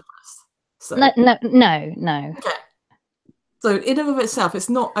you're not depressed. So. No. Okay. So in and of itself, it's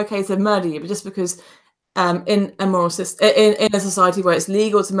not okay to murder you, but just because in a moral system, in a society where it's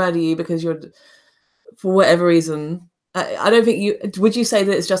legal to murder you because you're, for whatever reason, I don't think would you say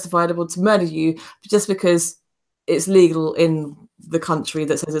that it's justifiable to murder you just because it's legal in the country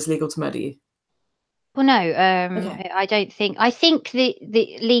that says it's legal to murder you? Well, no, I don't think. I think the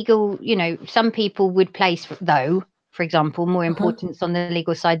legal, some people would place, though, for example, more importance on the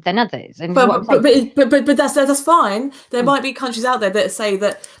legal side than others. And but that's fine. There might be countries out there that say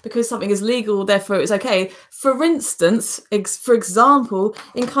that because something is legal, therefore it's okay. For instance, for example,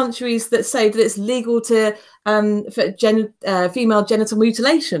 in countries that say that it's legal to for female genital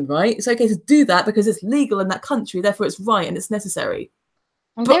mutilation, right? It's okay to do that because it's legal in that country, therefore it's right and it's necessary.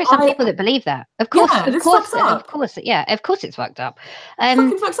 Well, there are some people that believe that. Of course, it's fucked up, fucking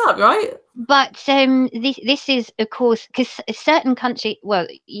fucked up, right? But this is, of course, because a certain country. Well,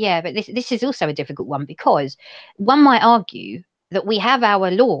 yeah, but this is also a difficult one, because one might argue that we have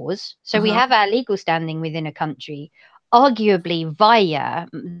our laws, so we have our legal standing within a country, arguably via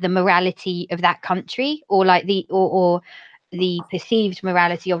the morality of that country, or like or the perceived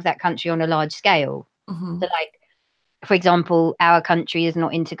morality of that country on a large scale. So, like, for example, our country is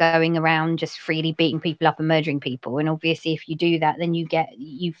not into going around just freely beating people up and murdering people. And obviously, if you do that, then you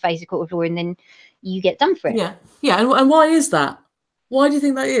face a court of law and then you get done for it. Yeah. And why is that? Why do you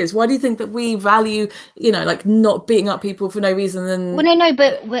think that is? Why do you think that we value, like not beating up people for no reason? And well, no,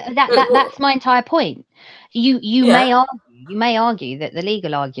 but that's my entire point. You may argue that the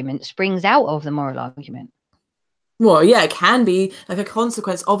legal argument springs out of the moral argument. Well, yeah, it can be like a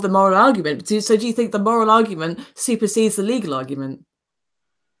consequence of the moral argument. So do you think the moral argument supersedes the legal argument?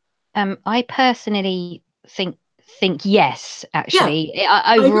 I personally think yes, actually,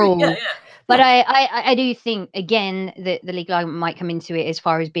 overall. Yeah. But I do think, again, that the legal argument might come into it as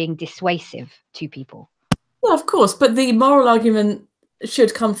far as being dissuasive to people. Yeah, of course, but the moral argument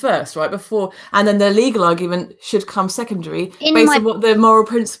should come first, right? Before, and then the legal argument should come secondary, based on what the moral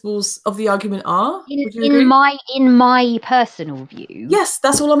principles of the argument are. Would you agree? In my personal view, yes,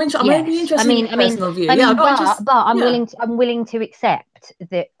 that's all I'm interested. I'm only interested in personal view. But I'm willing to accept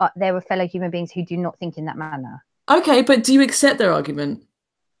that there are fellow human beings who do not think in that manner. Okay, but do you accept their argument?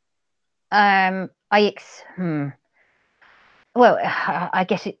 Well, I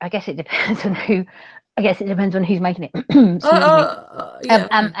guess it depends on who. I guess it depends on who's making it. And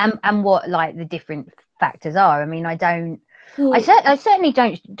what like the different factors are. I mean, I certainly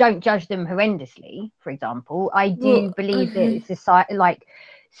don't judge them horrendously. For example, I do believe that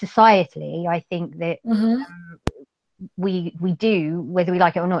societally, I think that we do, whether we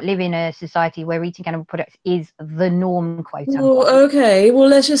like it or not, live in a society where eating animal products is the norm, quote unquote. Okay, well,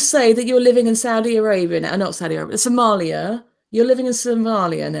 let's just say that you're living in Saudi Arabia now, not Saudi Arabia, Somalia. You're living in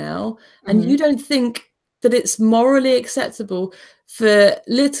Somalia now, and you don't think that it's morally acceptable for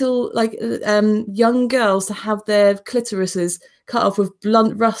little, like, young girls to have their clitorises cut off with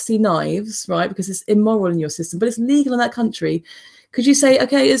blunt, rusty knives, right? Because it's immoral in your system, but it's legal in that country. Could you say,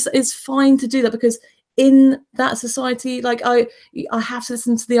 okay, it's fine to do that because in that society, like, I have to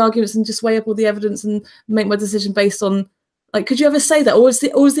listen to the arguments and just weigh up all the evidence and make my decision based on. Like, could you ever say that, or is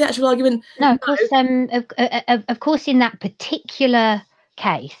the actual argument? No, of course. Of course, in that particular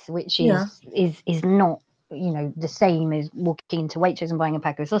case, which is not, the same as walking into Waitrose and buying a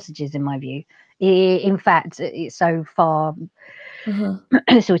pack of sausages, in my view. In fact, it's so far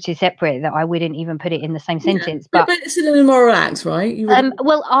sort of separate that I wouldn't even put it in the same sentence. But it's an immoral act, right?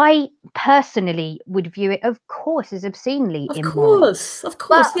 Well, I personally would view it, of course, as obscenely immoral. Of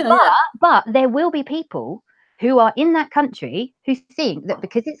course, but there will be people who are in that country who think that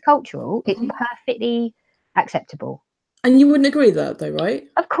because it's cultural, it's perfectly acceptable. And you wouldn't agree with that, though, right?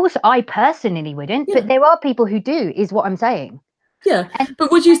 Of course, I personally wouldn't, but there are people who do, is what I'm saying. Yeah,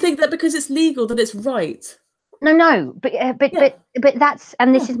 but would you think that because it's legal that it's right? No, but that's,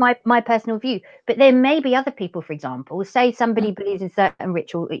 and this is my personal view. But there may be other people, for example, say somebody believes in certain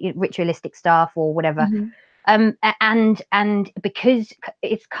ritualistic stuff or whatever. And because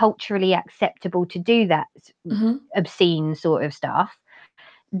it's culturally acceptable to do that obscene sort of stuff,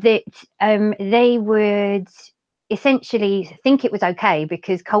 that they would essentially think it was okay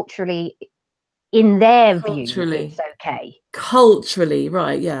because culturally, in their view, it's okay. Culturally,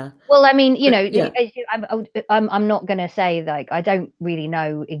 right? Yeah. Well, I mean, I'm not going to say, like, I don't really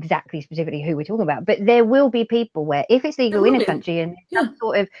know exactly specifically who we're talking about, but there will be people where if it's legal in a country and some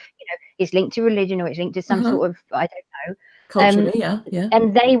sort of, it's linked to religion or it's linked to some sort of, I don't know, culturally,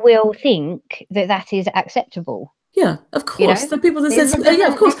 and they will think that is acceptable. Yeah, of course. The people that says,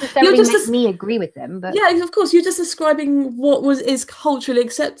 of course, you're just make me agree with them, but of course, you're just describing what is culturally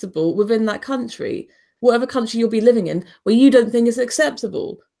acceptable within that country, whatever country you'll be living in, where you don't think is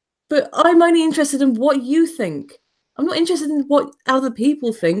acceptable. But I'm only interested in what you think. I'm not interested in what other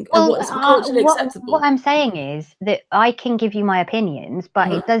people think and what's culturally acceptable. What I'm saying is that I can give you my opinions,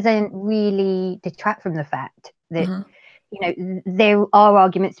 but it doesn't really detract from the fact that there are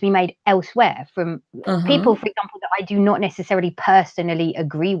arguments to be made elsewhere from people, for example, that I do not necessarily personally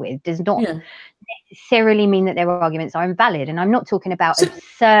agree with. Does not necessarily mean that their arguments are invalid. And I'm not talking about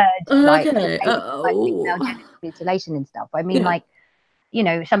absurd like female genital mutilation and stuff. I mean, like,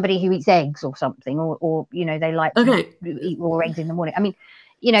 somebody who eats eggs or something, or they like to eat raw eggs in the morning. I mean,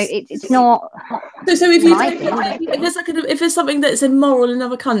 it's not. So if there's something that's immoral in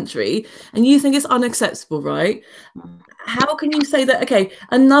another country and you think it's unacceptable, right? How can you say that? Okay,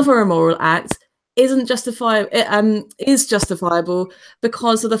 another immoral act is justifiable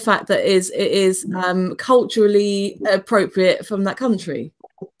because of the fact that it is culturally appropriate from that country.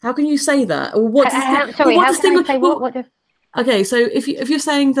 How can you say that? Or what? Okay, so if you're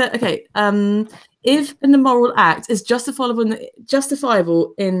saying that, if an immoral act is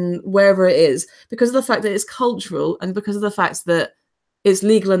justifiable in wherever it is because of the fact that it's cultural and because of the fact that it's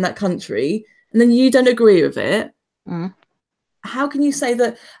legal in that country, and then you don't agree with it, how can you say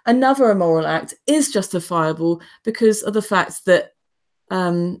that another immoral act is justifiable because of the fact that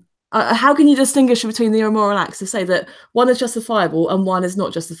how can you distinguish between the immoral acts to say that one is justifiable and one is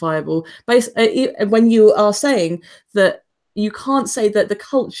not justifiable when you are saying that you can't say that the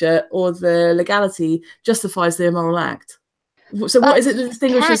culture or the legality justifies the immoral act? So what is it that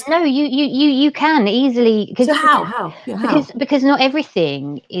distinguishes? No, you can easily. So how? Because not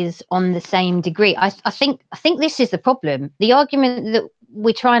everything is on the same degree. I think this is the problem. The argument that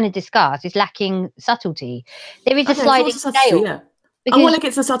we're trying to discuss is lacking subtlety. There is a Okay, so sliding what's the subtlety? scale. Yeah. I Because want to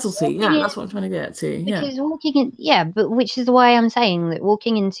get to the subtlety. Yeah, walking that's what I'm trying to get to. Yeah. Because walking in, yeah, but which is why I'm saying that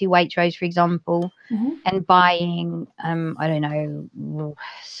walking into Waitrose, for example, Mhm. and buying, I don't know,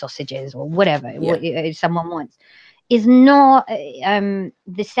 sausages or whatever what someone wants, is not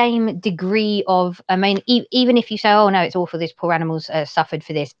the same degree of. I mean, even if you say, "Oh no, it's awful. This poor animals suffered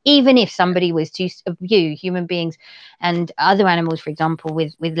for this," even if somebody was to view human beings and other animals, for example,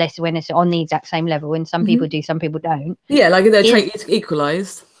 with less awareness on the exact same level, and some people do, some people don't. Yeah, like their trait is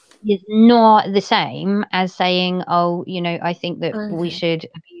equalized. Is not the same as saying, "Oh, you know, I think that we should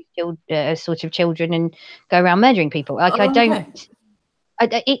abuse sort of children and go around murdering people." Like, I don't.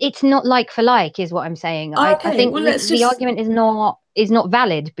 It's not like for like, is what I'm saying. I think the argument is not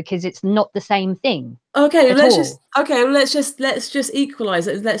valid because it's not the same thing. Okay, let's just equalize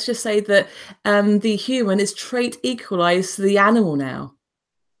it. Let's just say that the human is trait equalized to the animal now.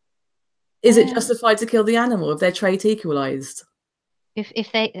 Is it justified to kill the animal if they're trait equalized?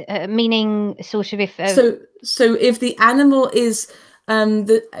 If they meaning sort of if so if the animal is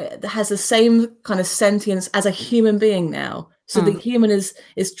has the same kind of sentience as a human being now, so the human is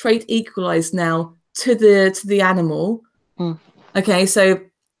trait equalized now to the animal. Okay, so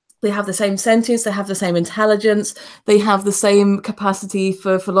they have the same sentience, they have the same intelligence, they have the same capacity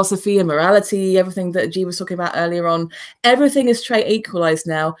for philosophy and morality, everything that G was talking about earlier on. Everything is trait equalized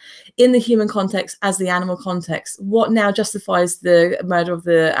now in the human context as the animal context. What now justifies the murder of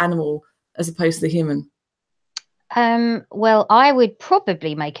the animal as opposed to the human? Well, I would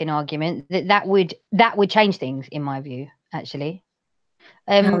probably make an argument that would change things, in my view, actually.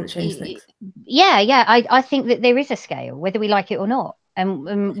 How would it change things? Yeah. I think that there is a scale, whether we like it or not.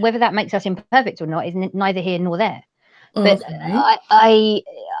 And whether that makes us imperfect or not is neither here nor there. But I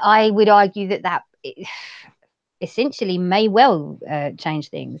would argue that essentially may well change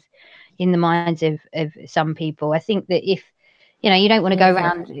things in the minds of some people. I think that if you don't want to go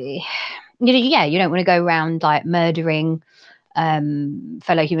around, you don't want to go around like murdering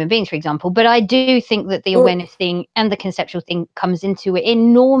fellow human beings, for example. But I do think that the awareness thing and the conceptual thing comes into it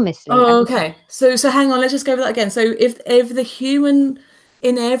enormously. Okay. So hang on, let's just go over that again. So if the human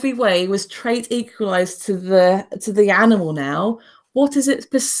in every way was trait equalized to the animal now, what is it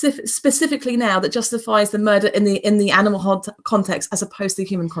specifically now that justifies the murder in the animal context as opposed to the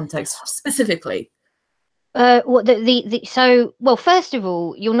human context specifically? Well, first of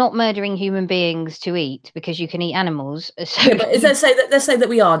all, you're not murdering human beings to eat because you can eat animals. So yeah, but let's say that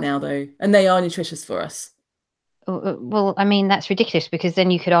we are now though, and they are nutritious for us. Well, I mean, that's ridiculous because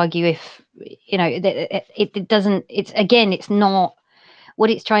then you could argue if it doesn't. It's not what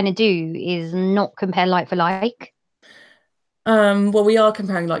it's trying to do is not compare like for like. Well, we are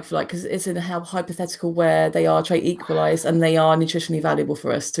comparing like for like because it's in a hypothetical where they are trait equalized and they are nutritionally valuable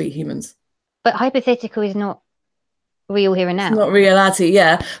for us to eat humans. But hypothetical is not real here and now. It's not reality,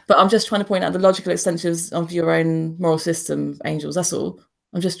 yeah. But I'm just trying to point out the logical extensions of your own moral system, Angels. That's all.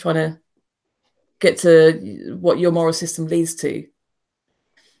 I'm just trying to get to what your moral system leads to.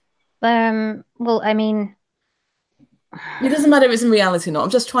 Well, I mean, it doesn't matter if it's in reality or not.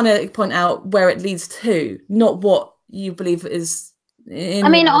 I'm just trying to point out where it leads to, not what you believe is in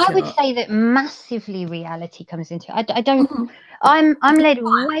reality. I would say that massively reality comes into it. I don't. I'm led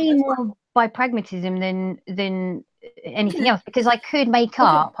way more by pragmatism than anything else because I could make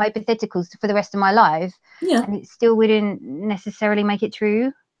up hypotheticals for the rest of my life, and it still wouldn't necessarily make it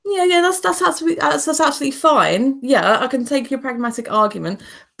true. Yeah, that's absolutely fine. Yeah, I can take your pragmatic argument,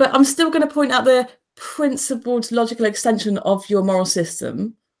 but I'm still going to point out the principled logical extension of your moral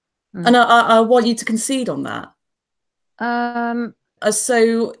system, and I want you to concede on that.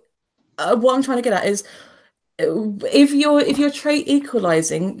 So what I'm trying to get at is if you're trait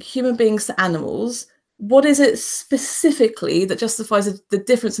equalizing human beings to animals, what is it specifically that justifies the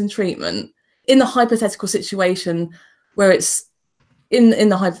difference in treatment in the hypothetical situation where it's in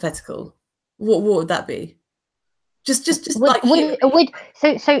the hypothetical? What would that be? Just like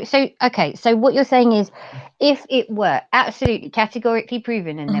okay, so what you're saying is if it were absolutely categorically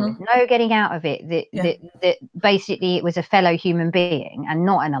proven and there was no getting out of it that basically it was a fellow human being and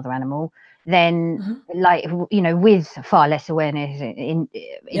not another animal, then like with far less awareness,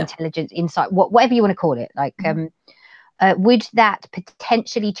 intelligence, insight, whatever you want to call it, like would that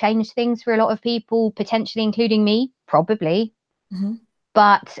potentially change things for a lot of people, potentially including me? Probably.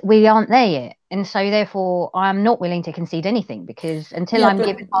 But we aren't there yet, and so therefore I'm not willing to concede anything because until I'm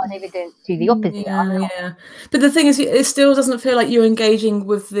given hard evidence to the opposite. But the thing is, it still doesn't feel like you're engaging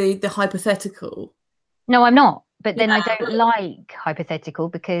with the hypothetical. No, I'm not. but then I don't like hypothetical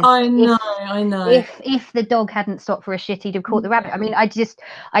because I know. If the dog hadn't stopped for a shit, he'd have caught the rabbit. I mean, I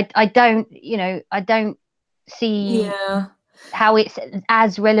don't, I don't see how it's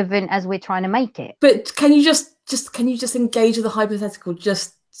as relevant as we're trying to make it. But can you just engage with the hypothetical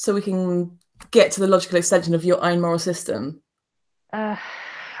just so we can get to the logical extension of your own moral system? I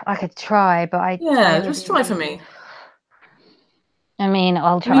could try, but just try for me. I mean,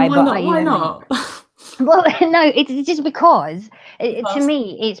 I'll try. Why not? Well, no, it's just because to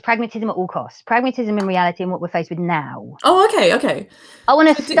me, it's pragmatism at all costs. Pragmatism in reality and what we're faced with now. Oh, okay. I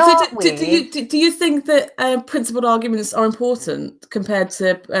want to start with. Do you think that principled arguments are important compared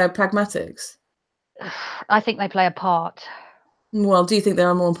to pragmatics? I think they play a part. Well, do you think they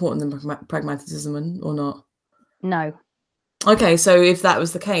are more important than pragmatism or not? No. Okay, so if that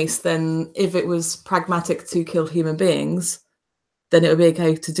was the case, then if it was pragmatic to kill human beings, then it would be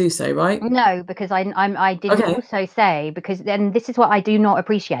okay to do so, right? No, because I didn't also say, because then this is what I do not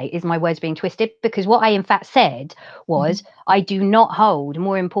appreciate is my words being twisted, because what I in fact said was I do not hold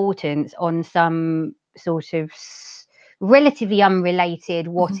more importance on some sort of relatively unrelated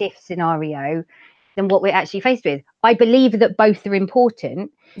what if scenario than what we're actually faced with. I believe that both are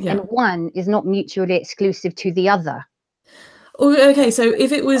important and one is not mutually exclusive to the other. Okay, so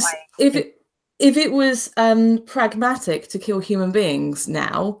if it was pragmatic to kill human beings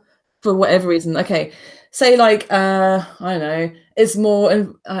now for whatever reason, okay, say like I don't know, it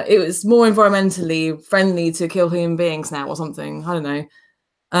was more environmentally friendly to kill human beings now or something, I don't know,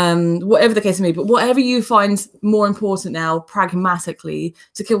 whatever the case may be, but whatever you find more important now pragmatically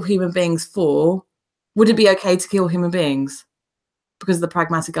to kill human beings for, would it be okay to kill human beings because of the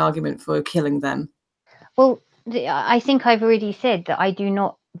pragmatic argument for killing them? Well, I think I've already said that I do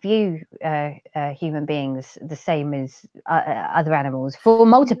not view human beings the same as other animals for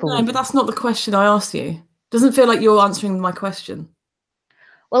multiple reasons. But that's not the question I asked you. Doesn't feel like you're answering my question.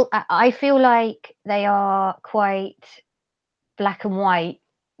 Well, I feel like they are quite black and white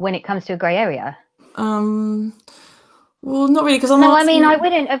when it comes to a grey area. Well, not really, because I mean, I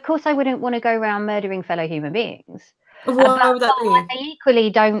wouldn't want to go around murdering fellow human beings. Why would that be? They equally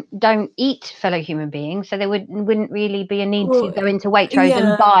don't eat fellow human beings, so there wouldn't really be a need to go into Waitrose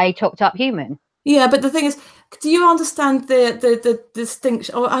and buy chopped up human. Yeah, but the thing is, do you understand the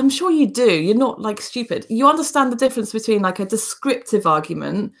distinction? Oh, I'm sure you do. You're not like stupid. You understand the difference between like a descriptive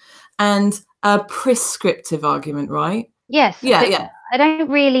argument and a prescriptive argument, right? Yes. Yeah. I don't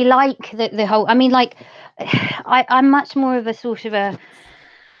really like the whole. I mean, like, I'm much more of a sort of a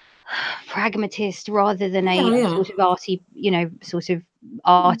pragmatist rather than a sort of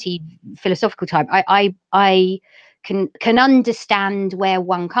arty philosophical type. I can understand where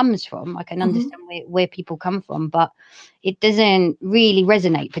one comes from. I can understand where people come from, but it doesn't really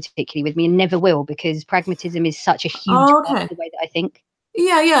resonate particularly with me and never will, because pragmatism is such a huge part of the way that I think.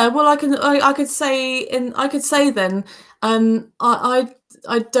 Yeah. Well, I could say then, I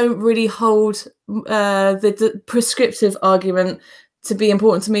don't really hold the prescriptive argument to be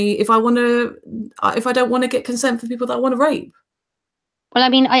important to me if I don't want to get consent for people that I want to rape. Well, I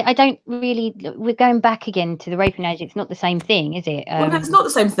mean, I don't really. We're going back again to the rape analogy. It's not the same thing, is it? Well, it's not the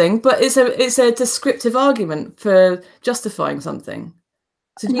same thing, but it's a descriptive argument for justifying something.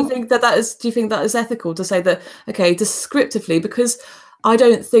 So do you think that is ethical to say that, okay, descriptively, because I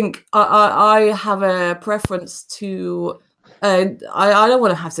don't think I have a preference to I don't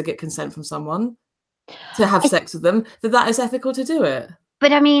want to have to get consent from someone to have sex with them, that is ethical to do it.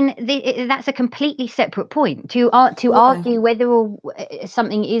 But I mean, that's a completely separate point to argue whether or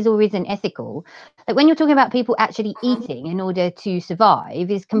something is or isn't ethical. Like when you're talking about people actually eating in order to survive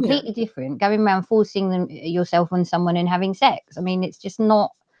is completely different. Going around forcing yourself on someone and having sex. I mean, it's just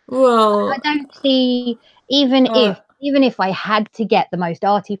not. Well, I don't see, even if I had to get the most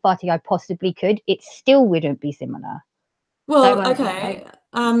arty-farty I possibly could, it still wouldn't be similar. Well, okay.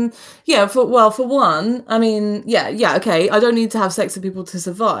 For one, I mean, okay, I don't need to have sex with people to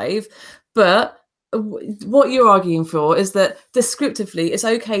survive, but what you're arguing for is that descriptively it's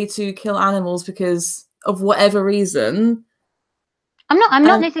okay to kill animals because of whatever reason. I'm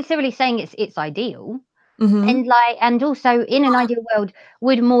not necessarily saying it's ideal. And also in an ideal world,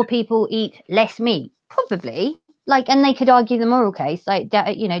 would more people eat less meat? Probably. And they could argue the moral case, down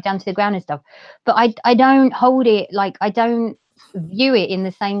to the ground and stuff. But I don't hold it, I don't view it in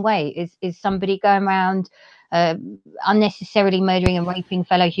the same way as somebody going around unnecessarily murdering and raping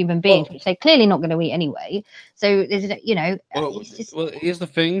fellow human beings, which they're clearly not going to eat anyway. So there's, Well, here's the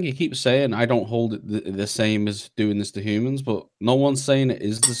thing: you keep saying I don't hold it the same as doing this to humans, but no one's saying it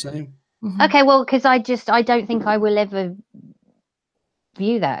is the same. Okay, well, because I don't think I will ever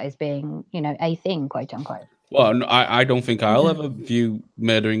view that as being, a thing, quote unquote. Well, no, I don't think I'll ever view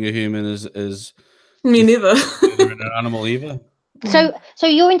murdering a human as Me neither. murdering an animal either. So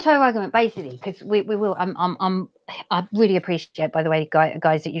your entire argument, basically, because we will. I really appreciate, by the way,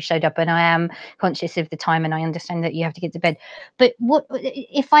 guys, that you showed up, and I am conscious of the time, and I understand that you have to get to bed. But what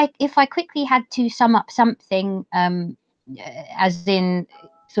if I quickly had to sum up something, as in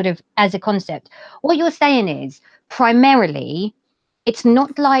sort of as a concept? What you're saying is primarily, it's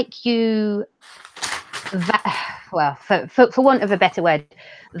not like you, well, for want of a better word,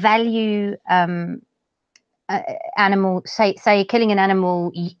 value. Animal, say killing an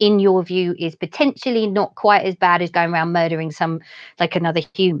animal in your view is potentially not quite as bad as going around murdering another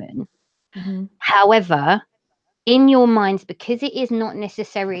human. However, in your minds, because it is not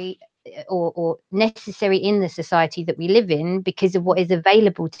necessary or necessary in the society that we live in, because of what is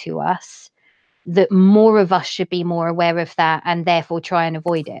available to us, that more of us should be more aware of that and therefore try and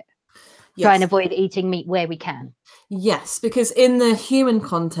avoid it. Try and avoid eating meat where we can. Yes, because in the human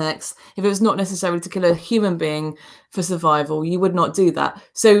context, if it was not necessary to kill a human being for survival, you would not do that.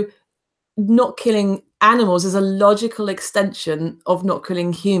 So not killing animals is a logical extension of not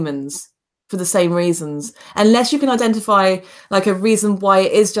killing humans for the same reasons, unless you can identify like a reason why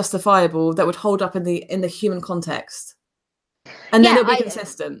it is justifiable that would hold up in the human context, and then it'll be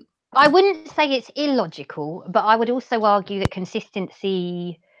consistent. I wouldn't say it's illogical, but I would also argue that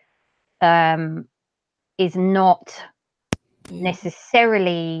consistency is not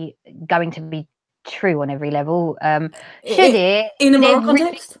necessarily going to be true on every level. Should it in a moral really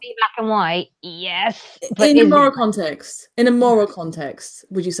context be black and white? Yes, but in a moral context,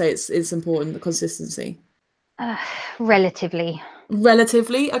 would you say it's important, the consistency? Relatively.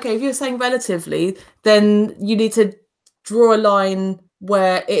 Okay, if you're saying relatively, then you need to draw a line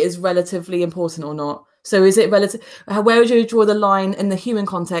where it is relatively important or not. So is it relative? Where would you draw the line in the human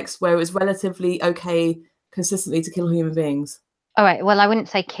context where it was relatively okay consistently to kill human beings? All right. Well, I wouldn't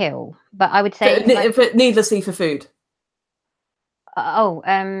say kill, but I would say but needlessly for food.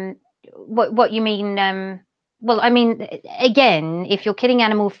 What you mean? Well, I mean, again, if you're killing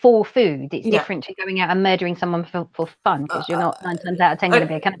animal for food, it's different to going out and murdering someone for fun, because you're not 9 times out of 10 going to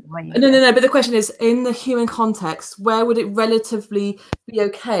be a cannibal, are you? No. But the question is, in the human context, where would it relatively be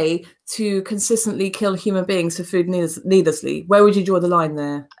okay to consistently kill human beings for food needlessly? Where would you draw the line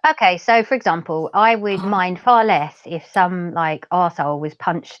there? Okay, so for example, I would mind far less if some like arsehole was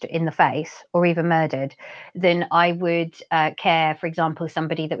punched in the face or even murdered than I would care, for example,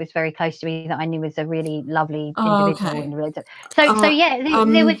 somebody that was very close to me that I knew was a really lovely individual. Okay. So yeah,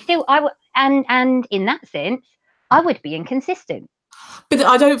 there would still, I would, and in that sense, I would be inconsistent. But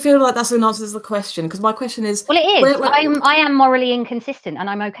I don't feel like that's an answer to the question, because my question is, well, it is. I am morally inconsistent, and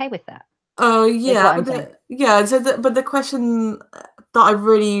I'm okay with that. Oh yeah, but the question that I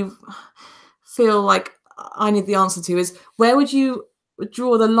really feel like I need the answer to is, where would you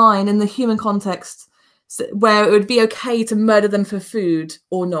draw the line in the human context where it would be okay to murder them for food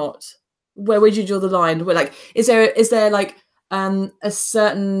or not? Where would you draw the line? Where, like, is there like is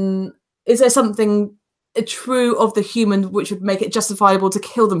there something true of the human which would make it justifiable to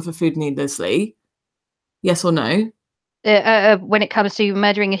kill them for food needlessly? Yes or no? When it comes to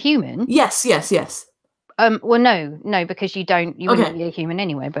murdering a human? Yes. Well, no, because you wouldn't eat a human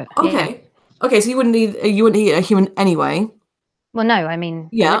anyway. But okay, so you wouldn't eat a human anyway. Well, no, I mean,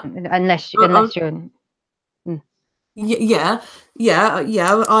 unless you're.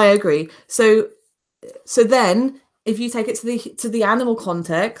 I agree. So then, if you take it to the animal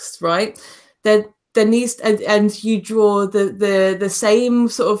context, right? There needs and you draw the same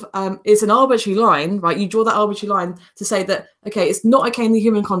sort of it's an arbitrary line, right? You draw that arbitrary line to say that okay, it's not okay in the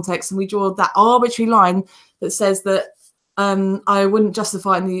human context, and we draw that arbitrary line that says that I wouldn't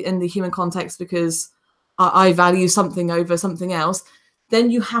justify it in the human context because I value something over something else.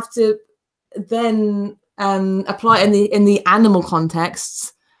 Then you have to then apply it in the animal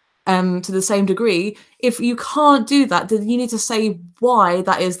contexts to the same degree. If you can't do that, then you need to say why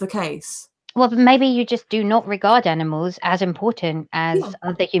that is the case. Well, maybe you just do not regard animals as important as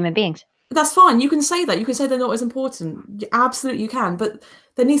other human beings. That's fine. You can say that. You can say they're not as important. Absolutely, you can. But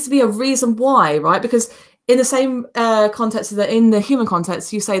there needs to be a reason why, right? Because in the same context that in the human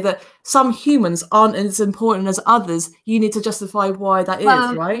context, you say that some humans aren't as important as others. You need to justify why that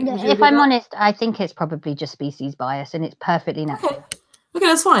is, right? If I'm honest, I think it's probably just species bias, and it's perfectly natural. Okay,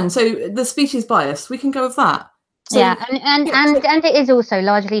 that's fine. So the species bias, we can go with that. So, and it is also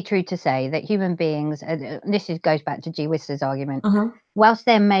largely true to say that human beings, goes back to G. Whistler's argument, whilst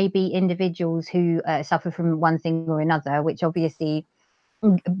there may be individuals who suffer from one thing or another, which obviously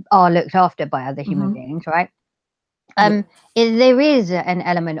are looked after by other human beings, right? There is an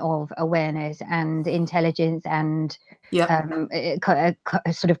element of awareness and intelligence and a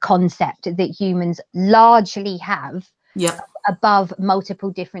sort of concept that humans largely have above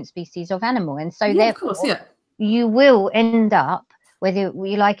multiple different species of animal, and so therefore you will end up, whether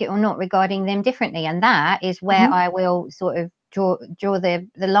you like it or not, regarding them differently, and that is where I will sort of draw the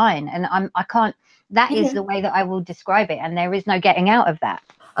line, and I can't. That is the way that I will describe it, and there is no getting out of that.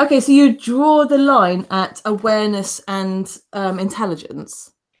 Okay, so you draw the line at awareness and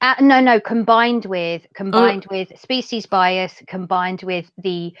intelligence. No, combined with species bias, combined with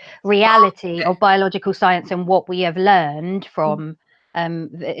the reality of biological science and what we have learned from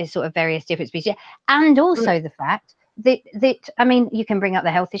sort of various different species, and also the fact that I mean, you can bring up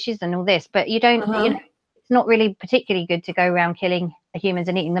the health issues and all this, but you don't, you know, it's not really particularly good to go around killing humans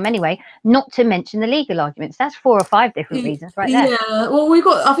and eating them anyway. Not to mention the legal arguments. That's 4 or 5 different reasons, right there. Yeah. Well,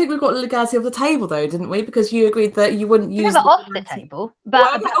 I think we got legality off the table, though, didn't we? Because you agreed that you wouldn't use. Never off the table.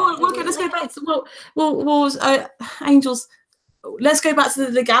 But okay, let's go back to Angels. Let's go back to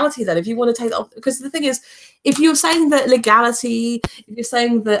the legality then, if you want to take that off. Because the thing is, if you're saying that legality, if you're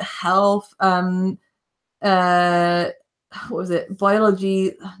saying that health, what was it?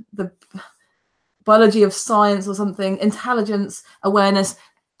 Biology, the biology of science or something, intelligence, awareness.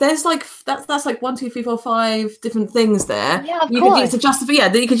 There's like that's like 1, 2, 3, 4, 5 different things there. Yeah, of you course. could use to justify. Yeah,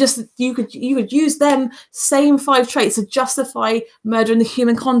 that you could use them same 5 traits to justify murder in the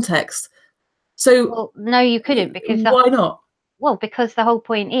human context. So well, no, you couldn't, because why not? Well, because the whole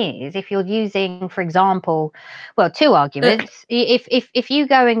point is, if you're using, for example, well, 2 arguments. If you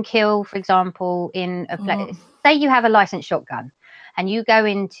go and kill, for example, in a place, say you have a licensed shotgun, and you go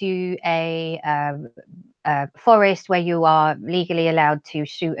into a forest where you are legally allowed to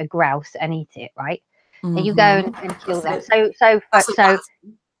shoot a grouse and eat it, right? And you go and kill that.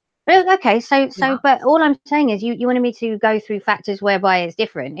 But all I'm saying is, you wanted me to go through factors whereby it's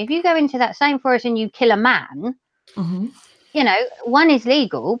different. If you go into that same forest and you kill a man, you know, one is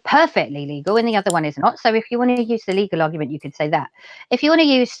legal, perfectly legal, and the other one is not. So if you want to use the legal argument, you could say that. If you want to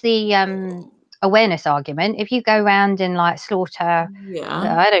use the awareness argument, if you go around and like slaughter,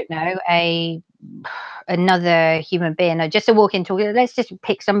 I don't know, another human being, or just a walk into, let's just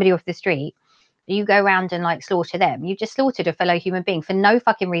pick somebody off the street. You go around and like slaughter them. You just slaughtered a fellow human being for no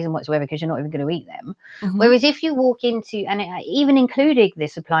fucking reason whatsoever, because you're not even going to eat them. Whereas if you walk into, and even including the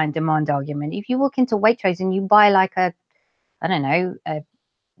supply and demand argument, if you walk into Waitrose and you buy like a, I don't know, a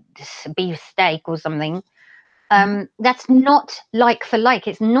beef steak or something, that's not like for like.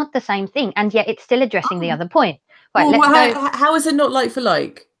 It's not the same thing, and yet it's still addressing the other point. Right, well, how is it not like for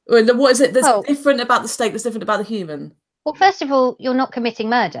like? What is it that's different about the steak that's different about the human? Well, first of all, you're not committing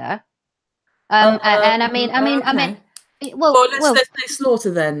murder. And I mean, well, let's say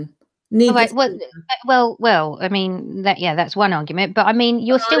slaughter then. Right, well, I mean, that's one argument, but I mean,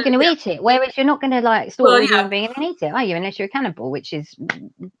 you're still going to eat it, whereas you're not going to like slaughter a human being and eat it, are you? Unless you're a cannibal, which is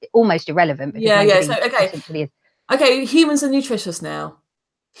almost irrelevant. So okay, humans are nutritious now.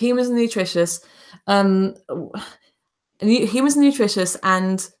 Humans are nutritious. Humans are nutritious,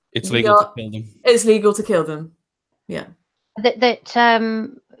 and it's legal to kill them. It's legal to kill them. Yeah.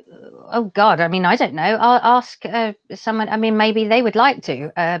 Oh God, I mean, I don't know. I'll ask someone. I mean, maybe they would like to.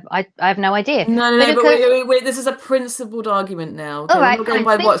 I have no idea. No, but wait, this is a principled argument now. Okay? All right, we're not going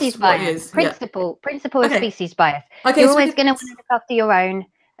by what is. Principle of species bias. Okay, you're always going to want to look after your own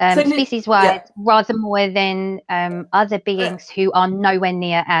species-wise, rather more than other beings who are nowhere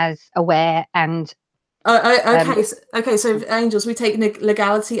near as aware and. Okay, so Angels, we take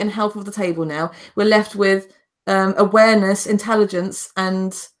legality and health off the table now. We're left with awareness, intelligence,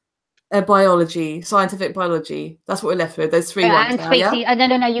 and biology, scientific biology. That's what we're left with. Those 3 ones now, species.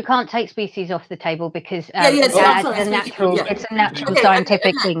 No, you can't take species off the table, because it's a natural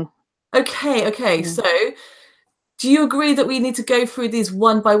scientific thing. Okay. So do you agree that we need to go through these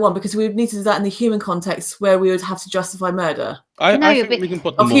one by one, because we would need to do that in the human context, where we would have to justify murder? I think we can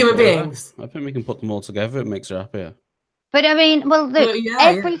put them of all human together. beings. I think we can put them all together. It makes her happier. But I mean, well, look,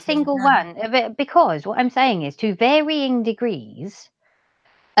 every single one, because what I'm saying is, to varying degrees,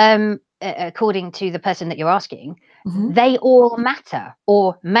 according to the person that you're asking, they all matter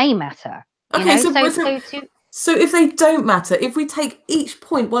or may matter. Okay, so if they don't matter, if we take each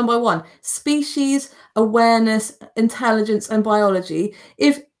point one by one, species, awareness, intelligence, and biology,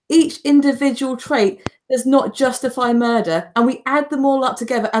 if each individual trait does not justify murder, and we add them all up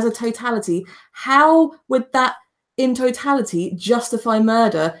together as a totality, how would that in totality justify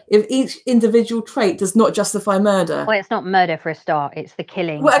murder if each individual trait does not justify murder? Well, it's not murder for a start, it's the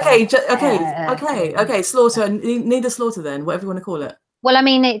killing. Well, okay, slaughter, neither slaughter then, whatever you want to call it. Well, I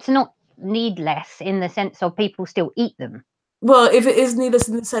mean, it's not need less in the sense of people still eat them. Well, if it is needless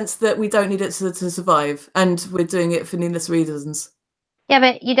in the sense that we don't need it to survive, and we're doing it for needless reasons. Yeah,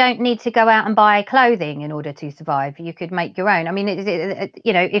 but you don't need to go out and buy clothing in order to survive. You could make your own. I mean,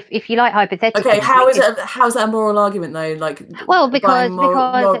 you know, if you like hypothetically. Okay, how is that a moral argument though? Like, well, because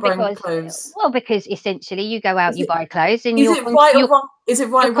clothes. well, because essentially you go out, you buy clothes, and Is it right or wrong? Is it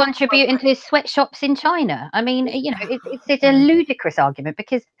right? You're contributing to sweatshops in China. I mean, you know, it's a ludicrous argument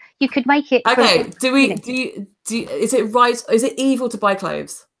because you could make it. Okay, is it right? Is it evil to buy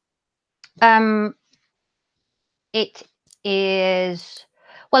clothes? It is.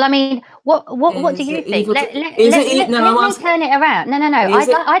 Well, I mean, what do you think? Let me turn it around. No.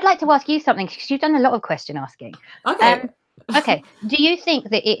 I'd like to ask you something because you've done a lot of question asking. Okay. Okay. Do you think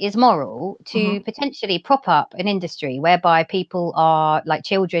that it is moral to potentially prop up an industry whereby people are, like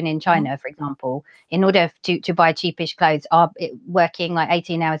children in China, for example, in order to buy cheapish clothes, are working like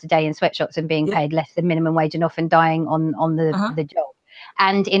 18 hours a day in sweatshops and being paid less than minimum wage and often dying on the job?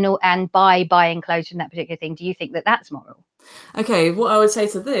 And by buying clothes from that particular thing, do you think that that's moral? Okay, what I would say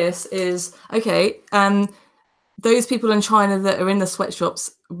to this is, those people in China that are in the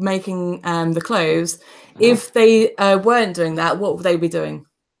sweatshops making the clothes, if they weren't doing that, what would they be doing?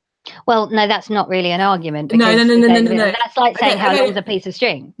 Well, no, that's not really an argument. No. That's like saying how long is a piece of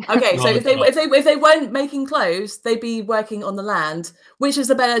string. Okay, so if they weren't making clothes, they'd be working on the land. Which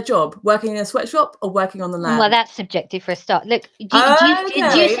is a better job, working in a sweatshop or working on the land? Well, that's subjective for a start. Look, do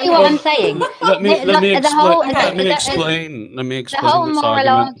you see what I'm saying? Let me explain. The whole moral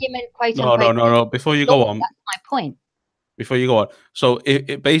argument, quote unquote. No. Before you go on, that's my point. Before you go on, so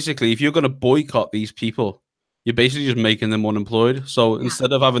it basically, if you're going to boycott these people, you're basically just making them unemployed. So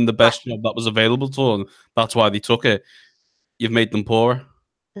instead of having the best job that was available to them, that's why they took it. You've made them poorer.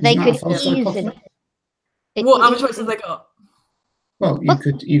 They could easily. What other choices have they got? Well,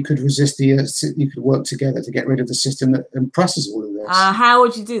 you could resist you could work together to get rid of the system that oppresses all of this. How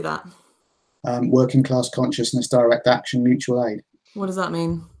would you do that? Working class consciousness, direct action, mutual aid. What does that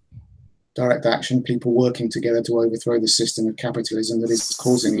mean? Direct action, people working together to overthrow the system of capitalism that is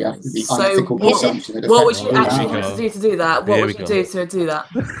causing the unethical consumption. What would you actually want to do to do that? What would you do to do that?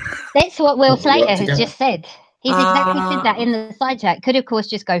 That's what Will Slater has just said. He's exactly said that in the side chat. Could, of course,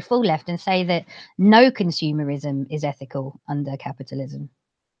 just go full left and say that no consumerism is ethical under capitalism.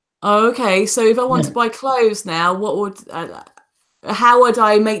 Okay, so if I want to buy clothes now, how would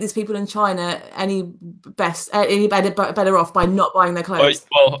I make these people in China any better off by not buying their clothes?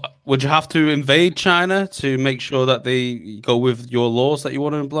 Well, would you have to invade China to make sure that they go with your laws that you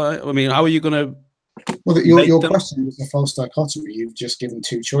want to imply? I mean, how are you going to? Well, your question was a false dichotomy. You've just given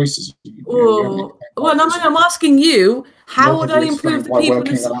two choices. No, I'm asking you, how would I improve the people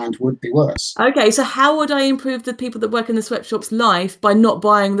working in the land would be worse? Okay, so how would I improve the people that work in the sweatshop's life by not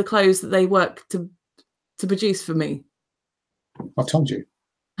buying the clothes that they work to produce for me? I've told you.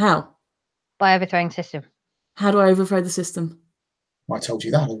 How? By overthrowing the system. How do I overthrow the system? I told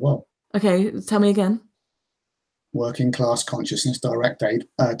you that as well. Okay, tell me again. Working class consciousness, direct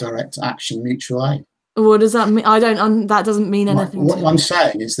action, mutual aid. What does that mean? That doesn't mean anything. What I'm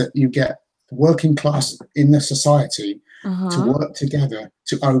saying is that you get working class in the society to work together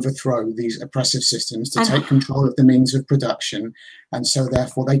to overthrow these oppressive systems, to take control of the means of production, and so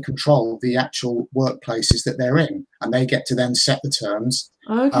therefore they control the actual workplaces that they're in, and they get to then set the terms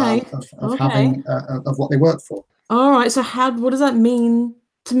of what they work for. All right. So what does that mean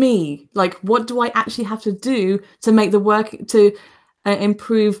to me? Like, what do I actually have to do to make the work to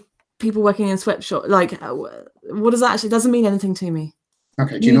improve people working in sweatshop? Like, what does that actually? Doesn't mean anything to me.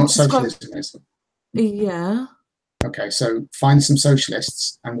 Okay. Do you know what socialism is? Yeah. Okay, so find some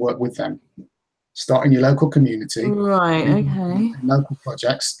socialists and work with them. Start in your local community. Right, okay. Local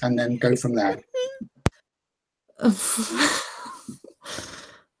projects, and then go from there. I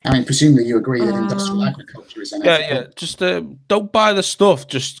mean, presumably you agree that industrial agriculture is unethical. Yeah. Just don't buy the stuff.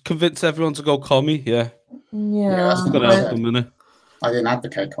 Just convince everyone to go commie. Yeah. That's going to help them, isn't it? I didn't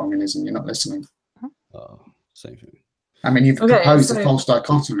advocate communism. You're not listening. Oh, same thing. I mean, you've proposed a false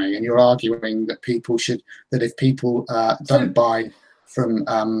dichotomy, and you're arguing that if people don't buy from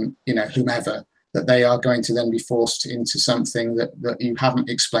whomever, that they are going to then be forced into something that you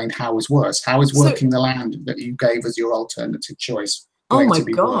haven't explained how is worse. How is working the land that you gave as your alternative choice? Oh my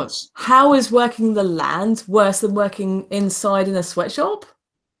God! Worse? How is working the land worse than working inside in a sweatshop?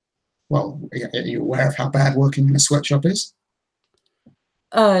 Well, are you aware of how bad working in a sweatshop is?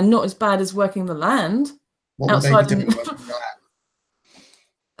 Not as bad as working the land. What would they be doing working the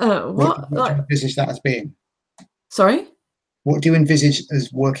land? What do you envisage that as being? Sorry? What do you envisage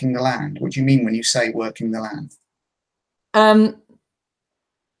as working the land? What do you mean when you say working the land?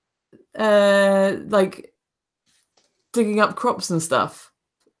 like digging up crops and stuff,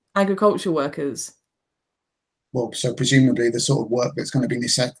 agricultural workers. Well, so presumably the sort of work that's going to be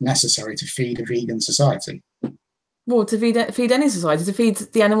necessary to feed a vegan society. Well, to feed any society, to feed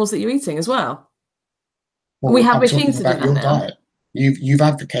the animals that you're eating as well. Well, We have I'm machines talking to do about that your now. diet. You've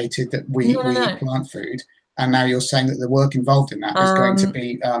advocated that we eat plant food, and now you're saying that the work involved in that is going to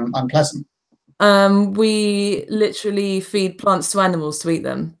be unpleasant. We literally feed plants to animals to eat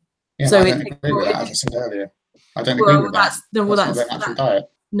them. Yeah, so I don't agree with that, as I said earlier. I don't agree with that. That's not their natural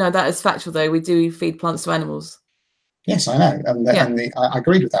diet. No, that is factual, though. We do feed plants to animals. Yes, I know. I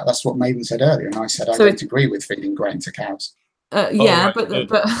agreed with that. That's what Maiden said earlier. And I said, I don't agree with feeding grain to cows. But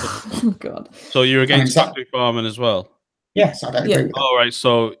oh God. So you're against factory farming as well? Yes, I don't agree with that. All right.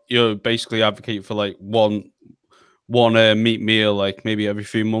 So you're basically advocating for like one meat meal, like maybe every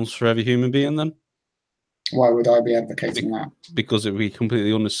few months for every human being then? Why would I be advocating that? Because it would be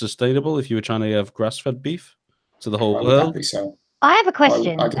completely unsustainable if you were trying to have grass-fed beef to the whole world. Would that be so? I have a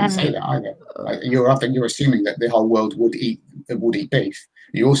question. I didn't say that either. You're assuming that the whole world would eat beef.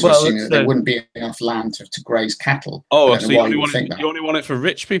 You also assume that there wouldn't be enough land to graze cattle. Oh, so you only want it for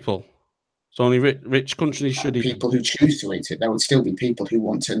rich people? So only rich countries should eat. People who choose to eat it. There would still be people who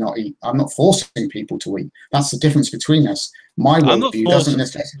want to not eat. I'm not forcing people to eat. That's the difference between us. My worldview doesn't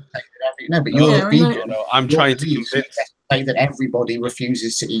necessitate that but you're vegan. No, I'm trying to convince that everybody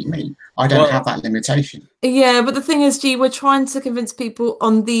refuses to eat meat. I don't have that limitation. Yeah, but the thing is, we're trying to convince people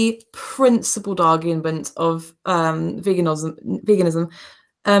on the principled argument of veganism,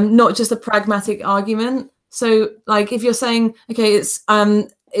 not just a pragmatic argument. So, like, if you're saying, okay, it's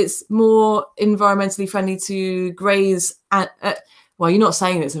more environmentally friendly to graze well, you're not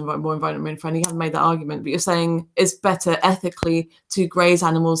saying it's more environmentally friendly, you haven't made that argument, but you're saying it's better ethically to graze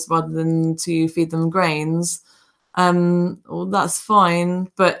animals rather than to feed them grains. Well, that's fine,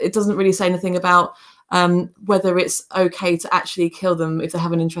 but it doesn't really say anything about whether it's okay to actually kill them if they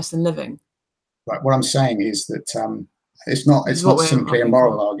have an interest in living. Right. What I'm saying is that it's not simply a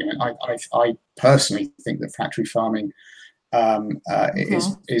moral argument. I personally think that factory farming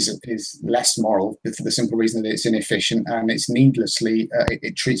is less moral for the simple reason that it's inefficient and it's needlessly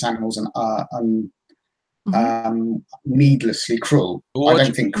it treats animals needlessly cruel. I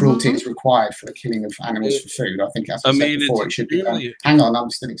don't think cruelty is required for the killing of animals for food. I think, as I said before, it should be done. Hang on, I'm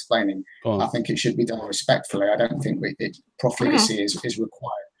still explaining. I think it should be done respectfully. I don't think profligacy is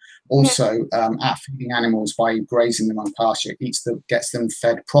required. Also, at feeding animals by grazing them on pasture, gets them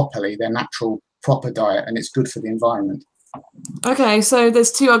fed properly, their natural proper diet, and it's good for the environment. Okay, so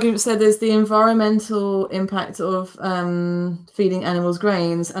there's two arguments there. There's the environmental impact of feeding animals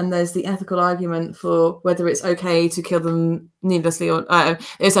grains, and there's the ethical argument for whether it's okay to kill them needlessly, or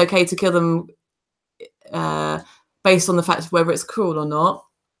it's okay to kill them based on the fact of whether it's cruel or not.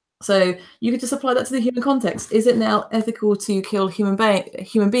 So you could just apply that to the human context. Is it now ethical to kill human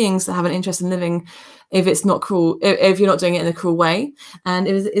beings that have an interest in living if it's not cruel, if you're not doing it in a cruel way? And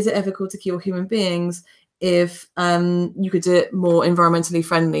is it ethical to kill human beings if you could do it more environmentally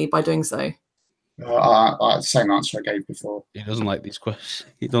friendly by doing so? Same answer I gave before. He doesn't like these questions.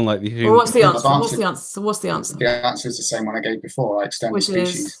 He don't like these. Well, what's the answer? What's the answer? What's the answer? The answer is the same one I gave before. I extend the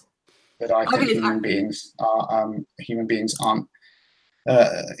species. That I think human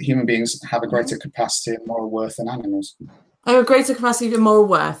beings have a greater capacity and moral worth than animals. Oh, a greater capacity and moral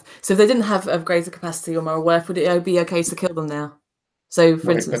worth. So if they didn't have a greater capacity or moral worth, would it be okay to kill them now? So, for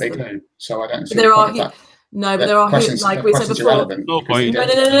instance, but they do. So I don't see there are that. No, but there are, like we said before, no point.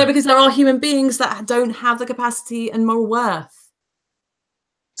 No, because there are human beings that don't have the capacity and moral worth.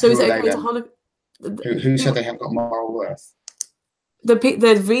 So is it okay to who said they haven't got moral worth? The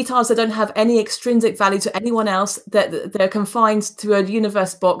retards that don't have any extrinsic value to anyone else, that they're confined to a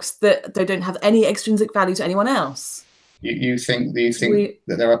universe box, that they don't have any extrinsic value to anyone else. You think that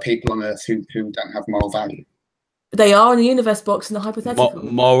there are people on Earth who don't have moral value? They are in the universe box in the hypothetical.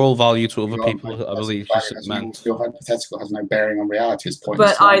 Moral value to other people, I believe meant. Your hypothetical has no bearing on reality.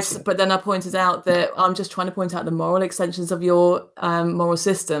 But then I pointed out that I'm just trying to point out the moral extensions of your moral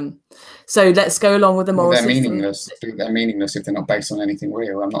system. So let's go along with the moral system. They're meaningless if they're not based on anything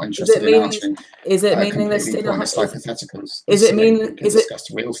real. I'm not interested in answering. Is it meaningless in hypotheticals? Is it mean? Is it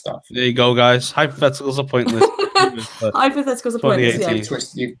discuss real stuff? There you go, guys. Hypotheticals are pointless. Hypotheticals are pointless.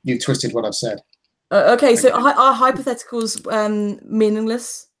 Yeah. You twisted what I've said. Okay, so are hypotheticals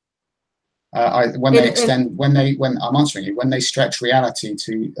meaningless? When I'm answering you, when they stretch reality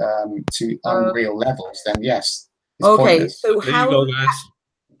to unreal levels, then yes. Okay, so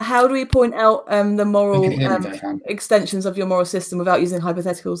how do we point out the moral extensions of your moral system without using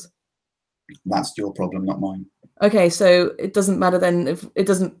hypotheticals? That's your problem, not mine. Okay, so it doesn't matter then if it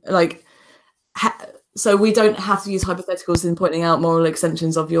doesn't like. So we don't have to use hypotheticals in pointing out moral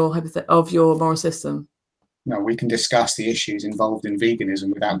extensions of your moral system. No, we can discuss the issues involved in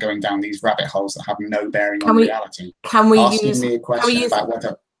veganism without going down these rabbit holes that have no bearing on reality. Can we Asking use me a question about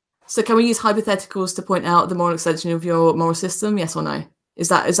whether? So can we use hypotheticals to point out the moral extension of your moral system? Yes or no? Is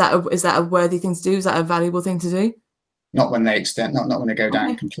that a worthy thing to do? Is that a valuable thing to do? Not when they extend. Not when they go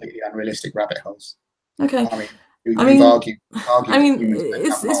down completely unrealistic rabbit holes. Okay. I mean, argued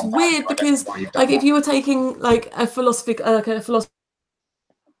it's weird because like if you were taking like a philosophy,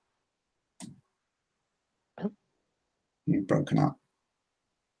 You've broken up.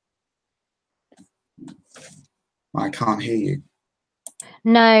 I can't hear you.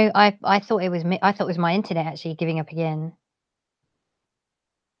 No, I thought it was me. I thought it was my internet actually giving up again.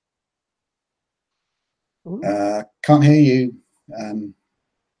 Can't hear you.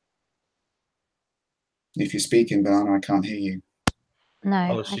 If you're speaking, Banana, I can't hear you.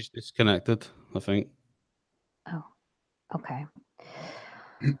 No. Oh, she's disconnected, I think. Oh, okay.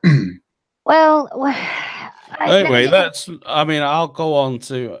 Well, anyway, I mean, I'll go on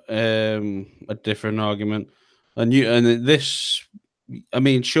to a different argument, and this. I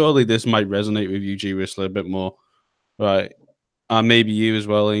mean, surely this might resonate with you, G Whistler, a bit more, right? And maybe you as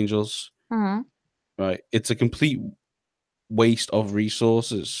well, Angels. Mm-hmm. Right? It's a complete waste of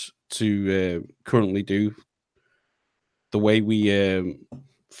resources to currently do the way we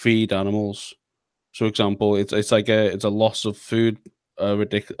feed animals. For example, it's like it's a loss of food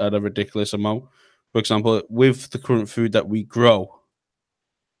at a ridiculous amount. For example, with the current food that we grow,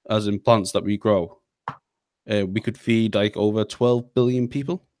 as in plants that we grow, we could feed like over 12 billion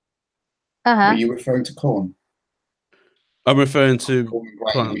people. Are you referring to corn? I'm referring to corn and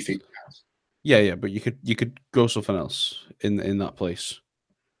grain that we feed cows. Yeah, but you could grow something else in that place.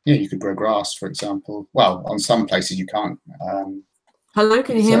 Yeah, you could grow grass, for example. Well, on some places you can't. Hello,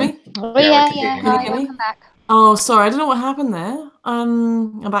 can you hear me? Yeah, Can you hear me? Back. Oh, sorry, I don't know what happened there.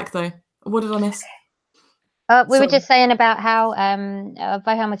 I'm back though. What did I miss? We were just saying about how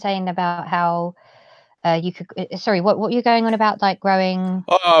Bohan was saying about how you could. Sorry, what were you going on about? Like growing.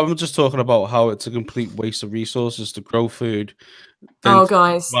 Oh, I'm just talking about how it's a complete waste of resources to grow food. Oh,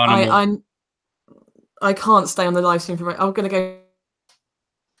 guys, I can't stay on the live stream for. I'm gonna go.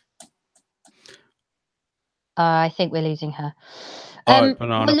 I think we're losing her. Right,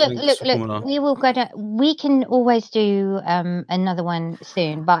 Banana, look. We can always do another one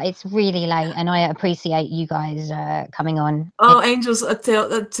soon, but it's really late, and I appreciate you guys coming on. Oh, Angels!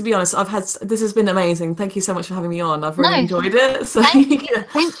 To be honest, this has been amazing. Thank you so much for having me on. I've really enjoyed it. So,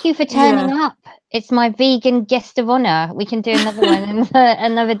 thank you for turning up. It's my vegan guest of honor. We can do another one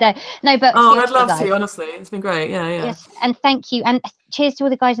another day. No, but I'd love to. Honestly, it's been great. Yeah. Yes, and thank you, and cheers to all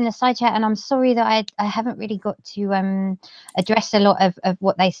the guys in the side chat. And I'm sorry that I haven't really got to address a lot of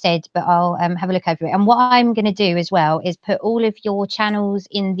what they said, but I'll have a look over it. And what I'm going to do as well is put all of your channels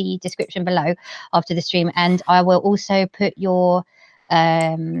in the description below after the stream, and I will also put your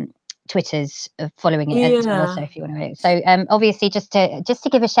Twitters following it as well, so if you want to. So obviously just to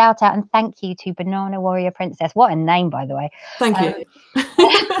give a shout out and thank you to Banana Warrior Princess. What a name, by the way. Thank you.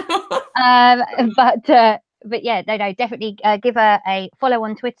 But yeah, no, definitely give her a follow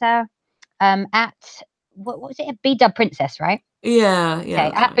on Twitter at what was it? BDub Princess, right? Yeah. Okay,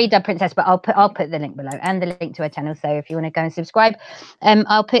 at BDub Princess, but I'll put the link below and the link to her channel. So if you want to go and subscribe,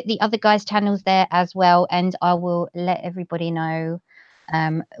 I'll put the other guys' channels there as well, and I will let everybody know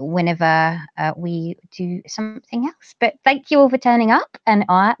whenever we do something else. But thank you all for turning up, and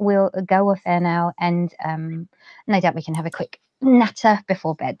I will go off there now, and no doubt we can have a quick natter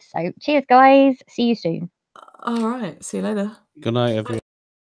before bed. So cheers, guys. See you soon. All right. See you later. Good night, everyone.